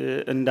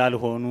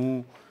እንዳልሆኑ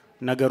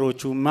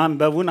ነገሮቹ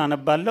ማንበቡን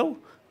አነባለሁ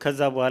ከዛ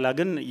በኋላ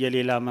ግን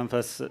የሌላ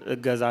መንፈስ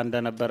እገዛ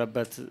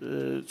እንደነበረበት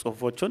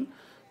ጽሁፎቹን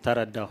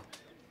ተረዳሁ።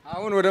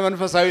 አሁን ወደ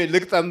መንፈሳዊ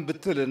ልግጠም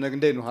ብትል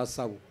እንዴት ነው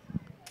ሐሳቡ?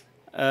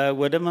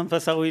 ወደ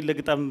መንፈሳዊ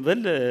ልግጠም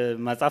ብል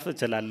መጻፍ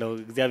እችላለሁ።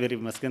 እግዚአብሔር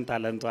ይመስገን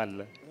ታለንቱ አለ።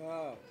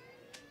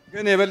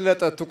 ግን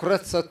የበለጠ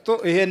ትኩረት ሰጥቶ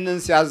ይሄንን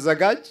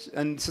ሲያዘጋጅ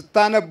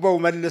ስታነበው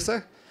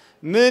መልሰህ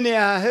ምን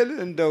ያህል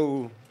እንደው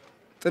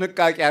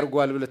ጥንቃቄ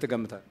አድርጓል ብለህ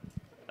ትገምታለህ?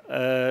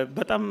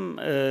 በጣም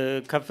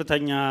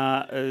ከፍተኛ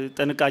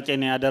ጥንቃቄ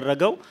ነው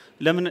ያደረገው።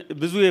 ለምን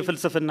ብዙ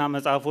የፍልስፍና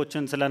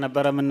መጽሐፎችን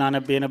ስለነበረ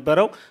ምናነብ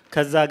የነበረው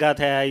ከዛ ጋር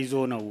ተያይዞ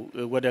ነው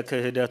ወደ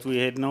ክህደቱ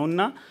የሄድነውና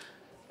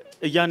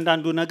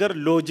እያንዳንዱ ነገር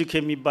ሎጂክ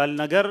የሚባል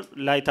ነገር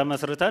ላይ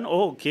ተመስርተን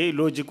ኦኬ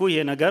ሎጂኩ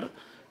ይሄ ነገር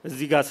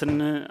እዚህ ጋር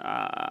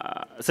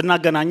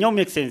ስናገናኘው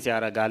ሜክ ሴንስ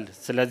ያደርጋል።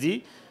 ስለዚህ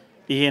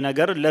ይሄ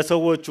ነገር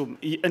ለሰዎቹም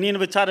እኔን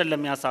ብቻ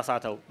አይደለም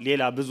ያሳሳተው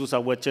ሌላ ብዙ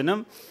ሰዎችንም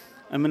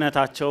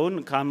እምነታቸውን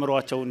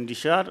ካምሯቸው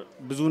እንዲሻር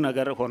ብዙ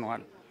ነገር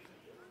ሆኗል።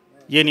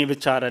 የኔ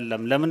ብቻ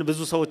አይደለም። ለምን ብዙ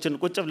ሰዎችን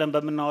ቁጭ ብለን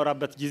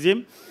በመናወራበት ጊዜም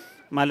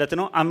ማለት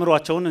ነው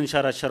አምሯቸውን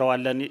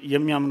እንሸረሽረዋለን።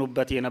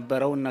 የሚያምኑበት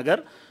የነበረውን ነገር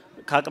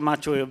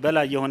ካቅማቸው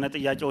በላይ የሆነ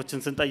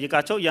ጥያቄዎችን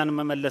ስንጠይቃቸው ያን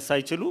መመለስ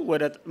ሳይችሉ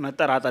ወደ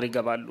መጠራጠር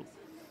ይገባሉ።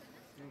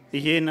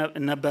 ይሄ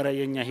ነበረ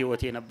የኛ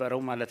ህይወት የነበረው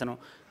ማለት ነው።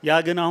 ያ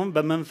ግን አሁን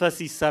በመንፈስ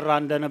ይሰራ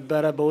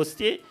እንደነበረ በውስጤ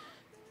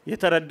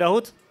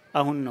የተረዳሁት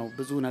አሁን ነው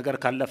ብዙ ነገር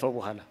ካለፈ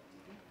በኋላ።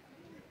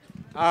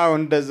 አዎ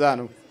እንደዛ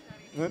ነው።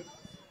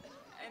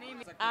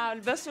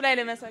 በሱ ላይ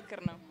ለመሰክር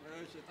ነው።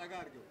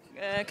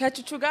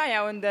 ከቹቹ ጋር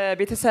ያው እንደ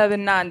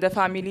ቤተሰብና እንደ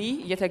ፋሚሊ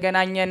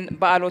እየተገናኘን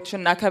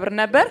በዓሎችን አከብር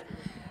ነበር።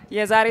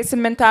 የዛሬ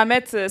 8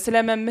 ዓመት ስለ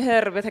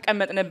መምህር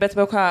በተቀመጥንበት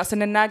ቦታ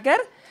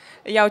ስንናገር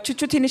ያው ቹቹ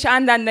ትንሽ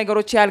አንዳንድ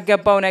ነገሮች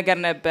ያልገባው ነገር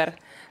ነበር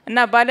እና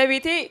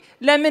ባለቤቴ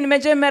ለምን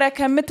መጀመሪያ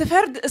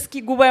ከምትፈርድ እስኪ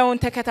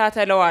ጉባኤውን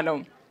ተከታተለው አለው።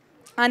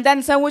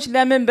 አንዳንድ ሰዎች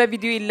ለምን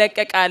በቪዲዮ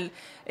ይለቀቃል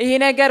ይሄ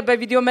ነገር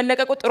በቪዲዮ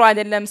መለቀቁ ጥሩ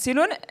አይደለም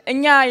ሲሉን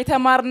እኛ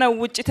የተማርነው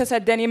ውጪ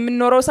ተሰደን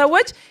የምንኖረው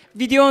ሰዎች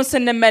ቪዲዮን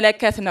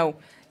ስንመለከት ነው።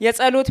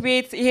 የጸሎት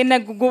ቤት ይሄን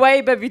ጉባኤ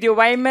በቪዲዮ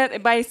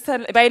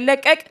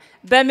ባይለቀቅ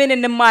በምን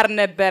እንማር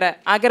ነበር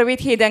አገር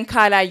ቤት ሄደን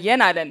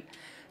ካላየን አለን።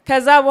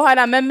 ከዛ በኋላ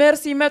መምህር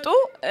ሲመጡ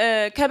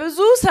ከብዙ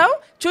ሰው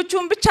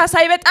ቹቹን ብቻ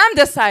ሳይ በጣም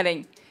ደስ አለኝ።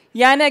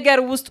 ያ ነገር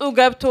ውስጡ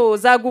ገብቶ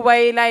ዛ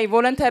ጉባኤ ላይ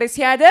ቮለንተሪ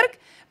ሲያደርግ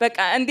በቃ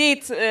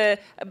እንዴት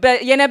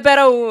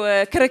የነበረው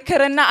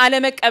ክርክርና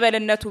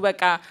አለመቀበልነቱ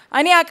በቃ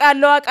እኔ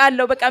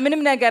አቃለው በቃ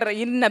ምንም ነገር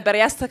ይል ነበር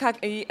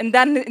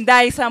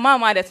እንዳይሰማ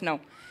ማለት ነው።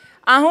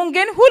 አሁን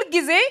ግን ሁሉ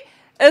ጊዜ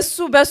እሱ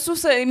በሱ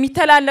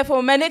የሚተላለፈው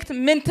መልእክት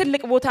ምን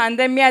ትልቅ ቦታ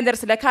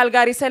እንደሚያደርስ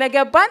ለካልጋሪ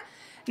ስለገባን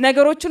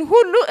ነገሮችን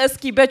ሁሉ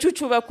እስኪ በቹቹ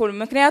በኩል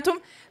ምክንያቱም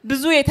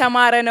ብዙ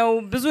የተማረ ነው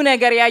ብዙ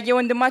ነገር ያየ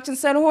ወንድማችን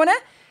ስለሆነ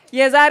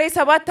የዛሬ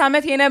 7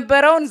 ዓመት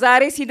የነበረውን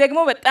ዛሬ ሲደግሞ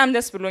በጣም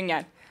ደስ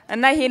ብሎኛል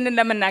እና ይሄንን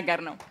ለመናገር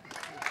ነው።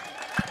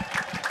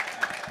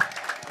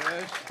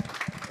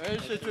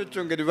 እሺ ቹቹ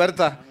እንግዲህ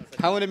በርታ።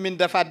 አሁን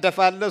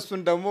የሚንደፋደፋለ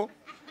እሱን ደግሞ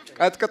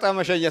ቀጥቅጣ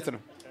መሸየት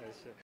ነው።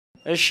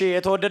 እሺ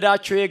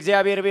የተወደዳችሁ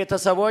የእግዚአብሔር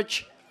ቤተሰቦች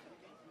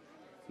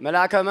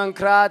መላከ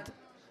መንክራት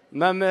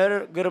መምህር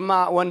ግርማ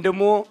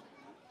ወንድሙ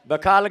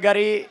በካልጋሪ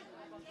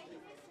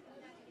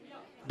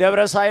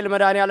ደብረ ሳይል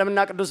መድኃኔዓለምና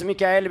ቅዱስ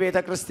ሚካኤል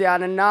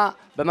ቤተክርስቲያንና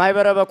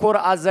በማህበረ በኩር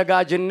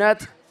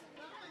አዘጋጅነት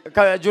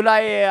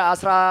ከጁላይ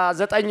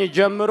 19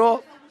 ጀምሮ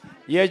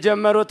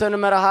የጀመሩትን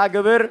መርሃ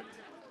ግብር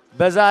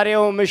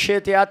በዛሬው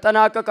ምሽት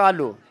ያጠናቅቃሉ።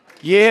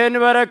 ይህን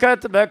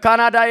በረከት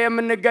በካናዳ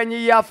የምንገኝ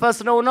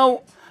ያፈስነው ነው።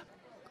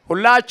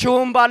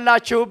 ሁላችሁም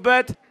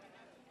ባላችሁበት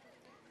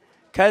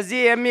ከዚህ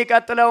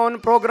የሚቀጥለውን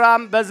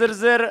ፕሮግራም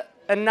በዝርዝር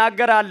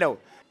እናገራለሁ።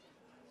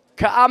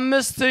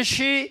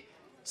 ከ5000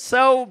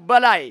 ሰው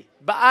በላይ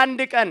በአንድ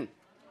ቀን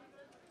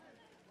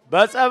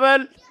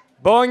በጸበል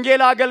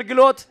በወንጌል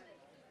አገልግሎት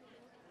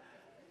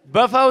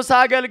በፈውስ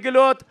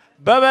አገልግሎት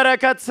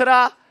በበረከት ስራ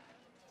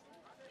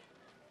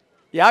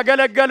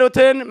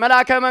ያገለገሉትን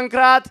መላከ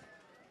መንክራት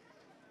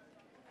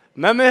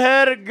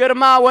መምህር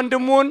ግርማ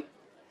ወንድሙን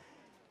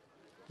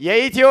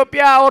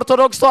የኢትዮጵያ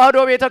ኦርቶዶክስ ተዋሕዶ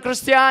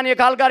ቤተክርስቲያን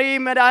የካልጋሪ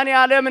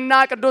መድኃኔዓለምና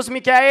ቅዱስ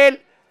ሚካኤል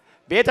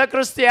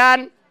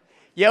ቤተክርስቲያን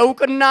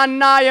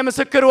የእውቅናና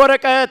የምስክር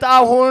ወረቀት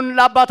አሁን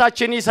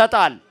ለአባታችን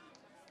ይሰጣል።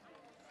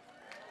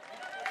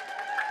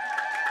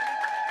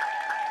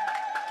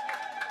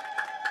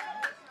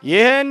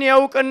 ይህን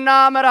የእውቅና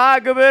መርሃ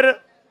ግብር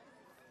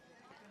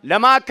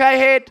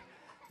ለማካሄድ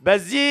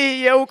በዚህ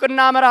የእውቅና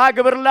መርሃ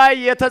ግብር ላይ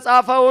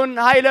የተጻፈውን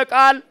ኃይለ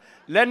ቃል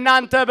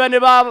ለእናንተ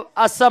በንባብ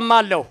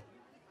አሰማለሁ።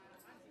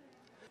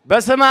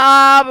 በስመ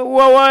አብ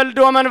ወወልድ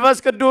ወመንፈስ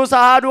ቅዱስ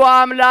አሐዱ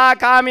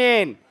አምላክ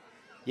አሜን።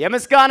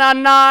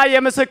 የምስጋናና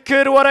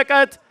የምስክር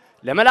ወረቀት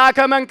ለመላከ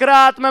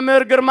መንክራት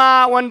መምህር ግርማ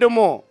ወንድሙ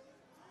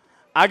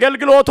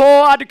አገልግሎቶ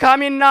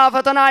አድካሚና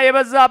ፈተና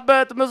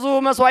የበዛበት ብዙ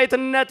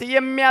መስዋዕትነት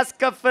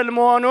የሚያስከፍል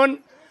መሆኑን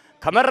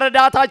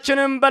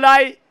ከመረዳታችንም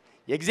በላይ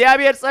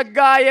የእግዚአብሔር ጸጋ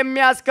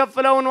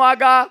የሚያስከፍለውን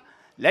ዋጋ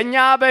ለኛ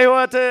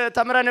በህይወት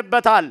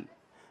ተምረንበታል።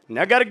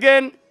 ነገር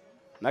ግን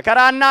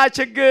መከራና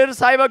ችግር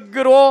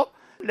ሳይበግሮ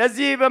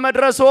ለዚህ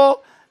በመድረሶ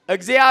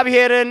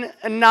እግዚአብሔርን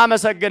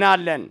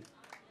እናመሰግናለን።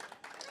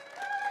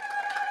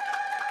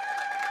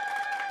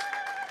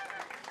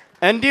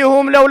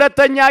 እንዲሁም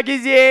ለሁለተኛ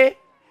ጊዜ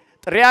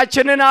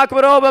ጥሪያችንን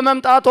አክብረው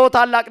በመምጣቶ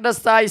ታላቅ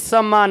ደስታ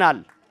ይሰማናል።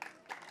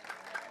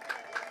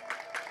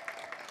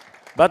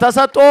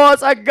 በተሰጦ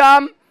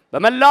ጸጋም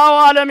በመላው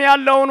ዓለም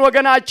ያለውን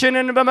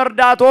ወገናችንን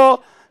በመርዳቶ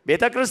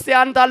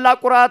ቤተክርስቲያን ታላቅ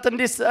ኩራት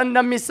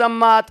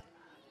እንደሚሰማት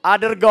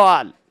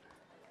አድርገዋል።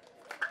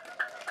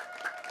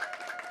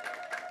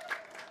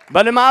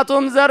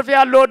 በልማቱም ዘርፍ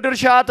ያለው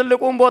ድርሻ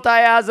ትልቁን ቦታ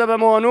የያዘ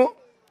በመሆኑ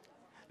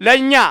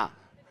ለኛ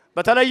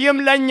በተለይም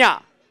ለኛ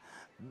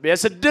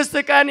የስድስት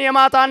ቀን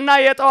የማታና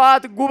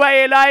የጠዋት ጉባኤ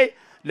ላይ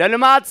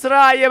ለልማት ስራ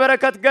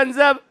የበረከት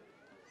ገንዘብ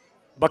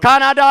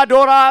በካናዳ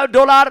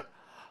ዶላር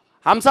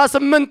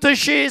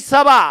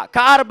 58070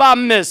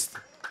 ከ45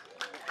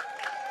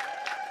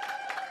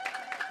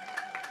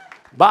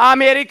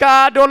 በአሜሪካ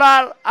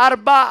ዶላር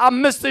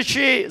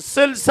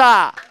 45060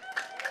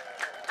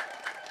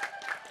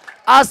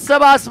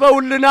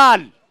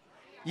 አሰባስበውልናል።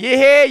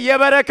 ይሄ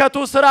የበረከቱ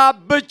ስራ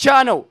ብቻ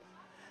ነው።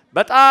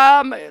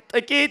 በጣም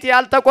ጥቂት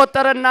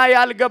ያልተቆጠረና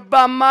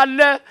ያልገባም አለ።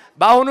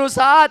 በአሁኑ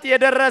ሰዓት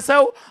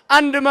የደረሰው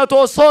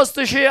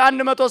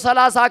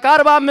 103130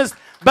 ከ45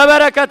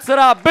 በበረከት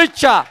ስራ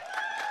ብቻ።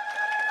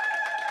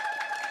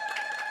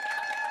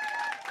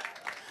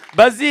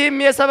 በዚህም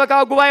የሰበካ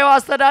ጉባኤው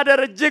አስተዳደር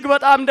እጅግ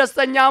በጣም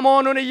ደስተኛ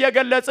መሆኑን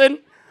እየገለጽን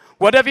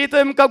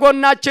ወደፊትም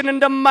ከጎናችን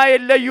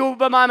እንደማይለዩ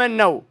በማመን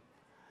ነው።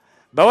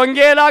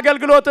 በወንጌል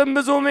አገልግሎትም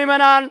ብዙ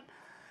ምእመናን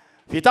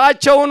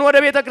ፊታቸውን ወደ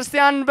ቤተ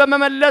ክርስቲያን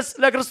በመመለስ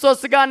ለክርስቶስ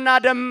ሥጋና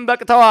ደም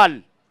በቅተዋል።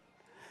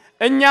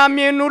 እኛም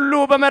ይህን ሁሉ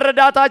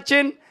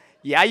በመረዳታችን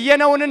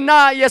ያየነውንና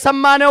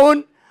የሰማነውን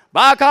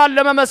በአካል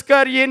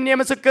ለመመስከር ይህን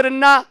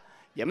የምስክርና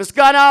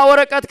የምስጋና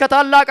ወረቀት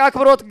ከታላቅ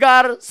አክብሮት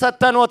ጋር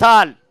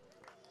ሰጥተኖታል።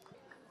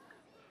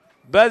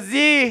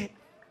 በዚህ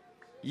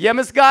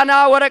የምስጋና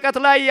ወረቀት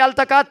ላይ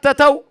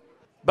ያልተካተተው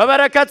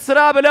በበረከት ስራ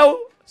ብለው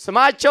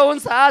ስማቸውን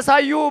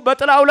ሳያሳዩ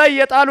በጥላው ላይ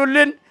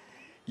የጣሉልን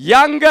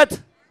ያንገት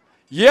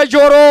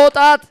የጆሮ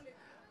ጣት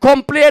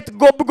ኮምፕሌት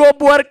ጎብጎብ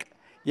ወርቅ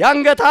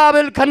ያንገት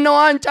ሐብል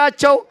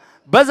ከነዋንጫቸው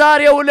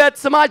በዛሬው ዕለት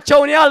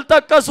ስማቸውን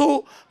ያልጠቀሱ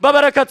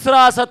በበረከት ስራ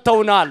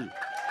ሰጥተውናል።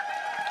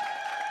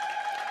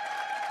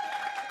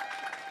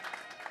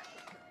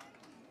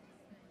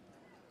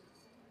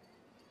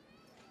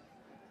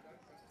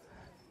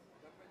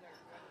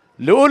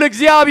 ልዑል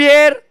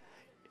እግዚአብሔር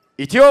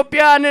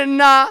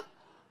ኢትዮጵያንና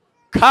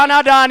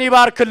ካናዳን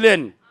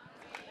ይባርክልን።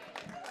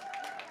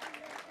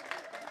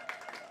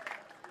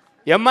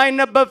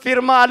 የማይነበብ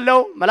ፊርማ አለው።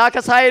 መላከ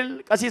ሳይል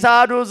ቀሲስ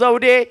አሐዱ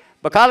ዘውዴ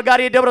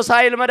በካልጋሪ ደብረ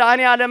ሳይል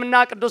መድኃኔ ዓለምና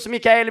ቅዱስ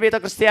ሚካኤል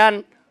ቤተክርስቲያን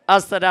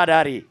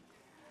አስተዳዳሪ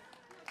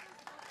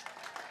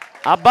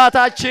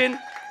አባታችን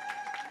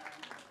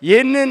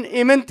ይህንን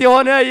ኢምንት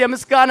የሆነ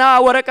የምስጋና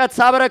ወረቀት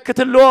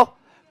ሳበረክትሎ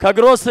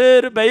ከእግሮ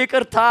ስር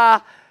በይቅርታ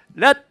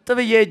ለጥ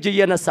ብዬ እጅ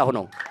እየነሳሁ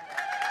ነው።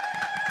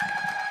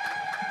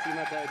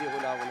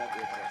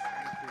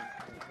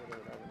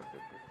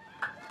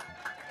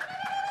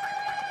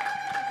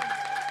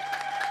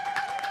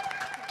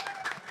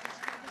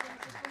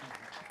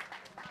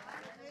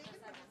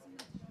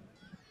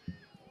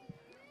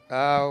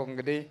 አዎ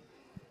እንግዲህ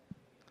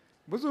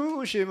ብዙ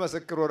ሺህ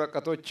ምስክር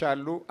ወረቀቶች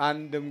አሉ።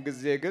 አንድም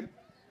ጊዜ ግን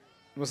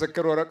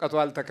ምስክር ወረቀቱ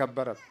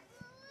አልተከበረም።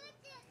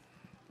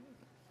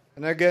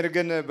 ነገር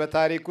ግን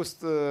በታሪክ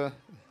ውስጥ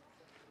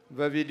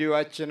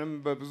በቪዲዮአችንም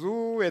በብዙ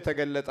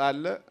የተገለጠ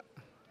አለ።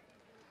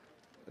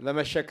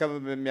 ለመሸከም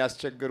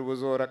የሚያስቸግር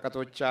ብዙ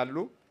ወረቀቶች አሉ።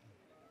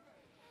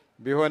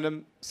 ቢሆንም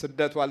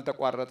ስደቱ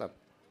አልተቋረጠም።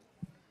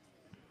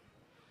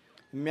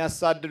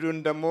 የሚያሳድዱን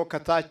ደግሞ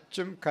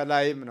ከታችም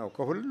ከላይም ነው፣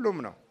 ከሁሉም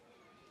ነው።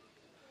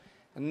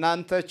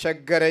 እናንተ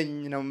ቸገረኝ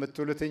ነው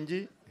የምትሉት እንጂ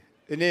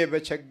እኔ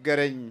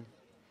በቸገረኝ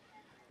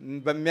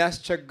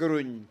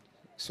በሚያስቸግሩኝ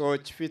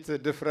ሰዎች ፊት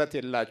ድፍረት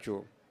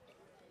የላችሁም።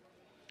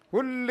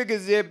 ሁል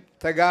ጊዜ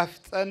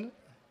ተጋፍጠን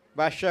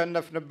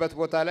ባሸነፍንበት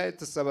ቦታ ላይ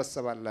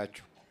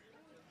ትሰበሰባላችሁ።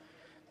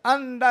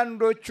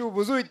 አንዳንዶቹ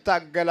ብዙ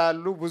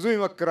ይታገላሉ፣ ብዙ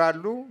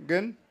ይመክራሉ፣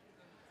 ግን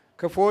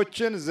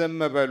ክፎችን ዝም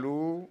በሉ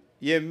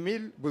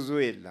የሚል ብዙ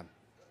የለም።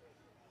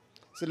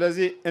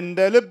 ስለዚህ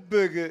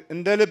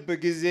እንደ ልብ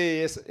ጊዜ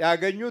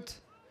ያገኙት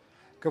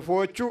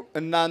ክፎቹ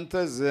እናንተ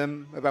ዝም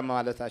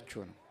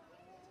በማለታችሁ ነው።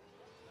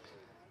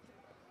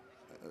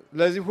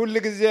 ለዚህ ሁሉ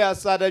ጊዜ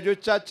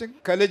አሳዳጆቻችን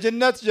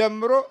ከልጅነት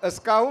ጀምሮ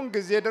እስካሁን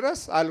ጊዜ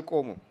ድረስ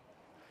አልቆሙም።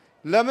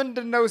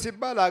 ለምንድነው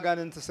ሲባል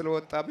አጋንንት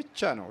ስለወጣ ብቻ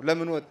ነው።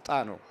 ለምን ወጣ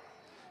ነው?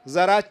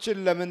 ዘራችን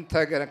ለምን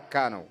ተገነካ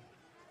ነው?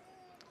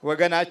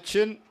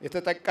 ወገናችን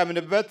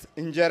የተጠቀምንበት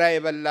እንጀራ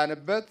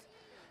የበላንበት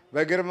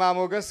በግርማ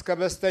ሞገስ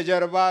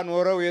ከበስተጀርባ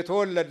ኖረው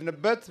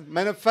የተወለድንበት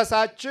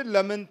መንፈሳችን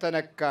ለምን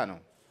ተነካ ነው?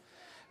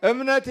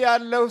 እምነት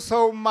ያለው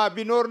ሰውማ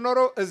ቢኖር ኖሮ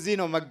እዚህ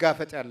ነው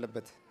መጋፈጥ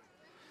ያለበት።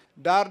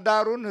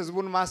 ዳርዳሩን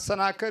ህዝቡን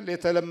ማሰናከል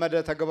የተለመደ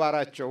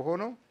ተግባራቸው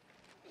ሆኖ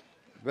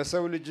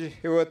በሰው ልጅ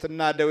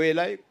ህይወትና ደዌ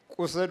ላይ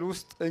ቁስል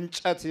ውስጥ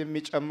እንጨት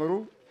የሚጨምሩ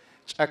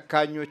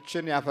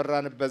ጨካኞችን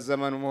ያፈራንበት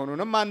ዘመን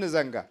መሆኑንም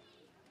አንዘንጋ።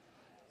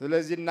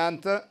 ስለዚህ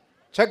እናንተ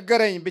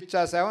ቸገረኝ ብቻ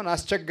ሳይሆን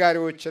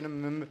አስቸጋሪዎችንም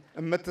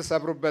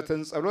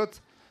የምትሰብሩበትን ጸሎት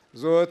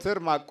ዘወትር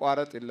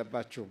ማቋረጥ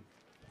የለባችሁም።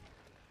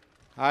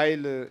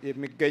 ኃይል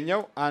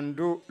የሚገኘው አንዱ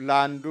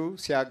ለአንዱ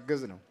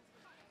ሲያግዝ ነው።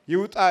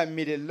 ይውጣ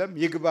የሚል የለም፣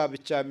 ይግባ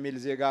ብቻ የሚል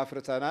ዜጋ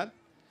አፍርተናል።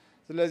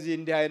 ስለዚህ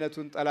እንዲህ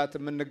አይነቱን ጠላት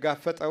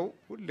የምንጋፈጠው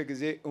ሁል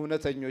ጊዜ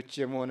እውነተኞች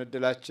የመሆን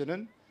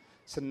እድላችንን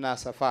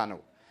ስናሰፋ ነው።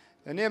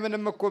 እኔ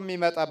ምንም እኮ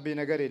የሚመጣብኝ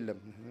ነገር የለም፣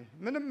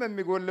 ምንም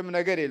የሚጎልም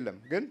ነገር የለም።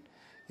 ግን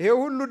ይሄ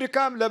ሁሉ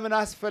ድካም ለምን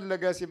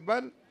አስፈለገ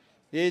ሲባል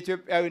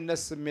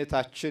የኢትዮጵያዊነት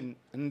ስሜታችን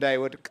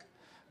እንዳይወድቅ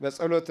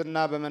በጸሎትና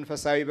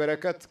በመንፈሳዊ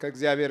በረከት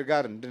ከእግዚአብሔር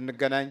ጋር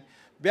እንድንገናኝ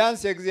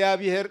ቢያንስ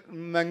የእግዚአብሔር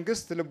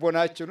መንግስት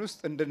ልቦናችን ውስጥ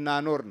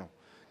እንድናኖር ነው።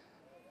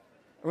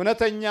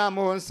 እውነተኛ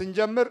መሆን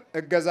ስንጀምር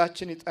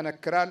እገዛችን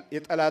ይጠነክራል፣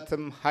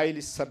 የጠላትም ኃይል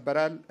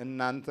ይሰበራል።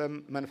 እናንተም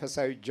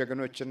መንፈሳዊ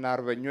ጀግኖችና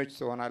አርበኞች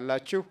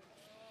ትሆናላችሁ።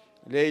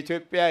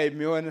 ለኢትዮጵያ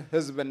የሚሆን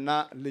ህዝብና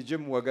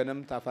ልጅም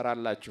ወገንም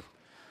ታፈራላችሁ።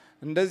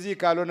 እንደዚህ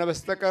ካልሆነ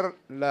በስተቀር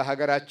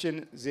ለሀገራችን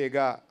ዜጋ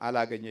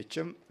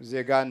አላገኘችም።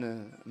 ዜጋን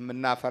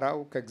የምናፈራው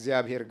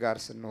ከእግዚአብሔር ጋር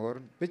ስንሆን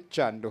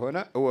ብቻ እንደሆነ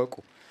እወቁ።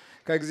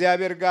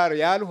 ከእግዚአብሔር ጋር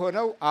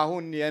ያልሆነው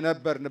አሁን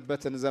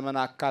የነበርንበትን ዘመን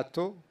አካቶ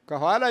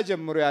ከኋላ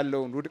ጀምሮ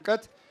ያለውን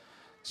ውድቀት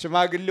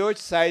ሽማግሌዎች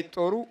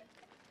ሳይጦሩ፣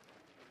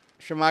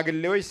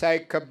 ሽማግሌዎች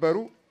ሳይከበሩ፣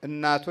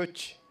 እናቶች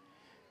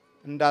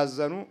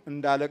እንዳዘኑ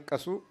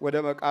እንዳለቀሱ ወደ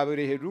መቃብር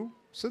የሄዱ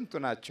ስንቱ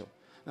ናቸው።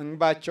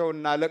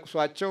 እንባቸውና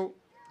ለቅሷቸው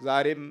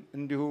ዛሬም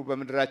እንዲሁ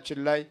በምድራችን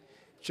ላይ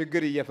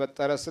ችግር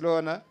እየፈጠረ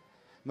ስለሆነ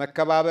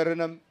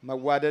መከባበርንም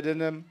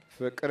መዋደድንም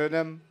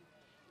ፍቅርንም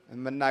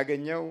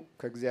የምናገኘው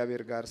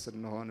ከእግዚአብሔር ጋር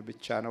ስንሆን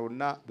ብቻ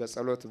ነውና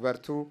በጸሎት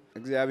በርቱ።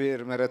 እግዚአብሔር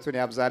ምሕረቱን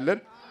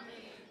ያብዛልን።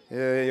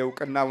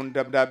 የእውቅናውን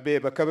ደብዳቤ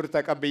በክብር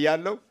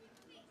ተቀብያለሁ።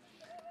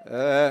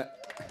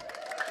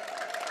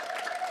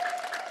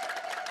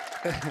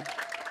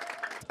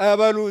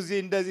 ጠበሉ እዚህ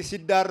እንደዚህ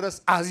ሲዳረስ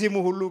አዚሙ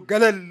ሁሉ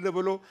ገለል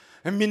ብሎ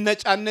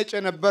የሚነጫነጭ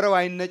የነበረው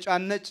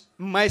አይነጫነጭ፣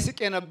 የማይስቅ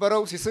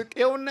የነበረው ሲስቅ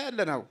ይኸውና ያለ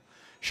ነው።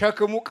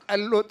 ሸክሙ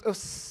ቀሎ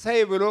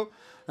ጥሰይ ብሎ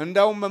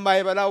እንዳውም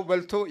የማይበላው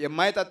በልቶ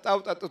የማይጠጣው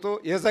ጠጥቶ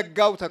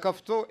የዘጋው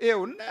ተከፍቶ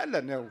ይኸውና ያለ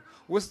ነው።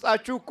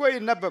 ውስጣችሁ እኮ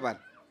ይነበባል።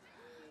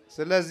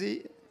 ስለዚህ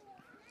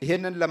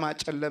ይሄንን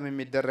ለማጨለም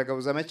የሚደረገው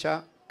ዘመቻ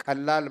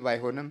ቀላል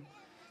ባይሆንም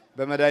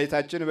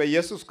በመድኃኒታችን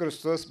በኢየሱስ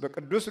ክርስቶስ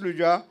በቅዱስ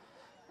ልጇ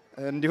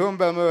እንዲሁም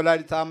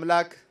በወላዲተ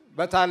አምላክ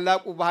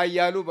በታላቁ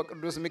በኃያሉ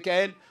በቅዱስ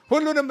ሚካኤል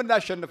ሁሉንም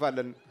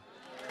እናሸንፋለን።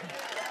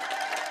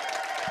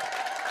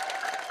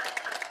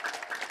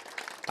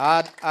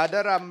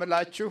 አደራ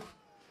እምላችሁ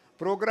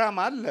ፕሮግራም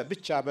አለ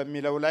ብቻ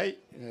በሚለው ላይ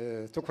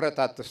ትኩረት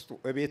አትስጡ።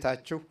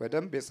 እቤታችሁ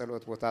በደንብ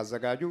የጸሎት ቦታ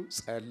አዘጋጁ፣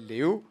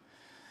 ጸልዩ።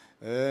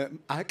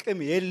 አቅም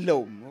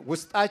የለውም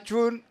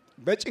ውስጣችሁን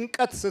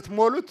በጭንቀት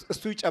ስትሞሉት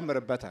እሱ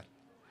ይጨምርበታል።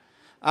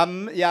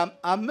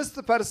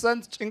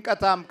 5%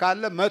 ጭንቀታም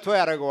ካለ 100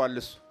 ያደርገዋል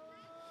እሱ።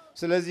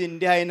 ስለዚህ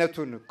እንዲህ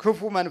አይነቱን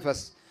ክፉ መንፈስ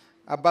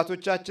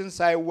አባቶቻችን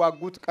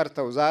ሳይዋጉት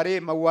ቀርተው ዛሬ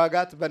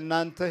መዋጋት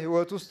በእናንተ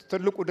ህይወት ውስጥ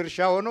ትልቁ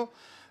ድርሻ ሆኖ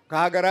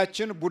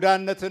ከሀገራችን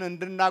ቡዳነትን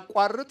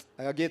እንድናቋርጥ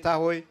ጌታ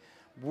ሆይ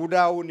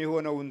ቡዳውን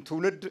የሆነውን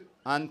ትውልድ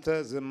አንተ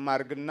ዝም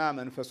አድርግና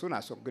መንፈሱን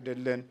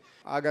አስወግድልን።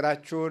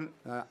 ሀገራችሁን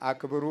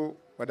አክብሩ።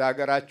 ወደ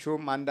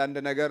ሀገራችሁም አንዳንድ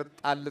ነገር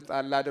ጣል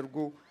ጣል አድርጉ።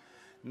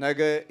 ነገ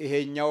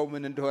ይሄኛው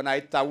ምን እንደሆነ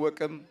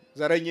አይታወቅም።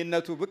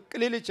 ዘረኝነቱ ብቅ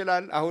ሊል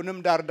ይችላል። አሁንም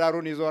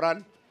ዳርዳሩን ይዞራል።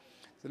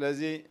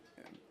 ስለዚህ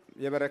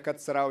የበረከት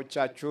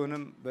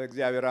ስራዎቻችሁንም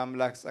በእግዚአብሔር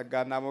አምላክ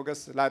ጸጋና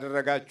ሞገስ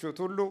ላደረጋችሁት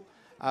ሁሉ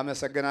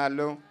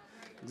አመሰግናለሁ።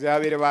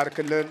 እግዚአብሔር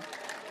ይባርክልን።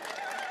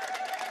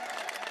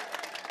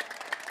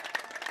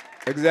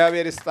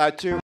 እግዚአብሔር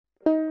ይስጣችሁ።